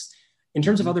metrics. In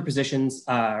terms of other positions,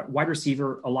 wide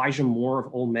receiver, Elijah Moore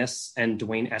of Ole Miss and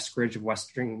Dwayne Eskridge of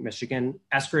Western Michigan.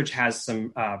 Eskridge has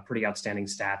some pretty outstanding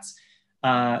stats.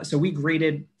 So we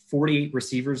graded 48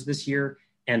 receivers this year,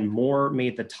 and Moore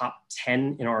made the top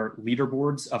 10 in our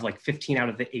leaderboards of like 15 out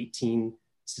of the 18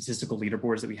 statistical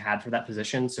leaderboards that we had for that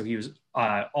position. So he was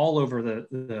all over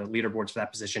the leaderboards for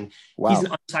that position. Wow. He's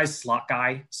an undersized slot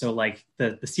guy. So like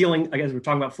the ceiling, I guess we're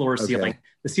talking about floor ceiling,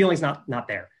 the ceiling's not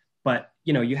there. But,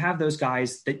 you have those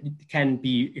guys that can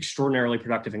be extraordinarily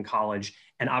productive in college.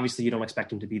 And obviously you don't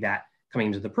expect them to be that coming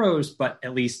into the pros, but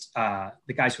at least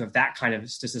the guys who have that kind of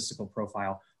statistical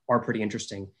profile are pretty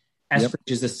interesting.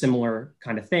 Eskridge is a similar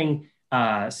kind of thing,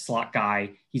 slot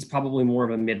guy. He's probably more of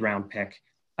a mid-round pick.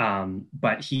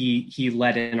 But he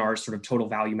led in our sort of total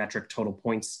value metric, total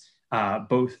points,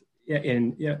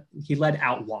 he led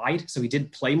out wide. So he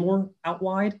did play more out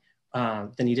wide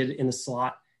than he did in the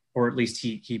slot, or at least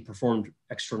he performed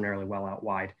extraordinarily well out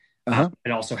wide.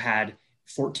 And also had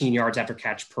 14 yards after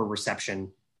catch per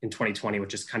reception in 2020,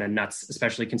 which is kind of nuts,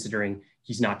 especially considering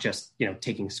he's not just,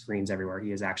 taking screens everywhere.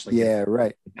 He is actually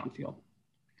downfield.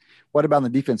 What about on the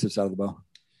defensive side of the ball?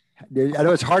 I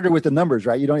know it's harder with the numbers,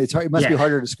 right? It must be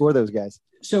harder to score those guys.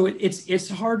 So it's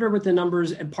harder with the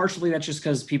numbers, and partially that's just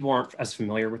because people aren't as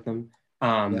familiar with them.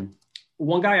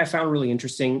 One guy I found really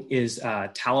interesting is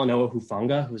Talanoa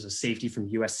Hufanga, who's a safety from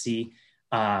USC.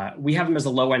 We have him as a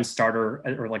low-end starter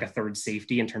or like a third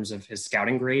safety in terms of his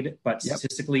scouting grade, but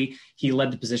statistically, he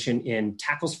led the position in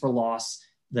tackles for loss,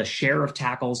 the share of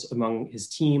tackles among his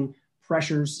team,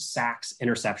 pressures, sacks,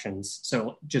 interceptions.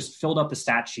 So just filled up the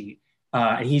stat sheet.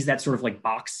 And he's that sort of like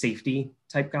box safety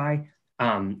type guy.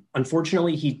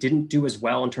 Unfortunately, he didn't do as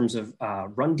well in terms of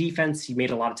run defense. He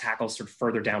made a lot of tackles sort of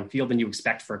further downfield than you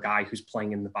expect for a guy who's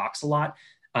playing in the box a lot.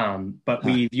 But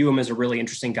we view him as a really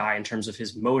interesting guy in terms of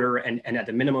his motor. And at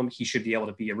the minimum, he should be able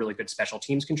to be a really good special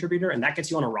teams contributor. And that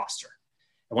gets you on a roster.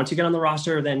 And once you get on the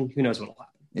roster, then who knows what will happen.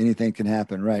 Anything can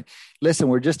happen, right? Listen,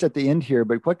 we're just at the end here,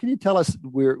 but what can you tell us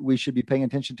we should be paying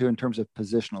attention to in terms of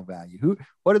positional value?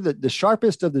 What are the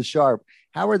sharpest of the sharp?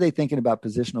 How are they thinking about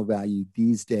positional value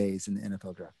these days in the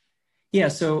NFL draft? Yeah,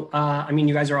 so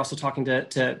you guys are also talking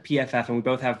to PFF, and we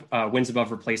both have wins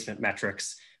above replacement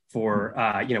metrics for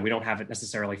we don't have it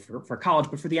necessarily for college,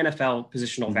 but for the NFL,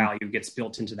 positional value gets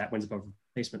built into that wins above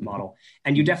replacement model,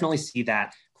 and you definitely see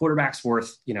that quarterback's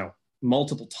worth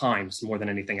multiple times more than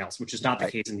anything else, which is not the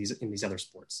case in these other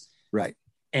sports. Right.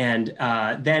 And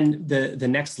then the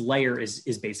next layer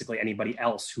is basically anybody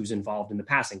else who's involved in the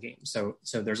passing game. So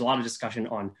there's a lot of discussion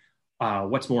on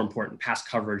what's more important, pass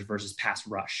coverage versus pass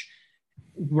rush.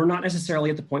 we're not necessarily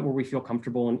at the point where we feel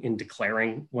comfortable in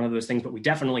declaring one of those things, but we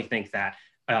definitely think that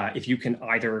if you can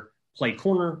either play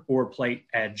corner or play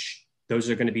edge, those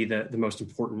are going to be the most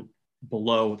important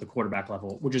below the quarterback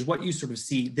level, which is what you sort of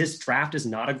see. This draft is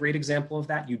not a great example of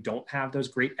that. You don't have those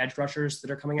great edge rushers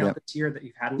that are coming out this year that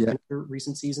you've had in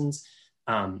recent seasons.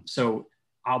 So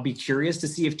I'll be curious to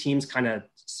see if teams kind of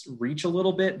reach a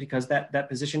little bit because that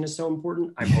position is so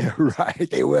important. Right.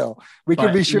 They will. We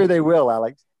can be sure they will,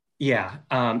 Alex. Yeah.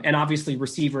 And obviously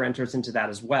receiver enters into that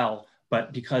as well.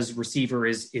 But because receiver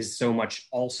is so much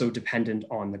also dependent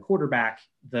on the quarterback,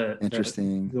 the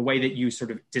way that you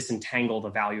sort of disentangle the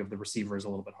value of the receiver is a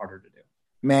little bit harder to do.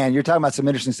 Man, you're talking about some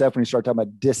interesting stuff when you start talking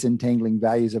about disentangling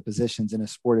values of positions in a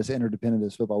sport as interdependent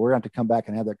as football. We're going to have to come back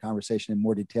and have that conversation in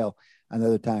more detail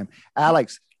another time.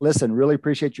 Alex, listen, really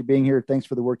appreciate you being here. Thanks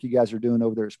for the work you guys are doing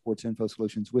over there at Sports Info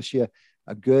Solutions. Wish you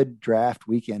a good draft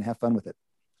weekend. Have fun with it.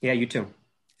 Yeah, you too.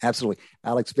 Absolutely.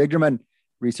 Alex Vigderman,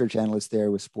 research analyst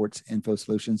there with Sports Info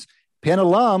Solutions. Penn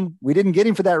alum. We didn't get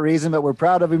him for that reason, but we're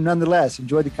proud of him nonetheless.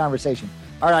 Enjoyed the conversation.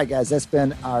 All right, guys, that's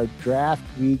been our draft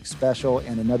week special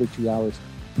and another 2 hours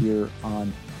here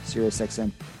on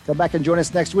SiriusXM. Come back and join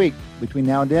us next week. Between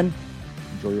now and then,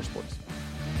 enjoy your sports.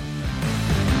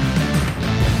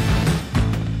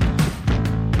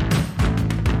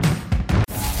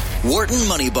 Wharton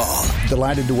Moneyball.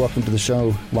 Delighted to welcome to the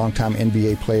show longtime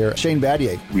NBA player Shane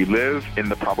Battier. We live in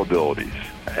the probabilities,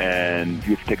 and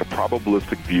you have to take a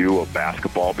probabilistic view of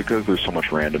basketball because there's so much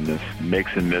randomness.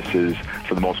 Makes and misses,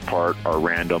 for the most part, are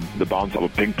random. The bounce of a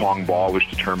ping pong ball, which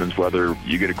determines whether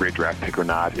you get a great draft pick or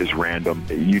not, is random.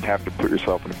 You'd have to put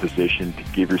yourself in a position to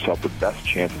give yourself the best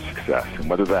chance of success. And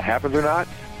whether that happens or not,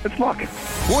 it's luck.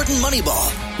 Wharton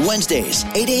Moneyball, Wednesdays,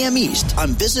 8 a.m. East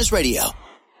on Business Radio.